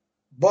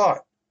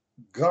 But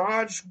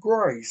God's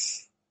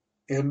grace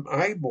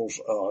enables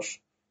us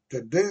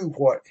to do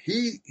what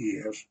He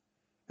is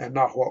and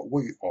not what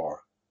we are.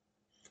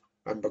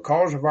 And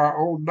because of our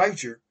own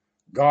nature,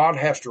 God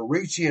has to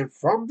reach in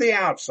from the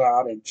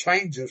outside and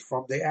change us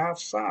from the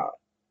outside.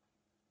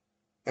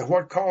 And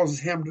what causes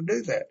Him to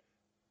do that?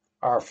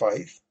 Our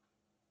faith.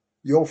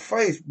 Your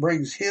faith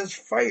brings His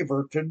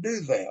favor to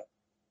do that.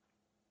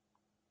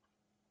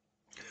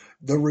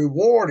 The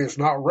reward is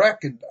not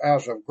reckoned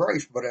as of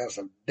grace, but as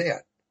of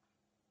debt.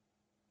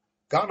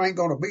 God ain't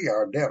going to be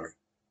our debtor.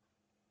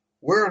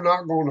 We're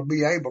not going to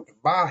be able to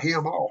buy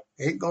him off.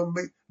 Ain't going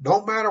to be,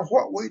 no matter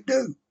what we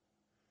do,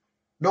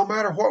 no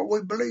matter what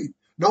we believe,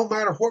 no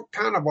matter what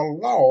kind of a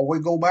law we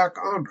go back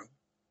under.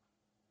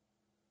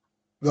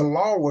 The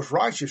law was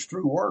righteous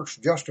through works,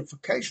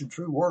 justification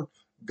through works.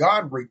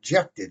 God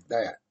rejected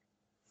that.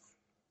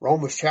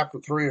 Romans chapter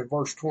 3 and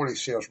verse 20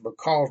 says,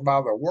 because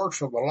by the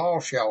works of the law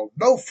shall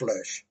no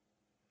flesh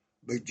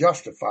be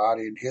justified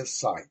in his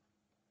sight.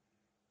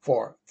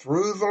 For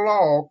through the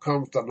law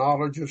comes the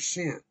knowledge of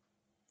sin.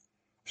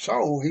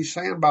 So he's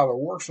saying by the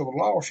works of the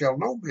law shall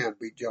no man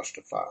be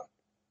justified.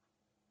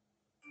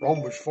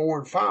 Romans 4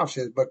 and 5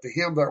 says, but to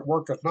him that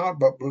worketh not,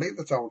 but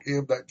believeth on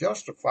him that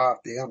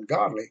justifieth the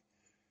ungodly,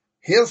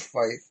 his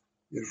faith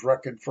is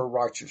reckoned for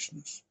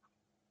righteousness.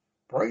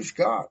 Praise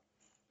God.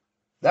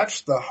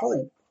 That's the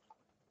hope.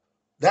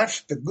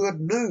 That's the good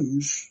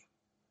news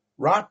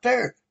right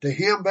there. To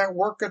him that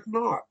worketh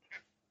not.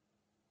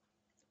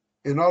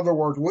 In other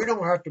words, we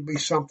don't have to be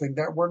something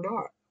that we're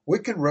not. We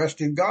can rest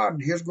in God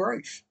and his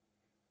grace.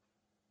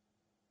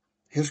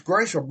 His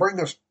grace will bring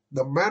us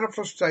the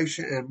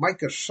manifestation and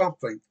make us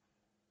something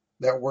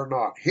that we're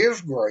not.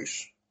 His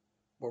grace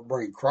will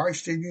bring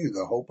Christ in you,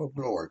 the hope of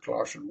glory.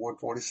 Colossians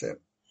 1:27.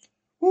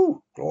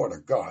 Woo, glory to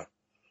God.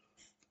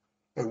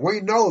 And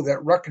we know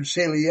that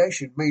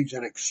reconciliation means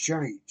an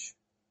exchange.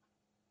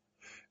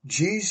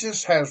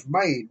 Jesus has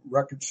made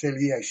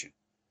reconciliation.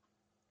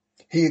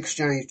 He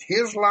exchanged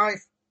his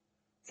life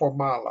for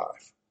my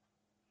life.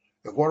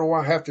 And what do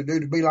I have to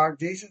do to be like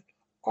Jesus?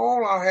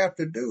 All I have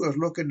to do is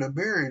look in the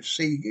mirror and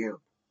see him.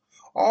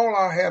 All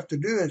I have to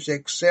do is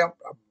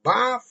accept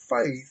by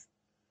faith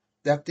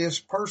that this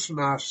person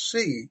I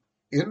see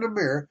in the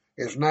mirror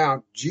is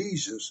now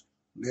Jesus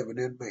living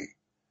in me.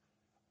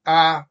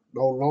 I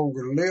no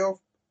longer live,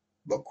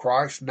 but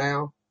Christ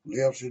now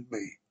lives in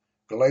me.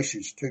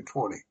 Galatians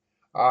 2:20.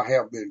 I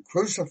have been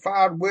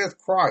crucified with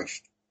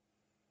Christ,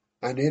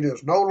 and it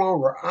is no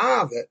longer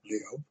I that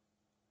live,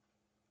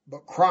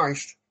 but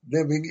Christ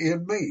living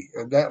in me.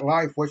 And that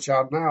life which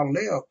I now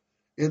live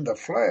in the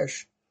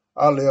flesh,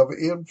 I live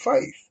in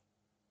faith.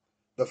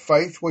 The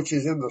faith which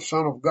is in the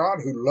Son of God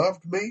who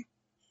loved me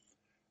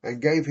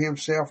and gave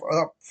himself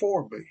up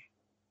for me.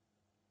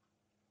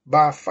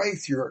 By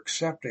faith, you're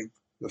accepting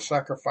the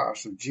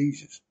sacrifice of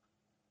Jesus.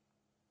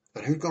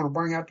 And who's going to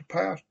bring that to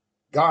pass?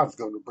 God's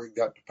going to bring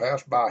that to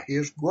pass by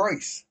his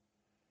grace,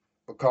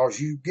 because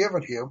you've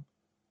given him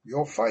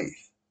your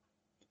faith.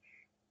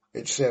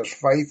 It says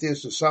faith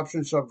is the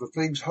substance of the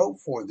things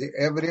hoped for, the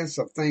evidence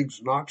of things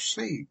not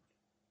seen.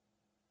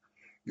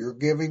 You're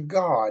giving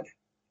God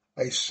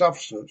a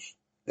substance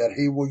that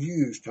he will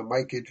use to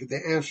make into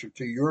the answer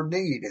to your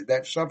need. And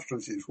that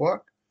substance is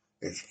what?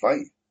 It's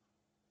faith.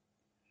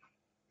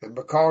 And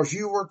because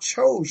you were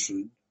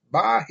chosen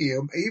by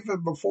him,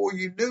 even before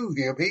you knew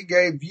him, he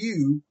gave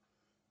you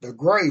the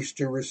grace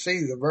to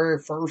receive the very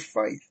first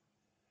faith,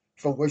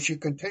 from which you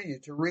continue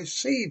to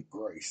receive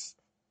grace.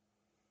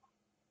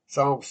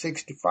 Psalm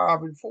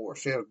 65 and 4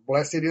 says,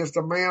 blessed is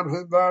the man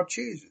whom thou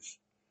choosest,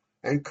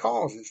 and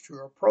causest to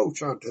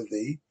approach unto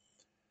thee,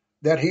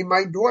 that he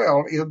may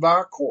dwell in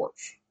thy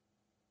courts.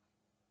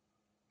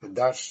 And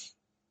that's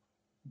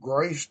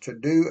grace to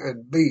do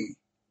and be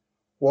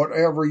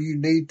whatever you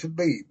need to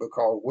be,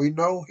 because we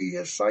know he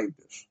has saved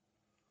us.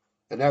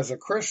 And as a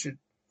Christian,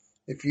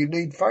 if you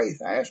need faith,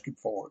 ask him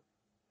for it.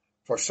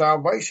 For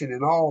salvation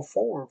in all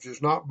forms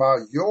is not by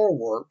your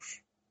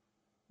works,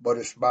 but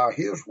it's by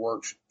his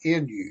works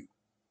in you.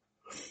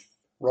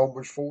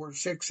 Romans 4 and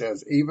 6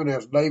 says, even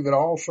as David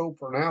also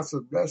pronounced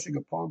the blessing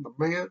upon the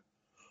man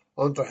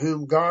unto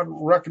whom God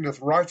reckoneth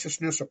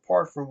righteousness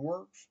apart from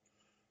works,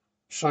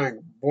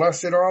 saying,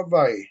 blessed are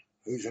they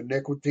whose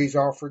iniquities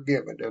are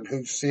forgiven and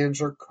whose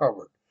sins are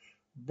covered.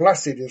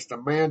 Blessed is the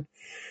man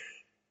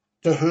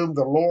to whom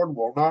the Lord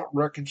will not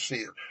reckon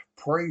sin.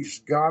 Praise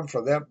God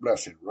for that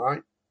blessing,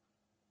 right?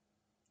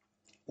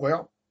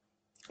 Well,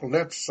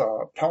 let's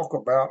talk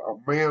about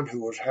a man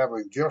who was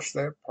having just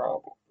that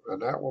problem,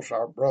 and that was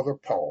our brother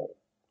Paul.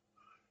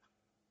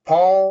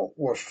 Paul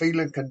was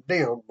feeling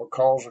condemned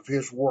because of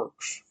his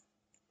works.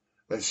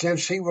 And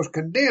since he was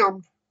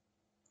condemned,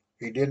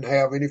 he didn't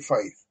have any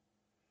faith.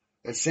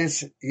 And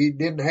since he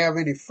didn't have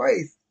any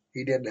faith,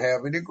 he didn't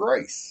have any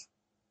grace.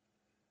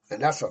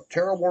 And that's a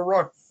terrible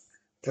rut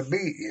to be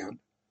in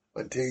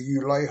until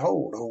you lay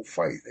hold on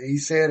faith. He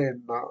said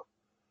in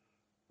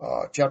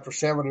chapter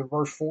 7 and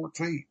verse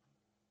 14,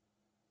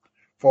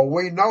 for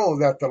we know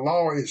that the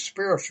law is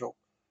spiritual,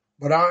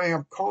 but I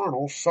am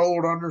carnal,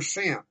 sold under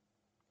sin.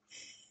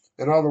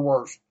 In other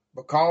words,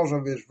 because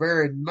of his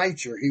very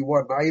nature, he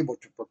wasn't able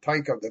to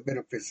partake of the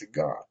benefits of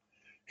God.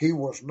 He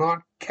was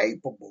not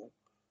capable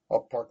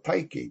of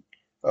partaking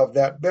of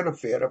that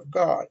benefit of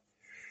God.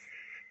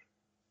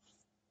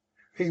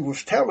 He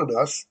was telling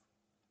us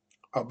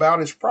about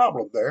his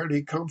problem there, and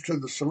he comes to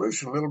the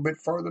solution a little bit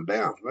further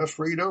down. Let's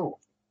read on.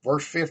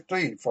 Verse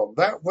 15, for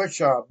that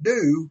which I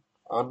do,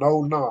 I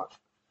know not.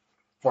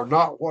 For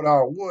not what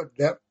I would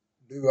that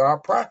do I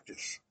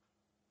practice,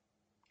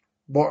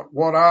 but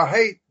what I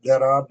hate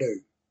that I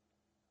do.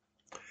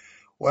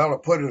 Well, to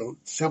put it in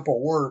a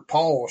simple word,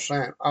 Paul was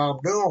saying, I'm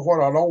doing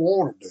what I don't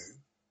want to do,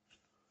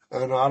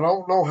 and I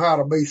don't know how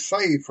to be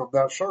saved from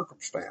that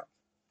circumstance.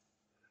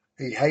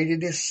 He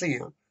hated his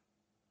sin,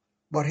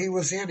 but he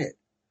was in it,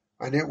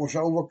 and it was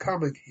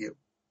overcoming him.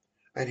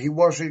 And he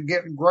wasn't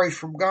getting grace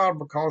from God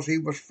because he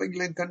was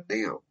feeling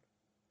condemned.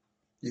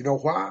 You know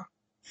why?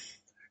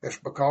 It's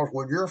because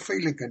when you're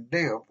feeling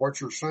condemned, what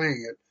you're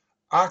saying is,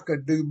 I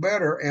could do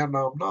better and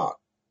I'm not.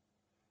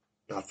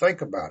 Now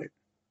think about it.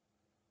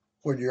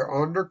 When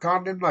you're under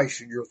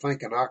condemnation, you're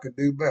thinking, I could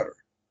do better,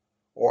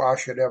 or I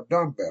should have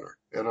done better,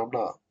 and I'm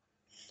not.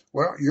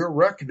 Well, you're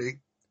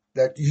reckoning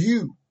that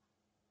you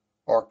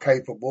are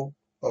capable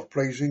of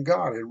pleasing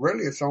God. And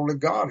really, it's only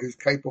God who's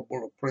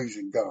capable of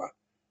pleasing God.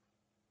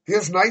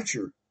 His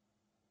nature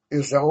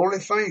is the only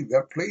thing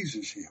that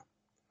pleases him.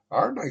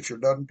 Our nature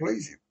doesn't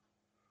please him.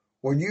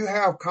 When you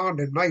have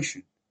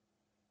condemnation,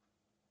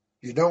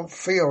 you don't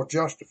feel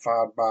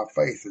justified by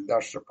faith, and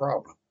that's the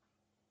problem.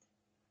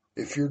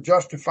 If you're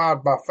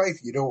justified by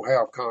faith, you don't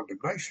have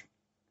condemnation.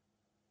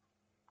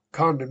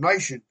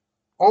 Condemnation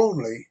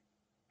only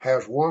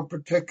has one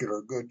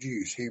particular good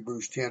use,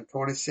 Hebrews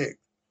 10:26.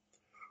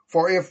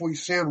 For if we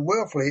sin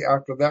willfully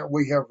after that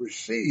we have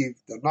received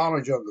the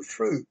knowledge of the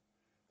truth,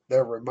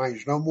 there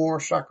remains no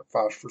more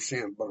sacrifice for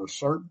sin, but a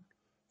certain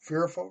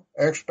fearful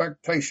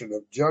expectation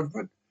of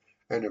judgment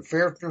and the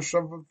fierceness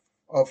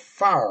of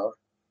fire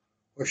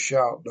which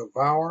shall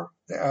devour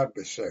the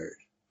adversaries.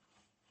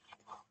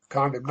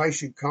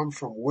 Condemnation comes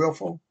from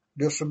willful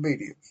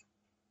disobedience.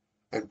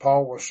 And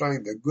Paul was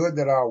saying, the good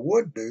that I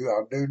would do,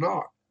 I do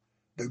not.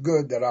 The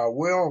good that I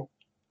will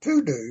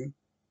to do,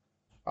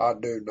 I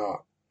do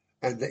not.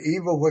 And the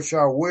evil which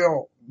I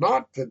will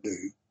not to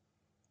do,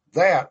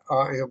 that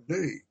I am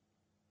doing.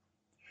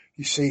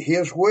 You see,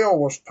 his will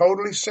was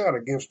totally set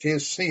against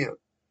his sin.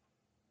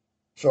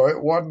 So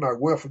it wasn't a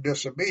willful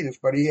disobedience,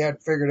 but he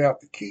had figured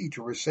out the key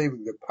to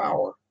receiving the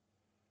power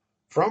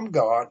from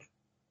God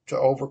to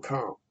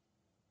overcome.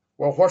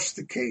 Well, what's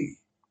the key?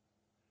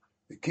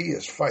 The key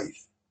is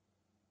faith.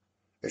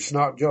 It's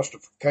not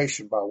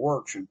justification by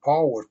works. And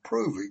Paul was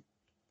proving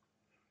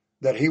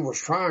that he was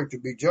trying to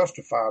be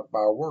justified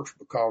by works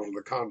because of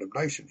the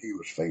condemnation he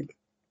was feeling.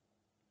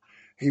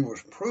 He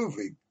was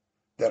proving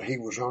that he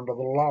was under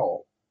the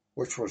law,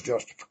 which was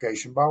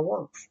justification by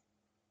works.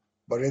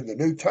 But in the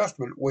New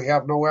Testament, we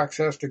have no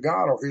access to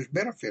God or his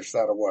benefits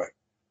that way.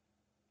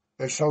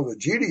 And so the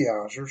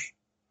Judaizers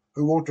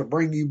who want to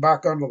bring you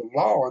back under the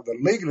law and the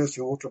legalists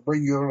who want to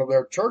bring you under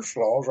their church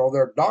laws or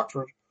their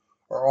doctrines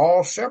are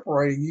all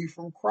separating you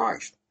from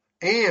Christ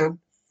and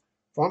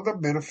from the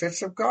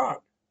benefits of God.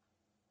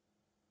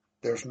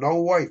 There's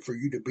no way for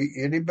you to be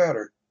any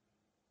better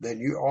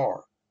than you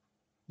are.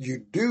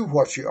 You do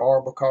what you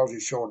are because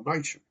it's your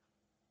nature.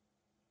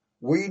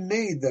 We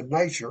need the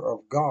nature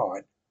of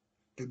God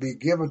to be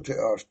given to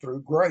us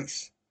through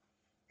grace.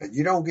 And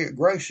you don't get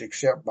grace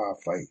except by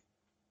faith.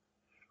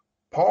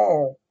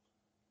 Paul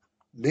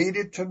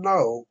needed to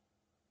know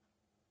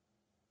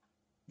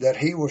that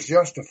he was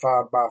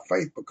justified by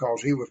faith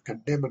because he was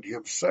condemning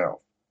himself,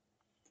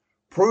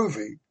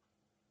 proving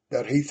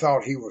that he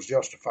thought he was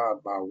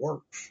justified by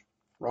works.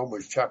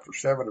 Romans chapter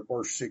 7 and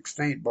verse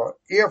 16. But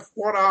if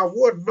what I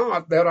would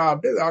not that I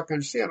do, I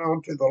consent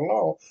unto the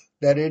law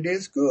that it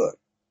is good.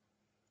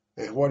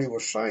 And what he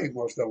was saying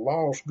was the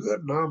law's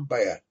good and I'm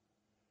bad.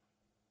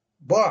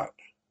 But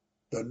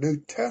the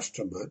New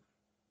Testament,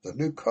 the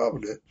New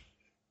Covenant,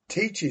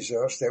 teaches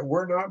us that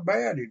we're not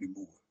bad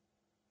anymore.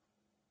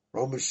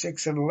 Romans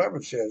 6 and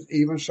 11 says,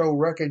 even so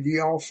reckon ye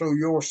also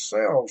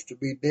yourselves to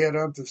be dead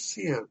unto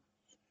sin,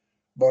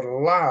 but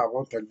alive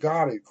unto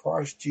God in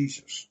Christ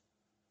Jesus.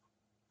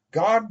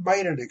 God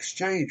made an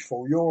exchange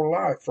for your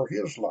life for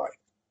his life.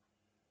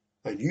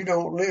 And you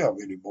don't live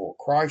anymore.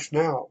 Christ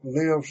now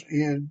lives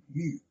in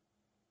you.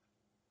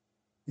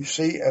 You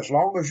see, as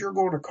long as you're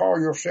going to call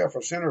yourself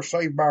a sinner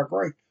saved by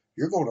grace,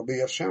 you're going to be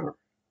a sinner.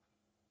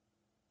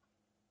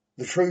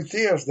 The truth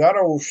is, that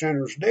old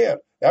sinner's dead.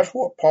 That's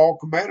what Paul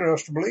commanded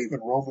us to believe in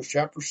Romans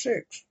chapter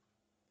 6.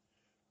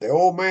 The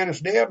old man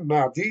is dead, and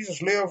now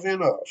Jesus lives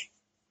in us.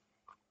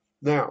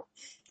 Now,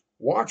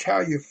 watch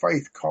how your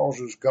faith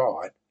causes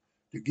God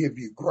to give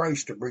you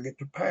grace to bring it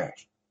to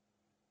pass.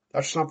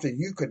 That's something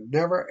you could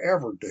never,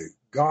 ever do.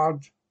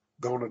 God's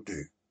going to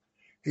do.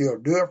 He'll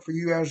do it for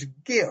you as a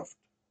gift.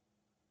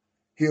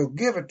 He'll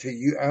give it to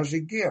you as a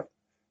gift.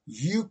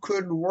 You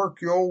couldn't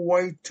work your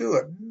way to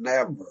it.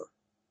 Never.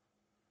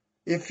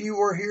 If you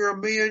were here a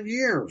million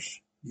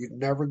years, you'd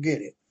never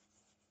get it.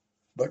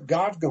 But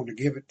God's going to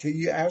give it to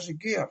you as a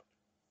gift.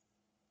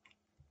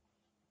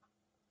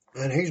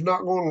 And he's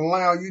not going to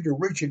allow you to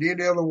reach it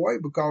any other way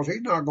because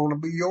he's not going to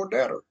be your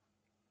debtor.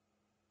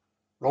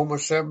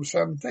 Romans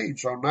 7:17.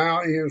 So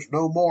now is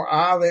no more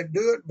I that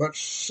do it, but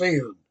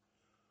sin,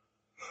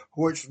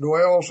 which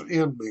dwells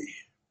in me.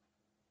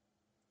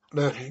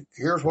 Now,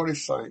 here's what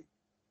he's saying.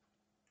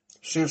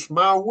 Since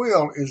my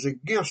will is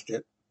against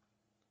it,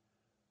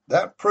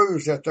 That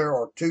proves that there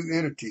are two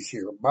entities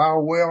here. My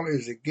will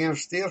is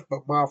against this,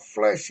 but my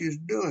flesh is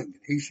doing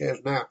it. He says,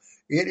 now,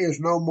 it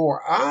is no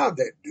more I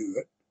that do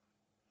it,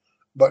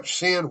 but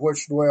sin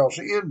which dwells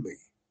in me.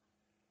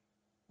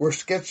 We're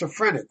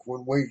schizophrenic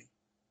when we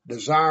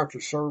desire to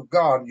serve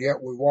God,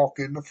 yet we walk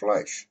in the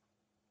flesh.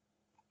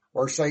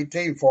 Verse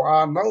 18, for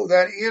I know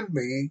that in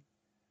me,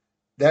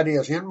 that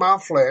is in my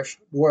flesh,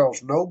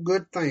 dwells no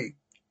good thing.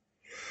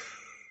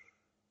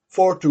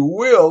 For to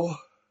will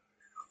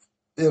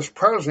is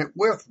present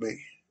with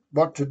me,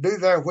 but to do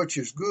that which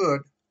is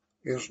good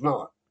is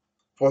not.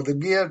 For the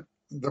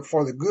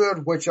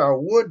good which I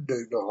would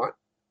do not,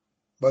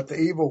 but the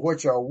evil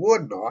which I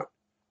would not,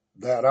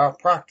 that I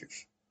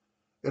practice.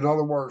 In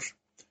other words,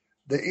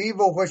 the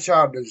evil which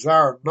I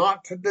desire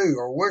not to do,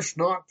 or wish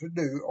not to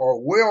do,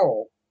 or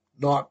will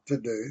not to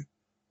do,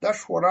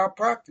 that's what I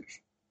practice.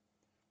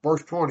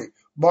 Verse 20,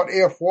 but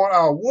if what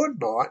I would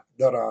not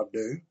that I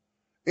do,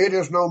 it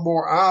is no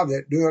more I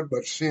that do it,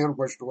 but sin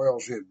which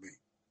dwells in me.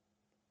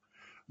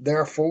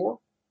 Therefore,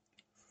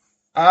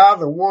 I,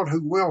 the one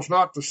who wills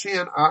not to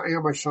sin, I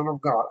am a son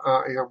of God.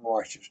 I am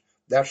righteous.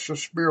 That's the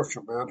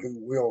spiritual man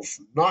who wills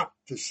not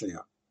to sin.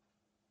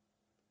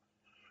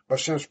 But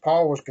since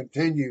Paul was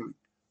continuing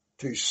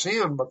to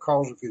sin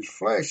because of his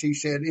flesh, he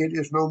said, it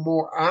is no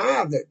more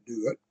I that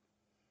do it,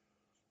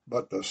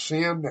 but the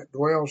sin that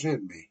dwells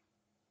in me.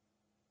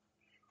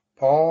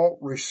 Paul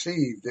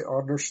received the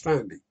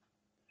understanding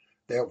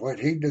that when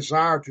he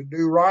desired to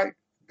do right,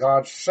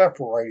 God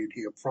separated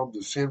him from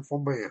the sinful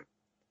man.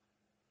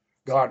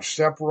 God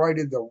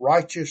separated the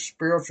righteous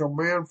spiritual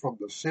man from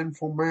the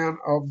sinful man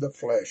of the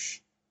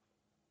flesh.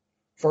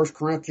 1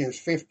 Corinthians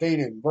 15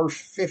 and verse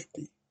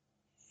 50.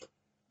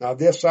 Now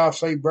this I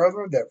say,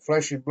 brethren, that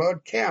flesh and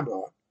blood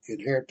cannot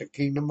inherit the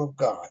kingdom of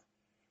God.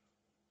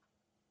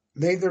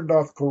 Neither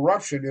doth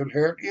corruption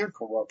inherit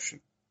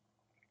incorruption.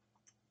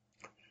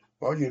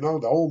 Well,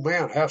 the old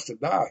man has to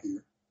die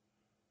here.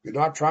 You're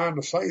not trying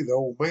to save the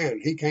old man.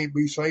 He can't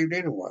be saved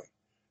anyway.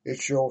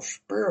 It's your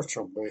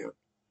spiritual man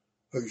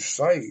who's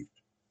saved.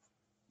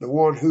 The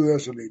one who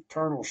is an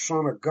eternal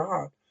son of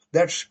God.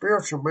 That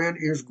spiritual man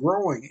is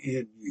growing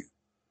in you.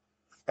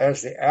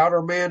 As the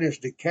outer man is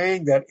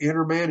decaying, that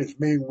inner man is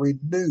being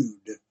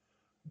renewed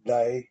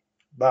day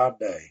by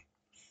day.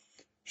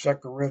 2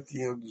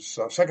 Corinthians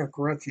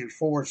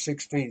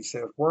 4:16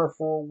 says,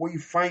 wherefore we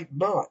faint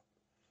not,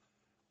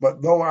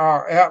 but though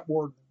our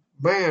outward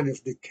man is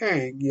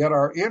decaying, yet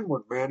our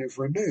inward man is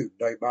renewed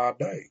day by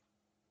day.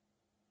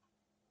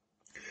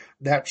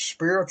 That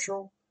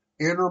spiritual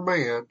inner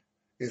man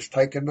is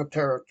taking the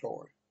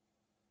territory.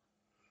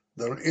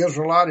 The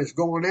Israelite is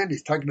going in,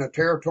 he's taking the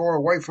territory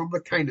away from the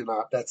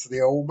Canaanite. That's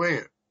the old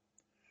man.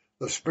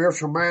 The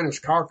spiritual man is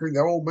conquering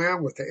the old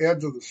man with the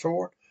edge of the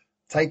sword,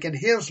 taking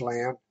his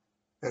land,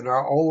 and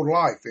our old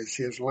life is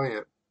his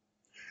land.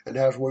 And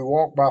as we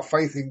walk by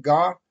faith in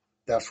God,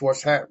 that's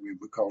what's happening,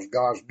 because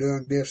God's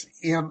doing this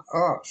in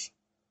us.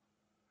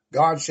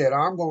 God said,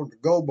 I'm going to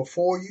go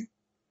before you.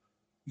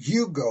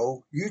 You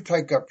go, you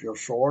take up your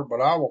sword,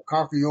 but I will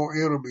conquer your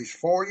enemies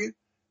for you,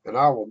 and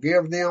I will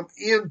give them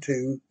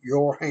into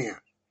your hand.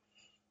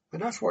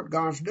 And that's what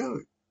God's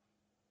doing.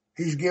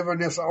 He's given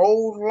this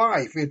old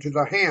life into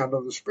the hand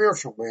of the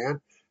spiritual man,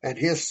 and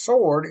his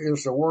sword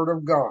is the word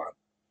of God.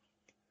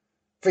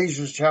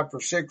 Ephesians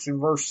chapter 6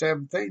 and verse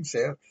 17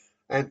 says,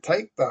 and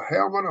take the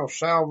helmet of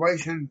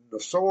salvation and the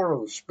sword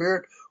of the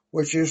Spirit,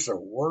 which is the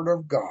word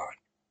of God.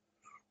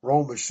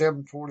 Romans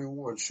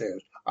 7:21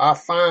 says, I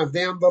find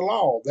then the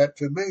law that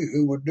to me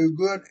who would do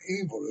good,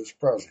 evil is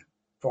present.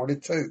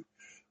 22.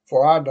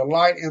 For I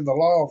delight in the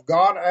law of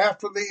God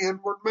after the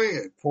inward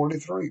man.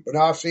 23. But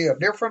I see a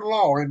different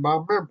law in my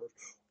members,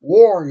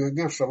 warring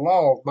against the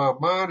law of my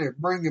mind and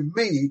bringing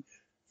me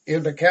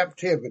into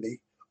captivity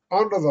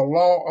under the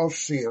law of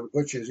sin,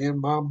 which is in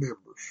my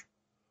members.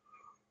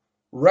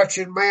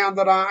 Wretched man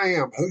that I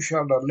am, who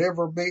shall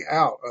deliver me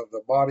out of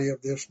the body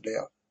of this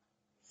death?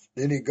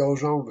 Then he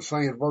goes on to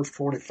say in verse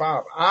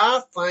 25,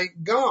 I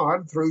thank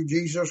God through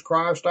Jesus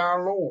Christ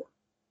our Lord.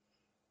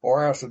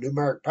 Or as the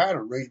numeric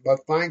pattern reads,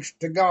 but thanks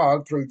to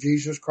God through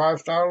Jesus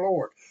Christ our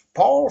Lord.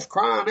 Paul's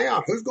crying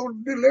out, who's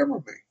going to deliver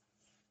me?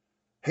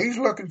 He's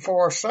looking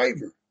for a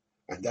Savior,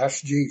 and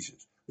that's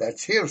Jesus.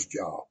 That's his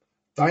job.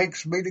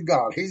 Thanks be to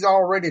God. He's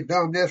already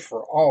done this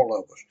for all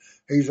of us.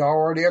 He's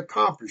already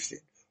accomplished it.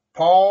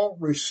 Paul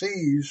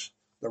receives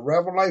the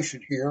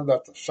revelation here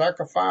that the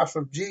sacrifice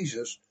of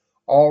Jesus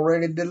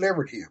already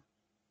delivered him.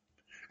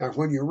 And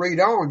when you read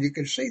on, you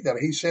can see that.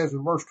 He says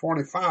in verse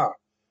 25,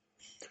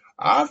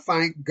 I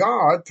thank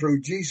God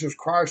through Jesus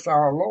Christ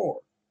our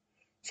Lord.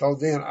 So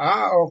then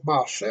I of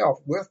myself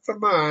with the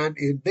mind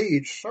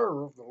indeed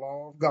serve the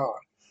law of God,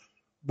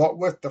 but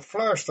with the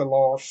flesh the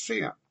law of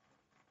sin.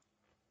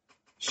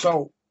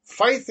 So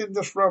faith in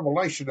this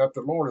revelation that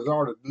the Lord has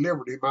already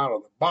delivered him out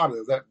of the body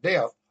of that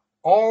death,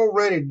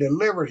 already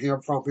delivered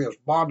him from his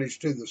bondage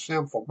to the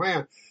sinful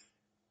man.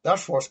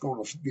 That's what's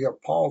going to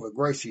give Paul the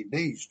grace he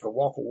needs to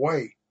walk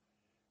away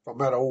from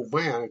that old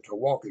man and to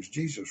walk as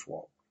Jesus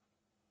walked.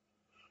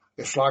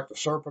 It's like the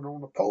serpent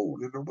on the pole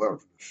in the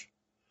wilderness.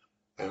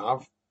 And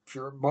I'm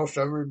sure most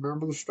of you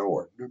remember the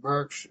story.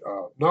 Numbers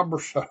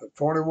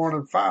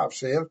 21:5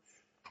 says,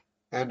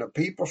 "And the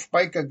people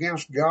spake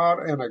against God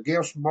and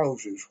against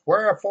Moses.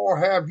 Wherefore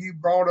have you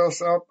brought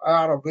us up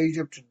out of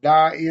Egypt to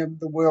die in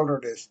the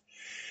wilderness?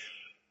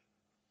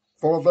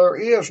 For there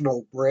is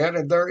no bread,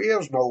 and there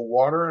is no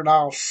water, and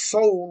our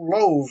soul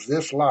loathes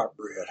this light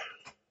bread."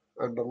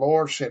 And the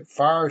Lord sent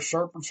fiery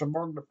serpents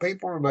among the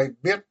people, and they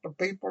bit the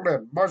people,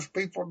 and much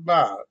people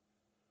died.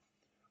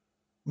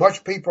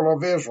 Much people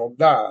of Israel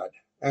died.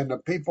 And the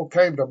people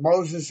came to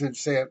Moses and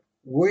said,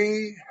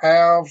 "We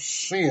have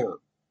sinned,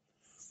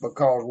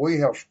 because we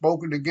have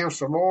spoken against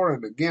the Lord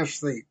and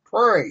against thee.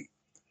 Pray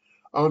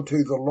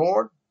unto the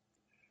Lord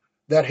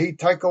that he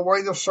take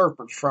away the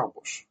serpents from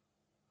us."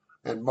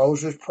 And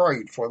Moses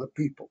prayed for the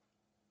people.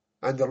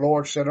 And the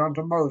Lord said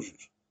unto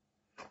Moses,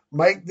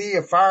 "Make thee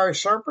a fiery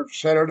serpent,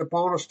 set it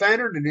upon a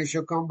standard, and it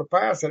shall come to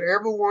pass that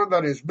every one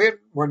that is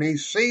bitten, when he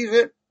sees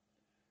it,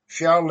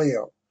 shall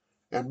live."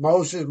 And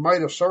Moses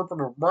made a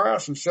serpent of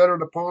brass and set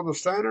it upon the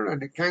standard,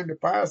 and it came to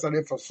pass that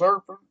if a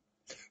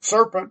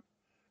serpent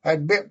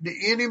had bitten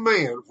any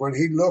man, when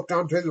he looked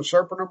unto the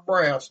serpent of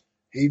brass,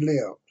 he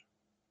lived.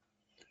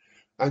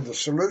 And the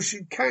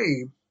solution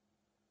came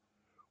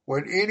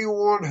when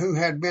anyone who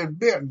had been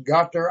bitten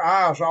got their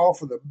eyes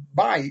off of the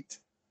bite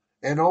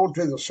and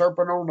onto the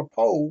serpent on the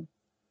pole,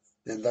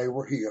 then they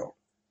were healed.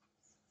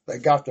 They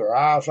got their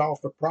eyes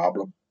off the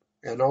problem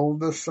and on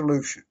the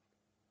solution.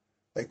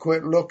 They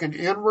quit looking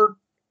inward,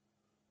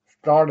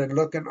 started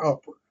looking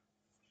upward.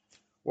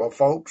 Well,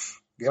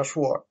 folks, guess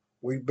what?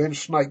 We've been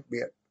snake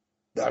bit.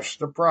 That's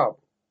the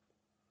problem.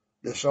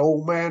 This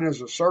old man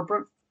is a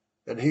serpent,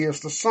 and he is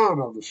the son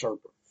of the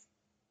serpent.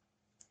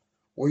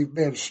 We've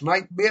been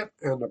snake bit,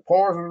 and the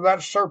poison of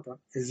that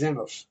serpent is in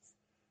us.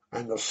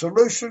 And the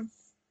solution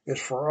is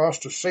for us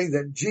to see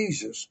that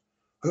Jesus,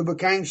 who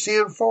became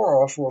sin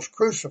for us, was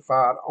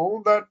crucified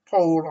on that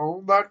pole,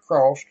 on that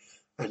cross,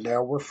 and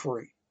now we're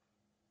free.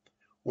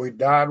 We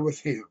died with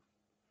him.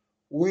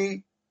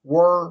 We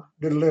were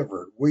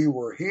delivered. We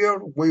were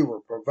healed. We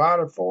were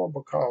provided for,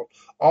 because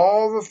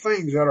all the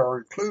things that are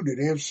included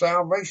in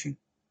salvation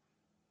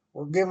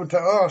were given to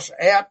us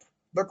at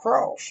the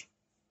cross.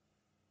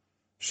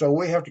 So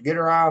we have to get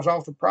our eyes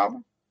off the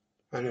problem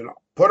and then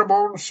put them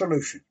on the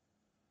solution.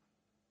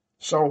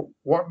 So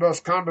what does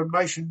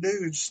condemnation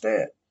do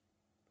instead?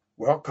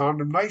 Well,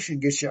 condemnation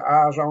gets your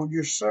eyes on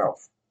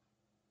yourself,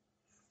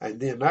 and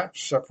then that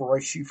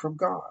separates you from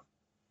God.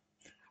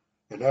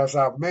 And as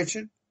I've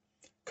mentioned,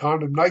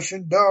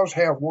 condemnation does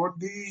have one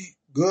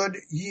good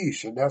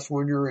use, and that's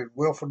when you're in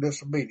willful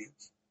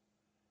disobedience.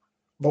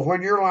 But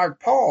when you're like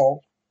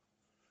Paul,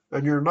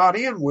 and you're not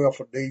in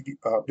willful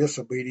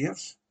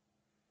disobedience,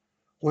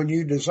 when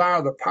you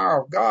desire the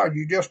power of God,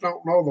 you just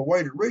don't know the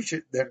way to reach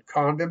it, then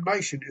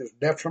condemnation is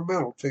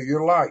detrimental to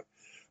your life,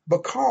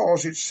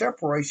 because it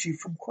separates you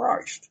from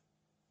Christ.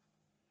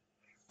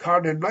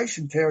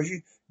 Condemnation tells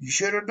you you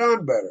should have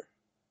done better.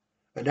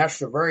 And that's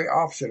the very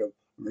opposite of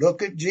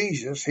look at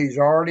Jesus. He's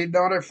already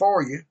done it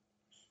for you.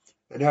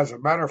 And as a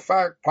matter of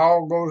fact,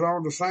 Paul goes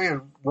on to say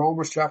in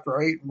Romans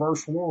chapter 8 and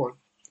verse 1,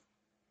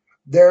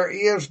 "There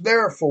is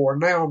therefore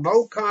now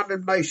no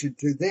condemnation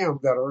to them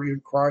that are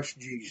in Christ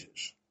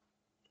Jesus."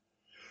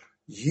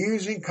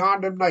 Using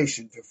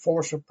condemnation to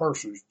force a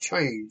person's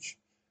change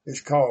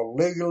is called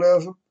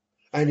legalism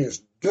and is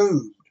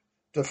doomed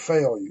to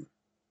failure.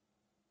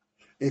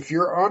 If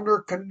you're under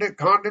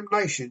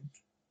condemnation,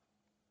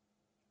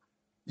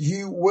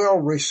 you will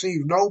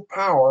receive no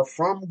power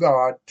from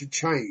God to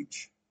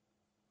change.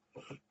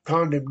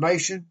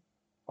 Condemnation,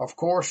 of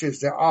course, is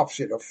the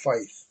opposite of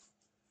faith.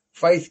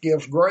 Faith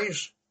gives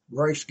grace,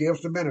 grace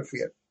gives the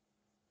benefit.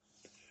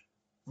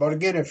 But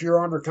again, if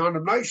you're under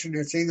condemnation,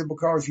 it's either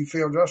because you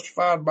feel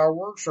justified by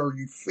works or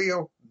you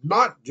feel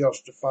not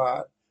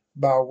justified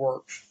by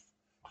works.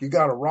 You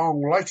got a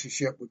wrong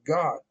relationship with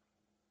God.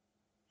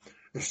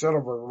 Instead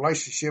of a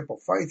relationship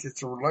of faith,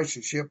 it's a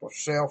relationship of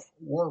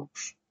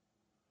self-works.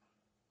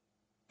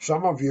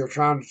 Some of you are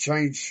trying to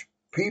change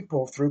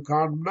people through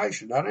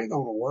condemnation. That ain't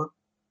going to work.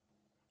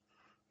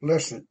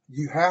 Listen,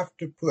 you have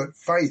to put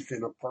faith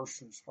in a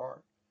person's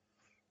heart.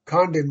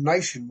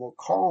 Condemnation will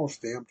cause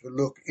them to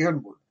look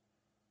inward.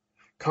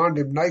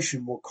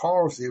 Condemnation will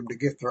cause them to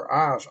get their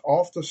eyes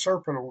off the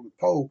serpent on the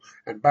pole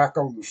and back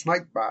on the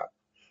snake bite.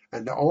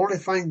 And the only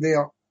thing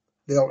they'll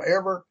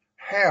ever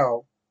have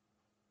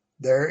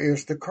there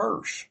is the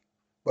curse.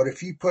 But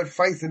if you put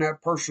faith in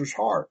that person's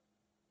heart,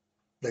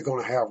 they're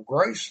going to have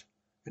grace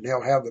and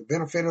they'll have the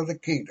benefit of the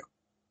kingdom.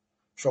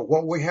 So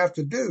what we have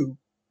to do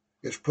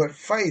is put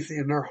faith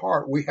in their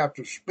heart. We have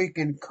to speak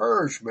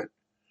encouragement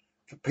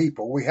to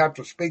people. We have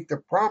to speak the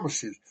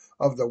promises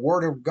of the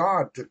Word of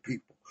God to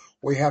people.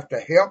 We have to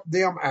help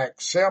them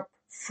accept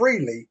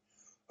freely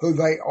who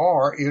they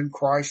are in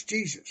Christ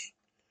Jesus.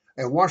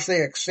 And once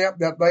they accept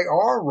that they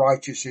are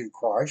righteous in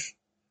Christ,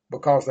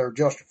 because they're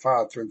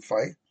justified through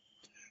faith,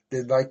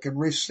 then they can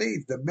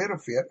receive the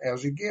benefit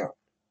as a gift.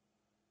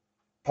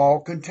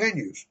 Paul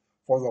continues,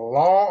 For the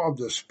law of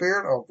the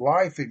Spirit of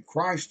life in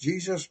Christ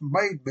Jesus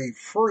made me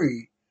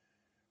free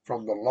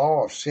from the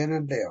law of sin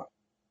and death.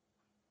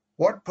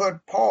 What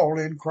put Paul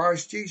in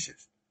Christ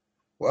Jesus?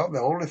 Well,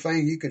 the only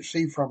thing you can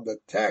see from the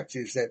text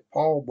is that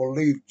Paul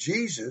believed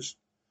Jesus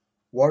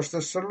was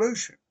the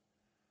solution.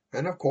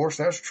 And of course,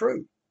 that's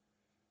true.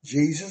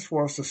 Jesus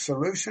was the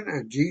solution,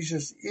 and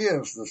Jesus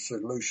is the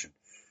solution.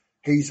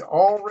 He's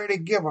already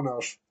given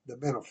us the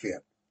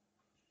benefit.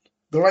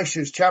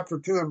 Galatians chapter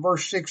 2 and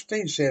verse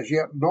 16 says,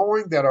 Yet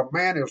knowing that a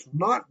man is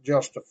not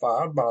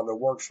justified by the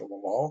works of the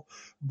law,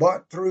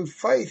 but through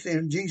faith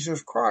in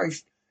Jesus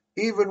Christ,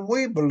 even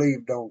we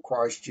believed on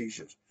Christ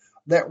Jesus,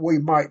 that we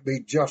might be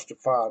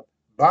justified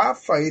by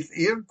faith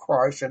in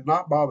Christ and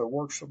not by the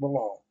works of the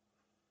law.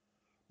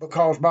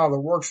 Because by the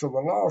works of the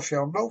law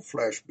shall no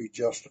flesh be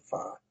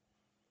justified.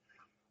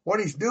 What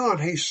he's doing,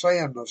 he's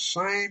saying the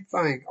same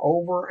thing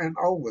over and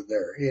over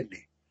there, isn't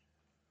he?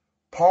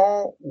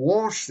 Paul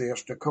wants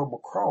this to come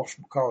across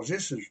because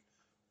this is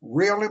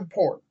real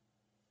important.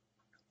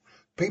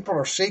 People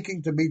are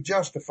seeking to be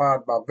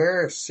justified by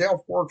various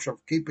self-works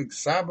of keeping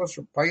Sabbaths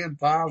or paying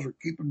tithes or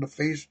keeping the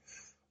feast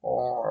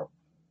or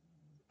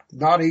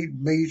not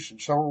eating meats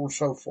and so on and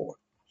so forth.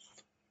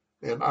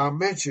 And I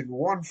mentioned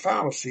one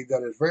fallacy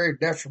that is very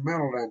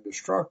detrimental and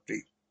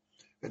destructive,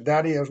 and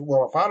that is,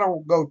 well, if I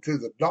don't go to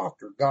the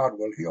doctor, God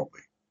will heal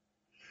me.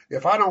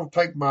 If I don't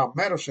take my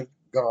medicine,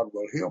 God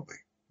will heal me.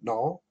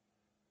 No.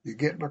 You're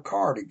getting a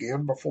cart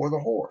again before the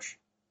horse.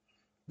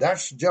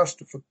 That's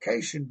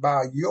justification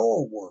by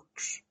your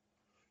works.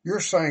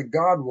 You're saying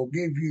God will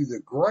give you the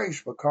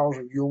grace because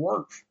of your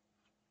works.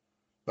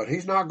 But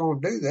he's not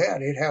going to do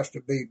that. It has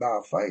to be by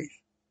faith.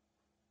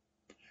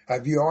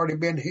 Have you already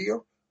been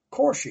healed? Of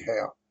course you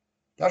have.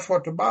 That's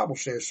what the Bible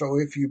says. So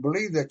if you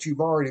believe that you've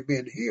already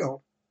been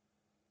healed,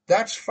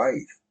 that's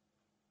faith.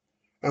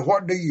 And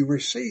what do you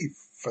receive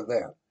for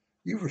that?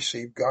 You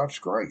receive God's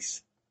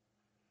grace.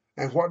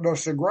 And what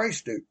does the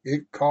grace do?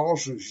 It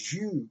causes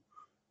you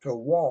to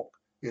walk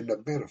in the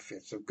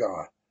benefits of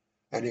God.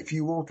 And if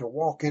you want to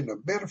walk in the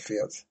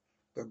benefits,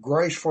 the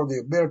grace for the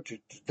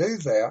ability to do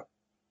that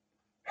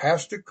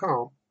has to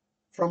come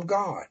from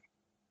God.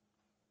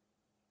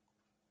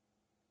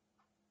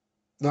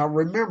 Now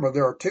remember,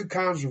 there are two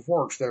kinds of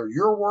works. There are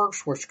your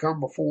works, which come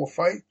before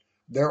faith.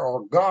 There are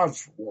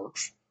God's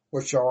works,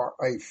 which are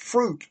a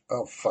fruit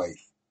of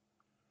faith.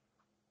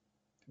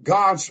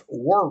 God's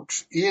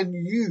works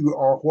in you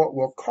are what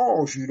will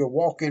cause you to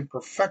walk in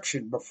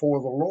perfection before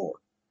the Lord.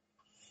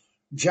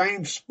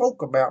 James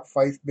spoke about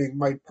faith being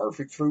made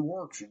perfect through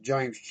works in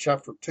James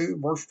chapter 2,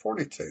 verse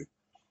 22.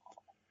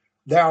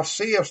 Thou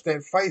seest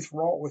that faith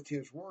wrought with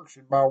his works,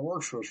 and by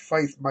works was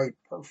faith made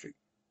perfect.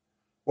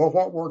 Well,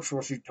 what works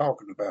was he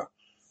talking about?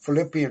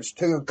 Philippians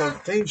 2 and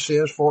 13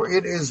 says, For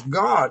it is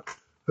God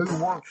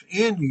who works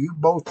in you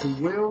both to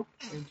will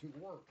and to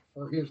work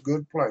for his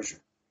good pleasure.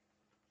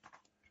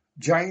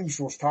 James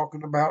was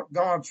talking about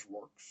God's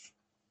works.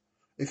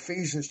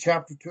 Ephesians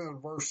chapter 2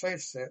 and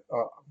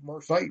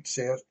verse 8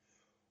 says,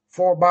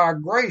 For by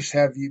grace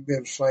have ye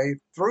been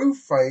saved through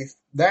faith,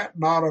 that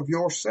not of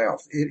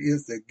yourselves. It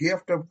is the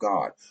gift of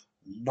God,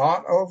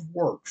 not of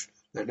works.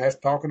 And that's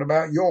talking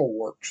about your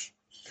works.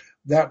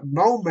 That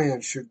no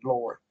man should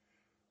glory.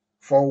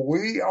 For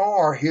we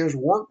are his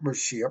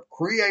workmanship,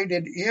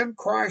 created in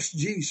Christ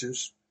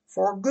Jesus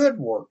for good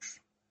works,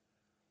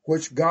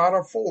 which God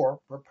afore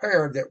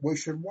prepared that we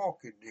should walk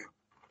in them.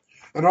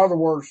 In other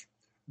words,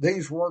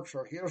 these works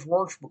are his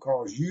works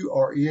because you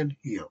are in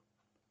him.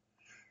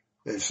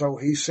 And so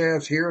he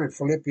says here in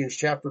Philippians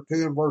chapter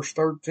 2 and verse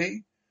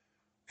 13,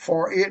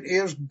 For it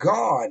is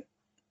God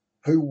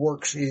who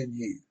works in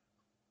you.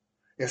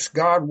 It's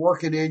God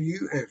working in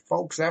you, and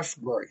folks, that's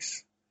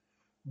grace.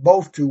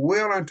 Both to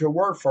will and to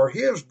work for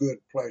his good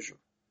pleasure.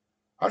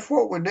 That's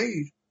what we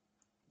need.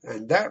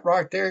 And that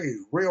right there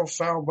is real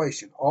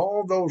salvation.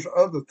 All those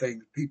other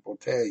things people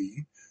tell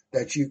you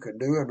that you can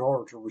do in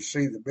order to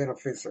receive the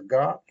benefits of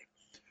God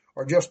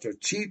are just a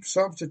cheap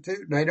substitute,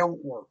 and they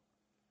don't work.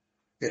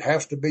 It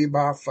has to be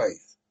by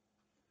faith.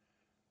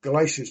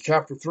 Galatians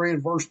chapter 3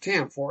 and verse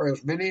 10, For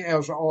as many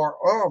as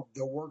are of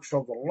the works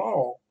of the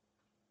law.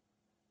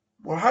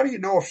 Well, how do you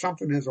know if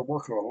something is a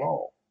work of the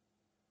law?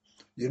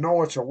 You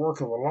know it's a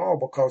work of the law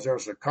because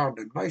there's a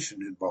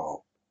condemnation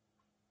involved.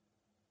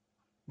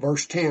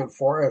 Verse 10,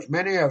 For as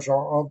many as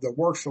are of the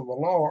works of the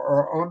law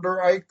are under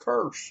a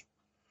curse.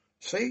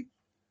 See,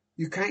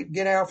 you can't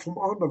get out from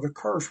under the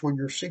curse when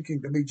you're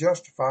seeking to be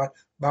justified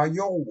by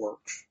your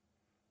works.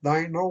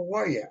 There ain't no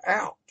way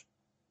out.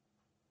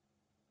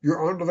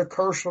 You're under the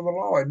curse of the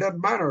law. It doesn't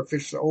matter if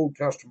it's the Old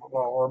Testament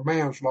law or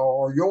man's law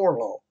or your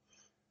law.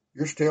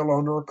 You're still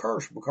under a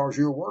curse because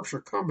your works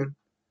are coming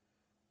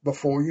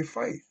before your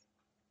faith.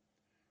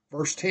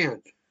 Verse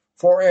 10,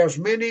 For as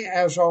many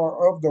as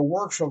are of the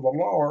works of the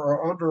law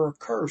are under a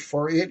curse,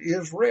 for it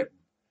is written,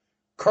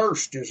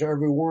 Cursed is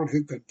everyone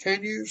who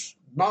continues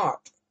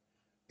not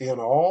in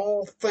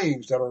all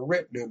things that are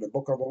written in the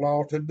book of the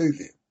law to do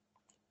them.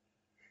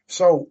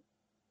 So,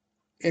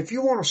 if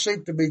you want to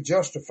seek to be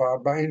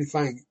justified by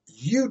anything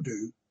you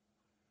do,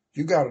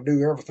 You got to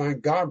do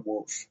everything God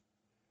wants.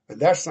 And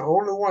that's the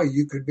only way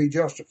you could be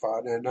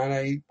justified, and that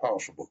ain't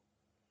possible.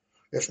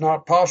 It's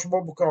not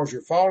possible because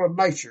your fallen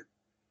nature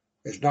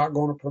is not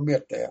going to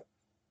permit that.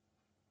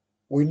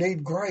 We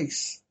need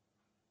grace.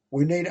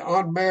 We need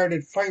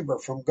unmerited favor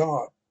from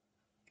God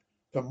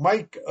to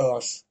make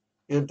us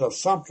into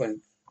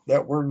something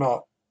that we're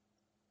not.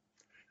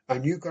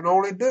 And you can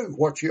only do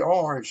what you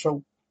are. And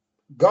so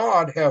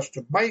God has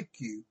to make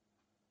you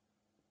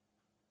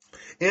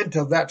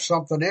into that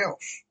something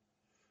else.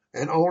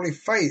 And only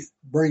faith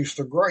brings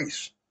the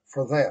grace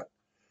for that.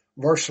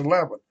 Verse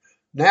 11.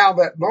 Now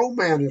that no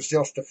man is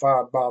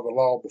justified by the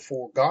law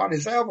before God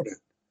is evident,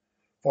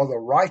 for the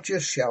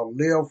righteous shall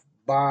live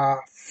by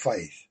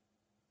faith.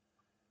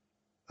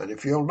 And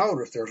if you'll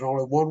notice, there's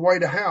only one way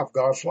to have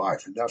God's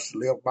life, and that's to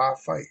live by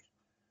faith.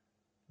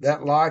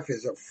 That life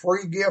is a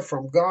free gift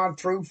from God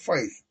through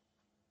faith.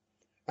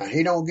 And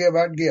he don't give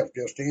that gift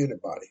just to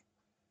anybody.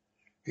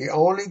 He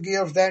only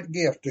gives that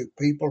gift to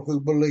people who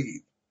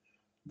believe.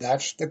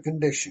 That's the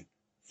condition.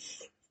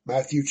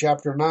 Matthew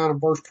chapter 9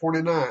 and verse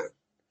 29.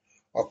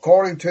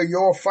 According to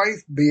your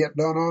faith be it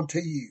done unto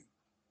you.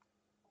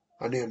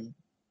 And in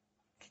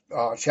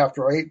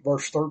chapter 8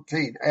 verse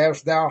 13.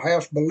 As thou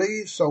hast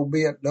believed, so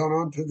be it done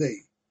unto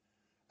thee.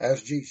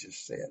 As Jesus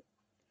said.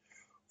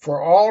 For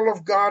all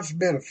of God's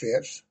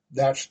benefits,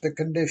 that's the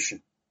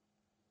condition.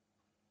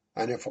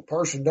 And if a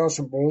person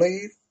doesn't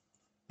believe,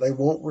 they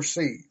won't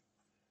receive.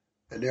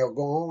 And they'll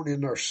go on in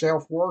their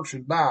self-works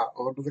and die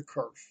under the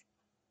curse.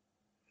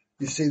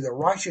 You see, the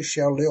righteous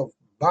shall live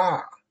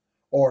by,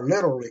 or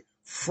literally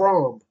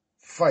from,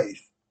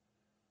 faith.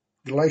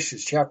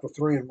 Galatians chapter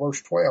 3 and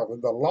verse 12.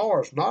 And the law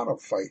is not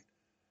of faith.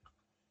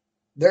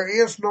 There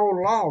is no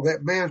law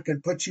that man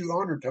can put you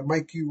under to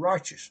make you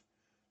righteous,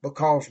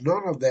 because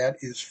none of that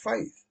is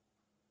faith.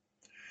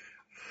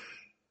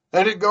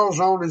 And it goes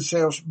on and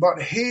says,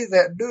 but he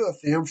that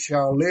doeth them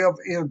shall live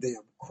in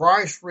them.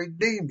 Christ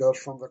redeemed us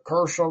from the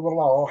curse of the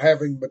law,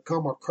 having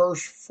become a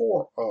curse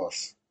for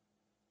us.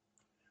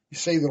 You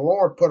see, the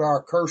Lord put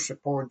our curse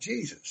upon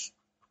Jesus,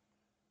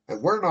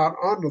 and we're not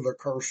under the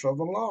curse of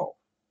the law.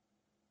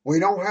 We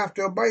don't have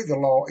to obey the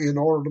law in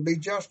order to be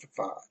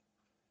justified.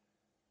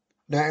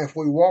 Now, if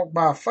we walk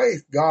by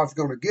faith, God's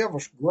going to give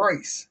us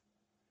grace,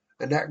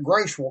 and that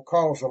grace will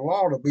cause the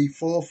law to be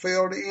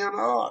fulfilled in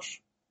us.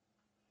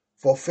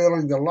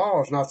 Fulfilling the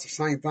law is not the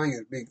same thing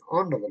as being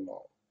under the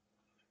law.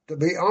 To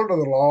be under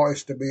the law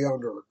is to be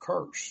under a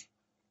curse.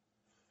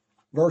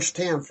 Verse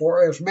 10,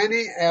 for as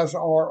many as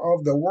are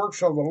of the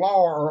works of the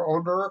law are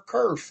under a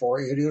curse, for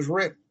it is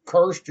written,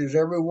 cursed is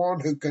everyone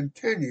who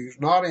continues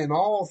not in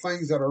all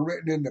things that are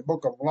written in the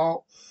book of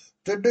law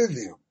to do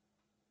them.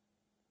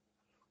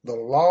 The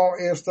law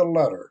is the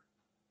letter.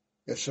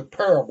 It's a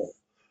parable,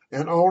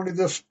 and only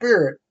the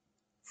Spirit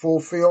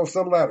fulfills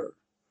the letter.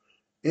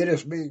 It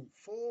is being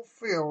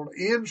fulfilled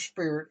in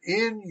spirit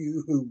in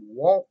you who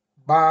walk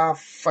by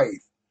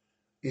faith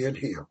in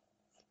him.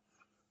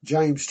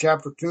 James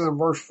chapter 2 and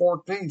verse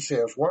 14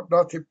 says, what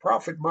doth it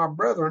profit, my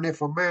brethren,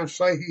 if a man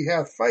say he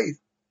hath faith,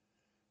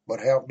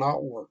 but have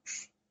not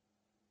works?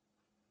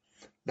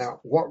 Now,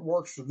 what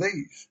works are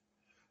these?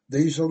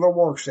 These are the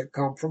works that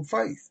come from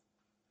faith.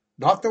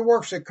 Not the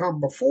works that come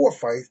before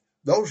faith.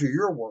 Those are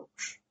your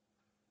works.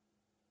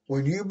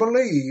 When you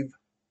believe,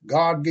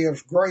 God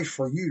gives grace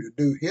for you to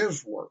do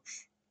his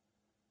works.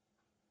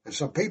 And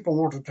some people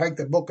want to take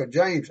the book of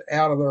James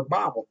out of their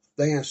Bible.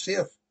 They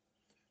insist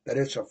that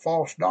it's a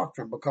false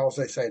doctrine because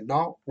they say,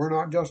 no, we're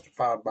not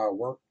justified by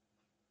work.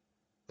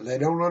 And they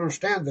don't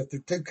understand that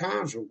there are two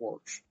kinds of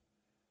works.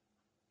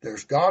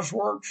 There's God's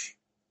works,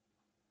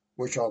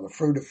 which are the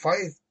fruit of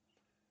faith,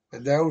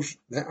 and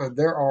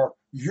there are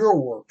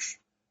your works,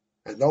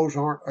 and those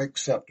aren't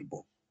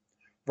acceptable.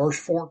 Verse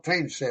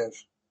 14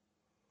 says,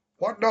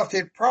 what doth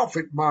it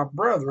profit, my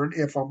brethren,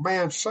 if a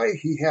man say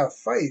he hath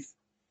faith,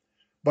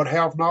 but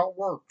have not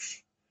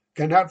works?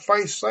 Can that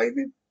faith save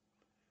him?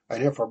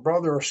 And if a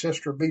brother or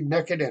sister be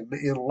naked and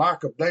in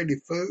lack of daily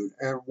food,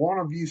 and one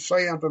of you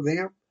say unto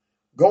them,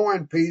 go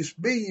in peace,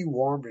 be ye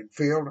warmed and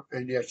filled,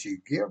 and yet ye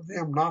give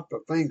them not the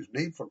things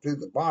needful to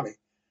the body,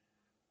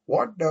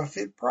 what doth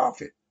it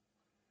profit?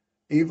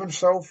 Even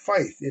so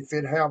faith, if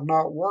it have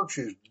not works,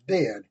 is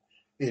dead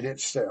in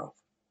itself.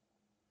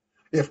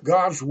 If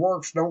God's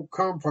works don't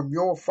come from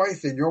your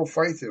faith, then your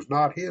faith is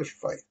not his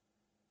faith.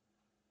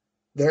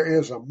 There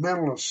is a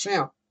mental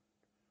assent,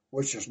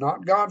 which is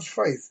not God's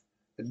faith,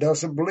 and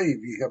doesn't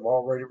believe you have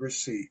already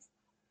received.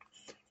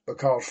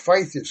 Because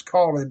faith is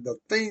calling the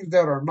things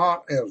that are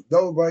not as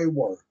though they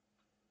were.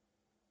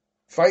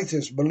 Faith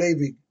is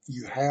believing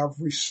you have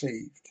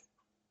received.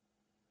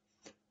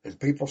 And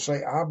people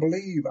say, I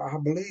believe, I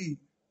believe.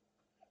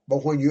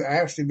 But when you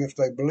ask them if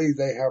they believe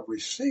they have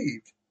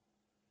received,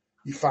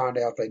 you find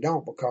out they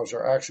don't, because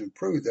their actions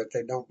prove that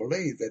they don't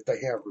believe that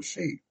they have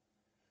received.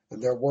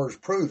 And their words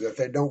prove that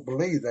they don't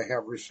believe they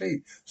have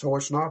received. So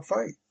it's not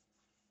faith.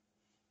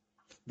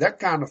 That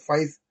kind of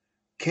faith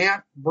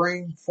can't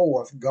bring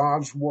forth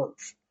God's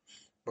works,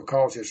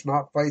 because it's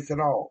not faith at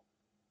all.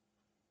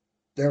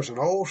 There's an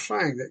old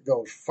saying that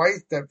goes,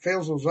 faith that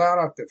fizzles out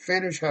at the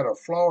finish had a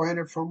flaw in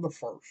it from the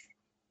first.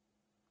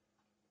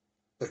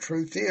 The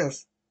truth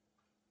is,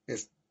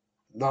 it's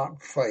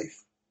not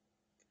faith.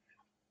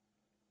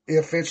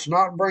 If it's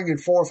not bringing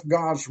forth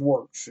God's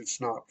works, it's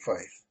not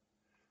faith.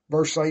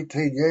 Verse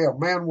 18, yea, a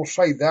man will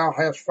say, thou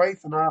hast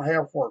faith and I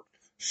have works.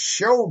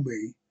 Show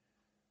me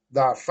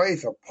thy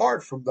faith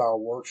apart from thy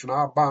works, and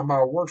I by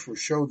my works will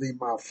show thee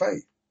my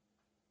faith.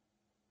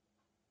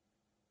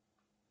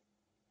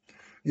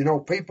 You know,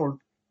 people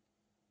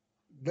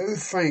do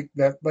think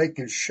that they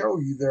can show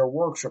you their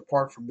works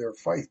apart from their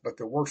faith, but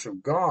the works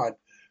of God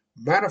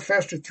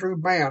manifested through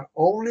man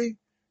only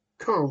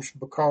comes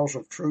because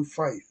of true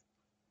faith.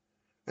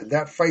 And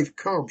that faith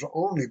comes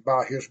only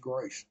by his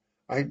grace.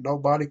 Ain't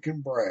nobody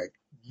can brag.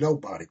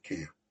 Nobody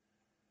can.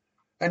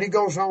 And he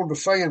goes on to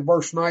say in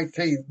verse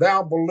 19,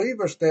 thou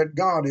believest that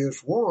God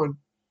is one,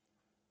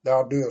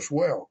 thou doest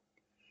well.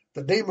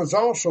 The demons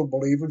also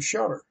believe and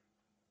shudder.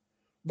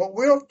 But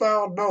wilt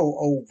thou know,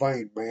 O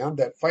vain man,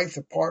 that faith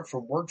apart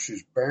from works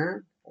is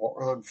barren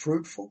or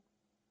unfruitful?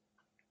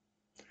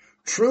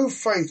 True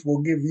faith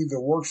will give you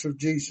the works of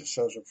Jesus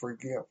as a free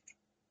gift.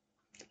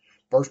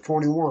 Verse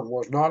 21,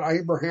 was not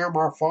Abraham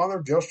our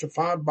father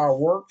justified by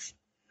works,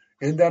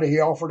 in that he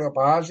offered up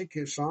Isaac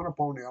his son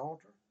upon the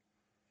altar?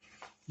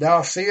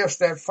 Thou seest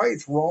that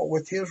faith wrought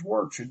with his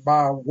works, and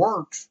by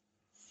works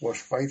was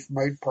faith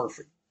made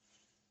perfect.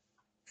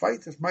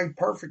 Faith is made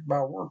perfect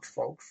by works,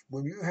 folks.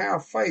 When you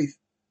have faith,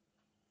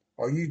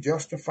 are you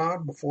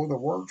justified before the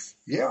works?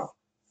 Yeah.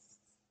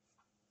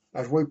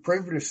 As we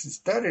previously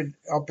studied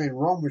up in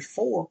Romans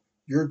 4,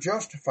 you're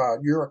justified.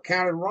 You're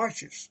accounted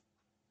righteous.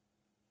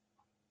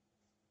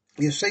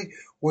 You see,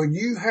 when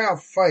you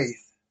have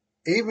faith,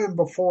 even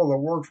before the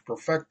works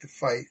perfect the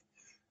faith,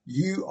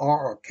 you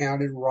are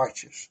accounted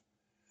righteous.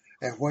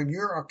 And when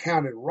you're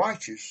accounted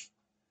righteous,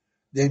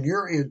 then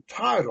you're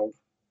entitled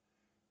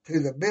to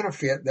the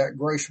benefit that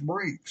grace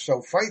brings.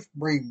 So faith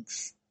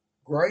brings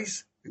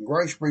grace, and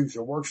grace brings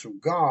the works of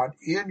God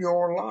in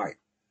your life.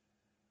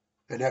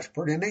 And that's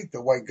pretty neat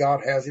the way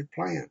God has it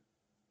planned.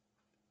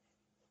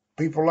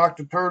 People like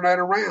to turn that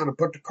around and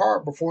put the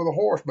cart before the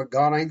horse, but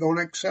God ain't going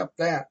to accept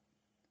that.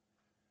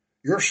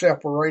 You're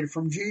separated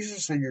from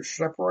Jesus and you're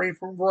separated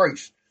from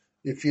grace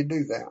if you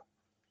do that.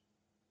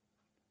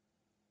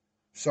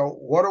 So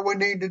what do we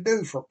need to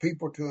do for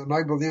people to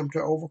enable them to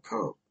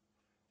overcome?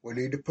 We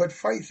need to put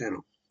faith in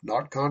them,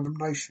 not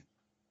condemnation.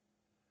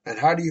 And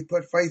how do you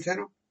put faith in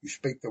them? You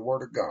speak the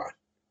word of God.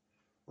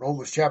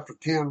 Romans chapter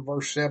 10,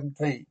 verse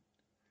 17.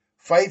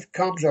 Faith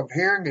comes of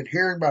hearing, and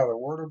hearing by the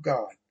word of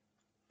God.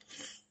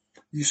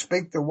 You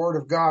speak the word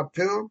of God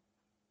to them,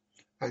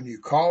 and you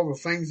call the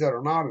things that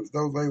are not as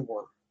though they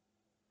were.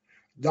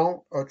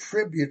 Don't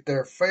attribute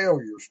their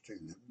failures to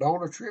them.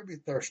 Don't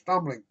attribute their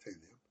stumbling to them.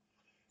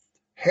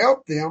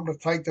 Help them to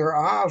take their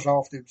eyes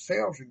off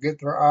themselves and get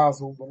their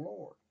eyes on the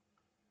Lord.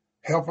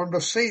 Help them to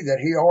see that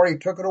he already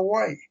took it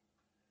away.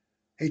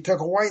 He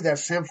took away that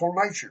sinful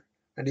nature,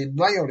 and he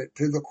nailed it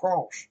to the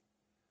cross.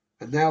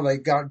 And now they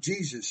got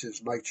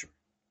Jesus' nature.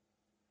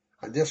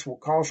 And this will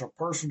cause a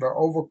person to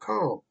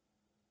overcome.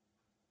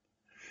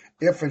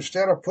 If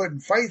instead of putting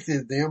faith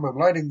in them and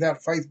letting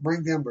that faith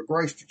bring them the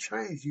grace to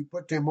change, you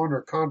put them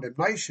under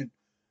condemnation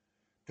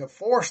to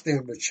force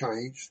them to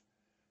change,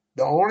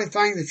 the only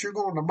thing that you're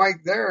going to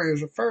make there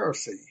is a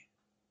Pharisee.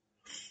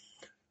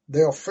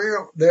 They'll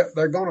feel that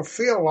they're going to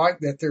feel like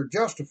that they're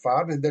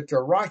justified and that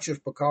they're righteous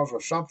because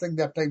of something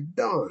that they've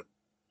done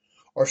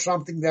or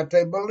something that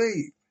they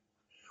believe.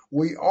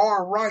 We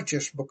are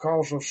righteous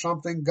because of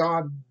something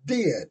God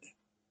did.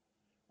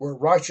 We're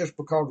righteous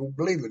because we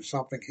believe in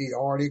something he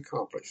already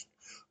accomplished,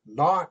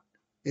 not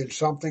in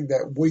something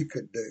that we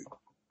could do.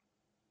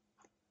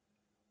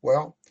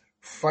 Well,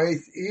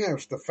 faith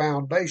is the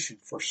foundation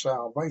for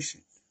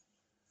salvation,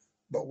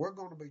 but we're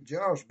going to be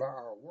judged by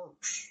our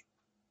works.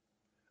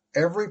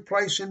 Every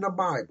place in the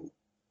Bible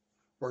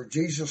where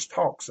Jesus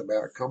talks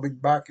about coming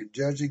back and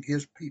judging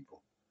his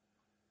people,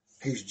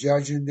 he's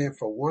judging them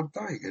for one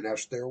thing, and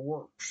that's their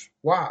works.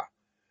 Why?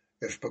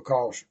 It's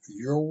because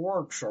your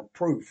works are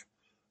proof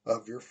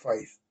of your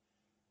faith.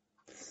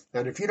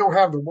 And if you don't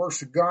have the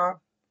works of God,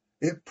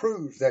 it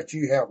proves that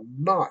you have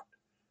not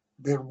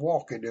been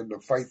walking in the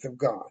faith of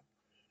God.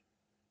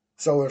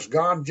 So is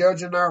God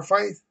judging our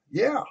faith?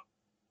 Yeah.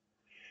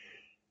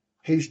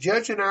 He's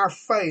judging our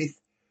faith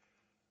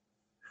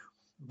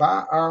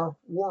by our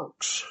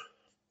works.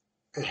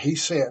 And he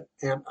said,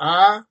 and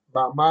I,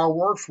 by my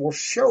works, will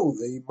show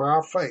thee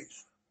my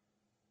faith.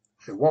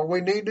 And what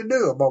we need to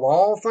do above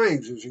all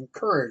things is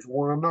encourage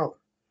one another.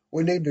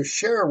 We need to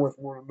share with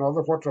one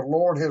another what the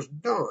Lord has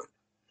done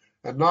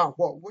and not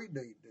what we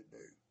need to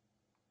do.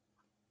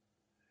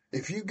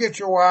 If you get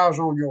your eyes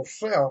on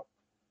yourself,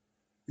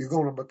 you're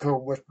going to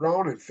become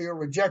withdrawn and feel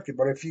rejected.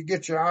 But if you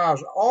get your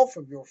eyes off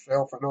of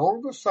yourself and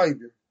on the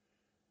Savior,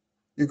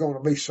 you're going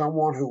to be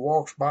someone who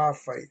walks by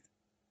faith.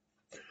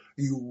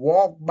 You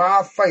walk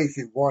by faith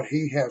in what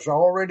he has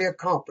already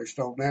accomplished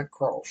on that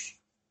cross.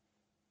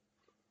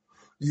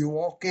 You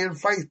walk in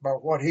faith by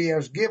what he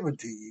has given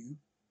to you,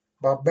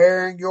 by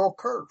bearing your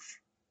curse.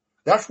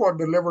 That's what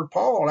delivered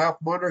Paul out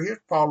from under his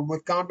problem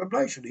with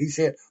condemnation. He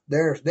said,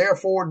 there is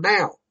therefore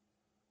now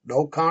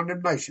no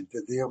condemnation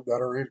to them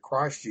that are in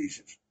Christ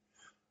Jesus.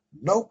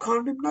 No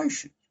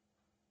condemnation.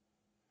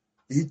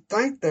 You'd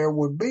think there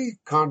would be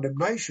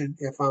condemnation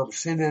if I'm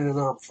sinning and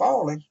I'm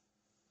falling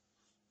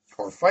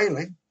or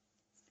failing,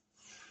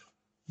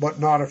 but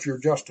not if you're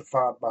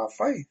justified by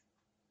faith.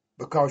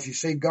 Because you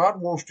see, God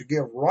wants to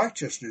give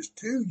righteousness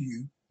to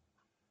you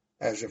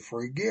as a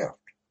free gift.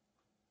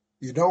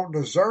 You don't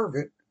deserve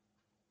it.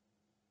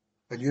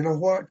 And you know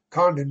what?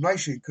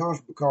 Condemnation comes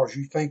because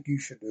you think you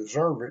should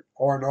deserve it.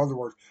 Or in other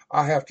words,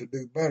 I have to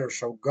do better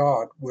so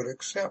God would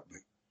accept me.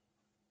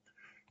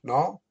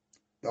 No.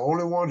 The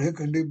only one who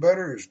can do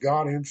better is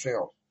God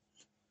himself.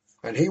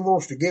 And he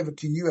wants to give it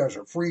to you as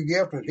a free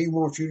gift, and he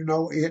wants you to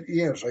know it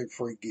is a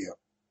free gift.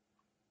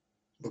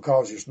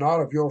 Because it's not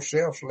of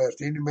yourselves,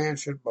 lest any man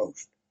should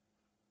boast.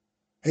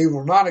 He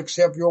will not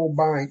accept your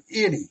buying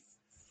any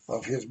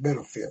of his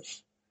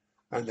benefits.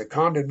 And the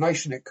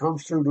condemnation that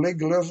comes through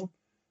legalism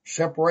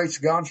separates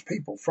God's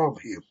people from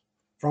him,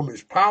 from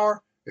his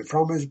power and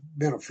from his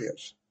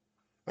benefits.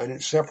 And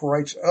it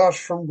separates us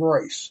from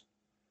grace,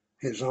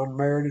 his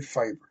unmerited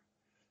favor.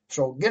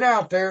 So get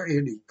out there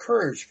and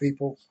encourage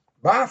people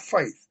by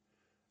faith,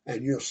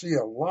 and you'll see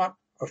a lot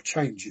of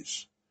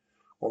changes.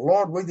 Well,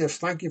 Lord, we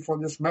just thank you for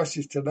this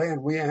message today,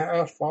 and we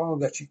ask, Father,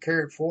 that you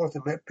carry it forth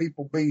and let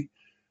people be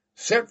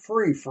set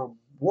free from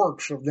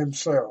works of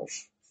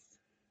themselves.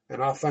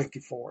 And I thank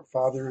you for it,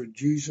 Father, in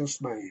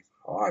Jesus' name.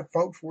 All right,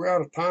 folks, we're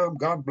out of time.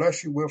 God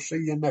bless you. We'll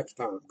see you next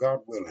time, God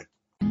willing.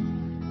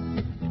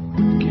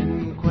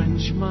 Can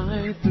quench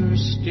my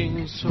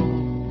thirsting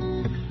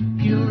soul.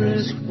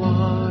 Purest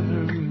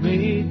water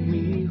make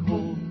me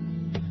whole.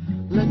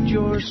 Let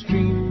your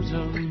streams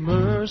of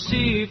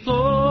mercy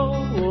flow.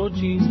 Oh,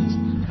 Jesus,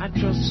 I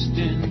trust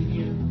in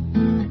you.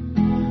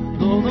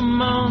 Though the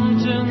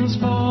mountains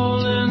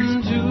fall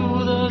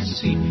into the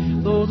sea,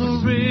 though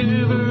the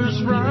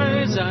rivers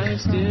rise, I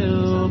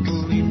still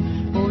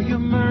believe. For your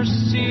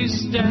mercy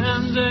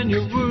stands and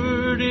your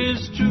word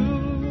is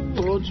true.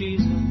 Oh,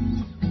 Jesus,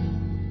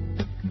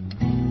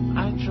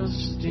 I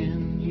trust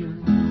in you.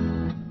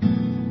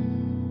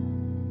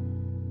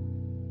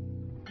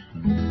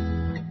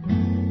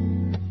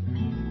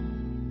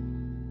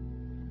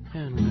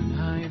 And when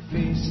I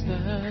face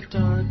that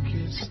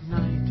darkest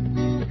night,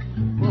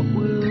 what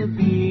will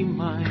be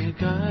my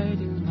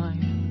guiding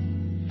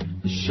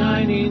light? The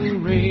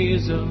shining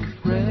rays of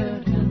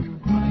red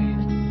and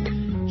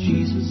white.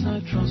 Jesus,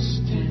 I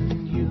trust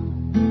in you.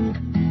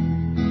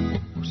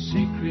 Oh,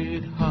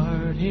 Sacred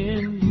Heart,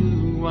 in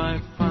you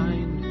I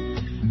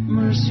find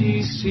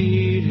mercy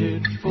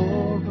seated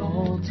for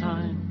all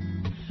time.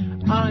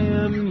 I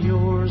am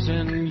yours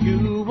and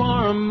you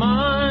are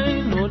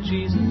mine. Oh,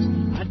 Jesus,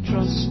 I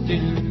trust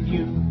in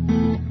you.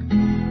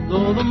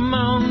 Though the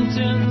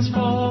mountains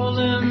fall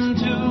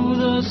into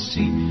the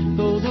sea,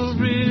 though the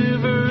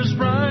rivers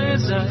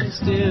rise, I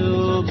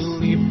still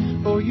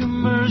believe. For your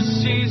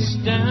mercy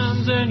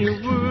stands and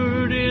your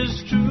word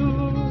is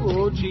true.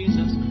 Oh,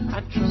 Jesus,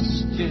 I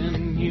trust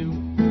in you.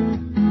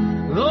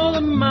 Though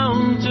the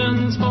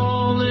mountains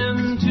fall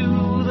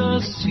into the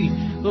sea,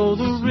 though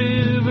the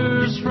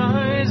rivers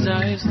rise,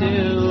 I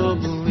still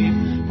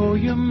believe. For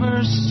your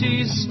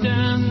mercy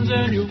stands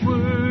and your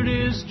word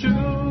is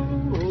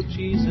true. Oh,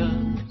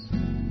 Jesus,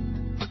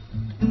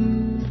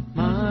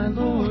 my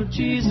Lord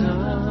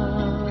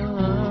Jesus.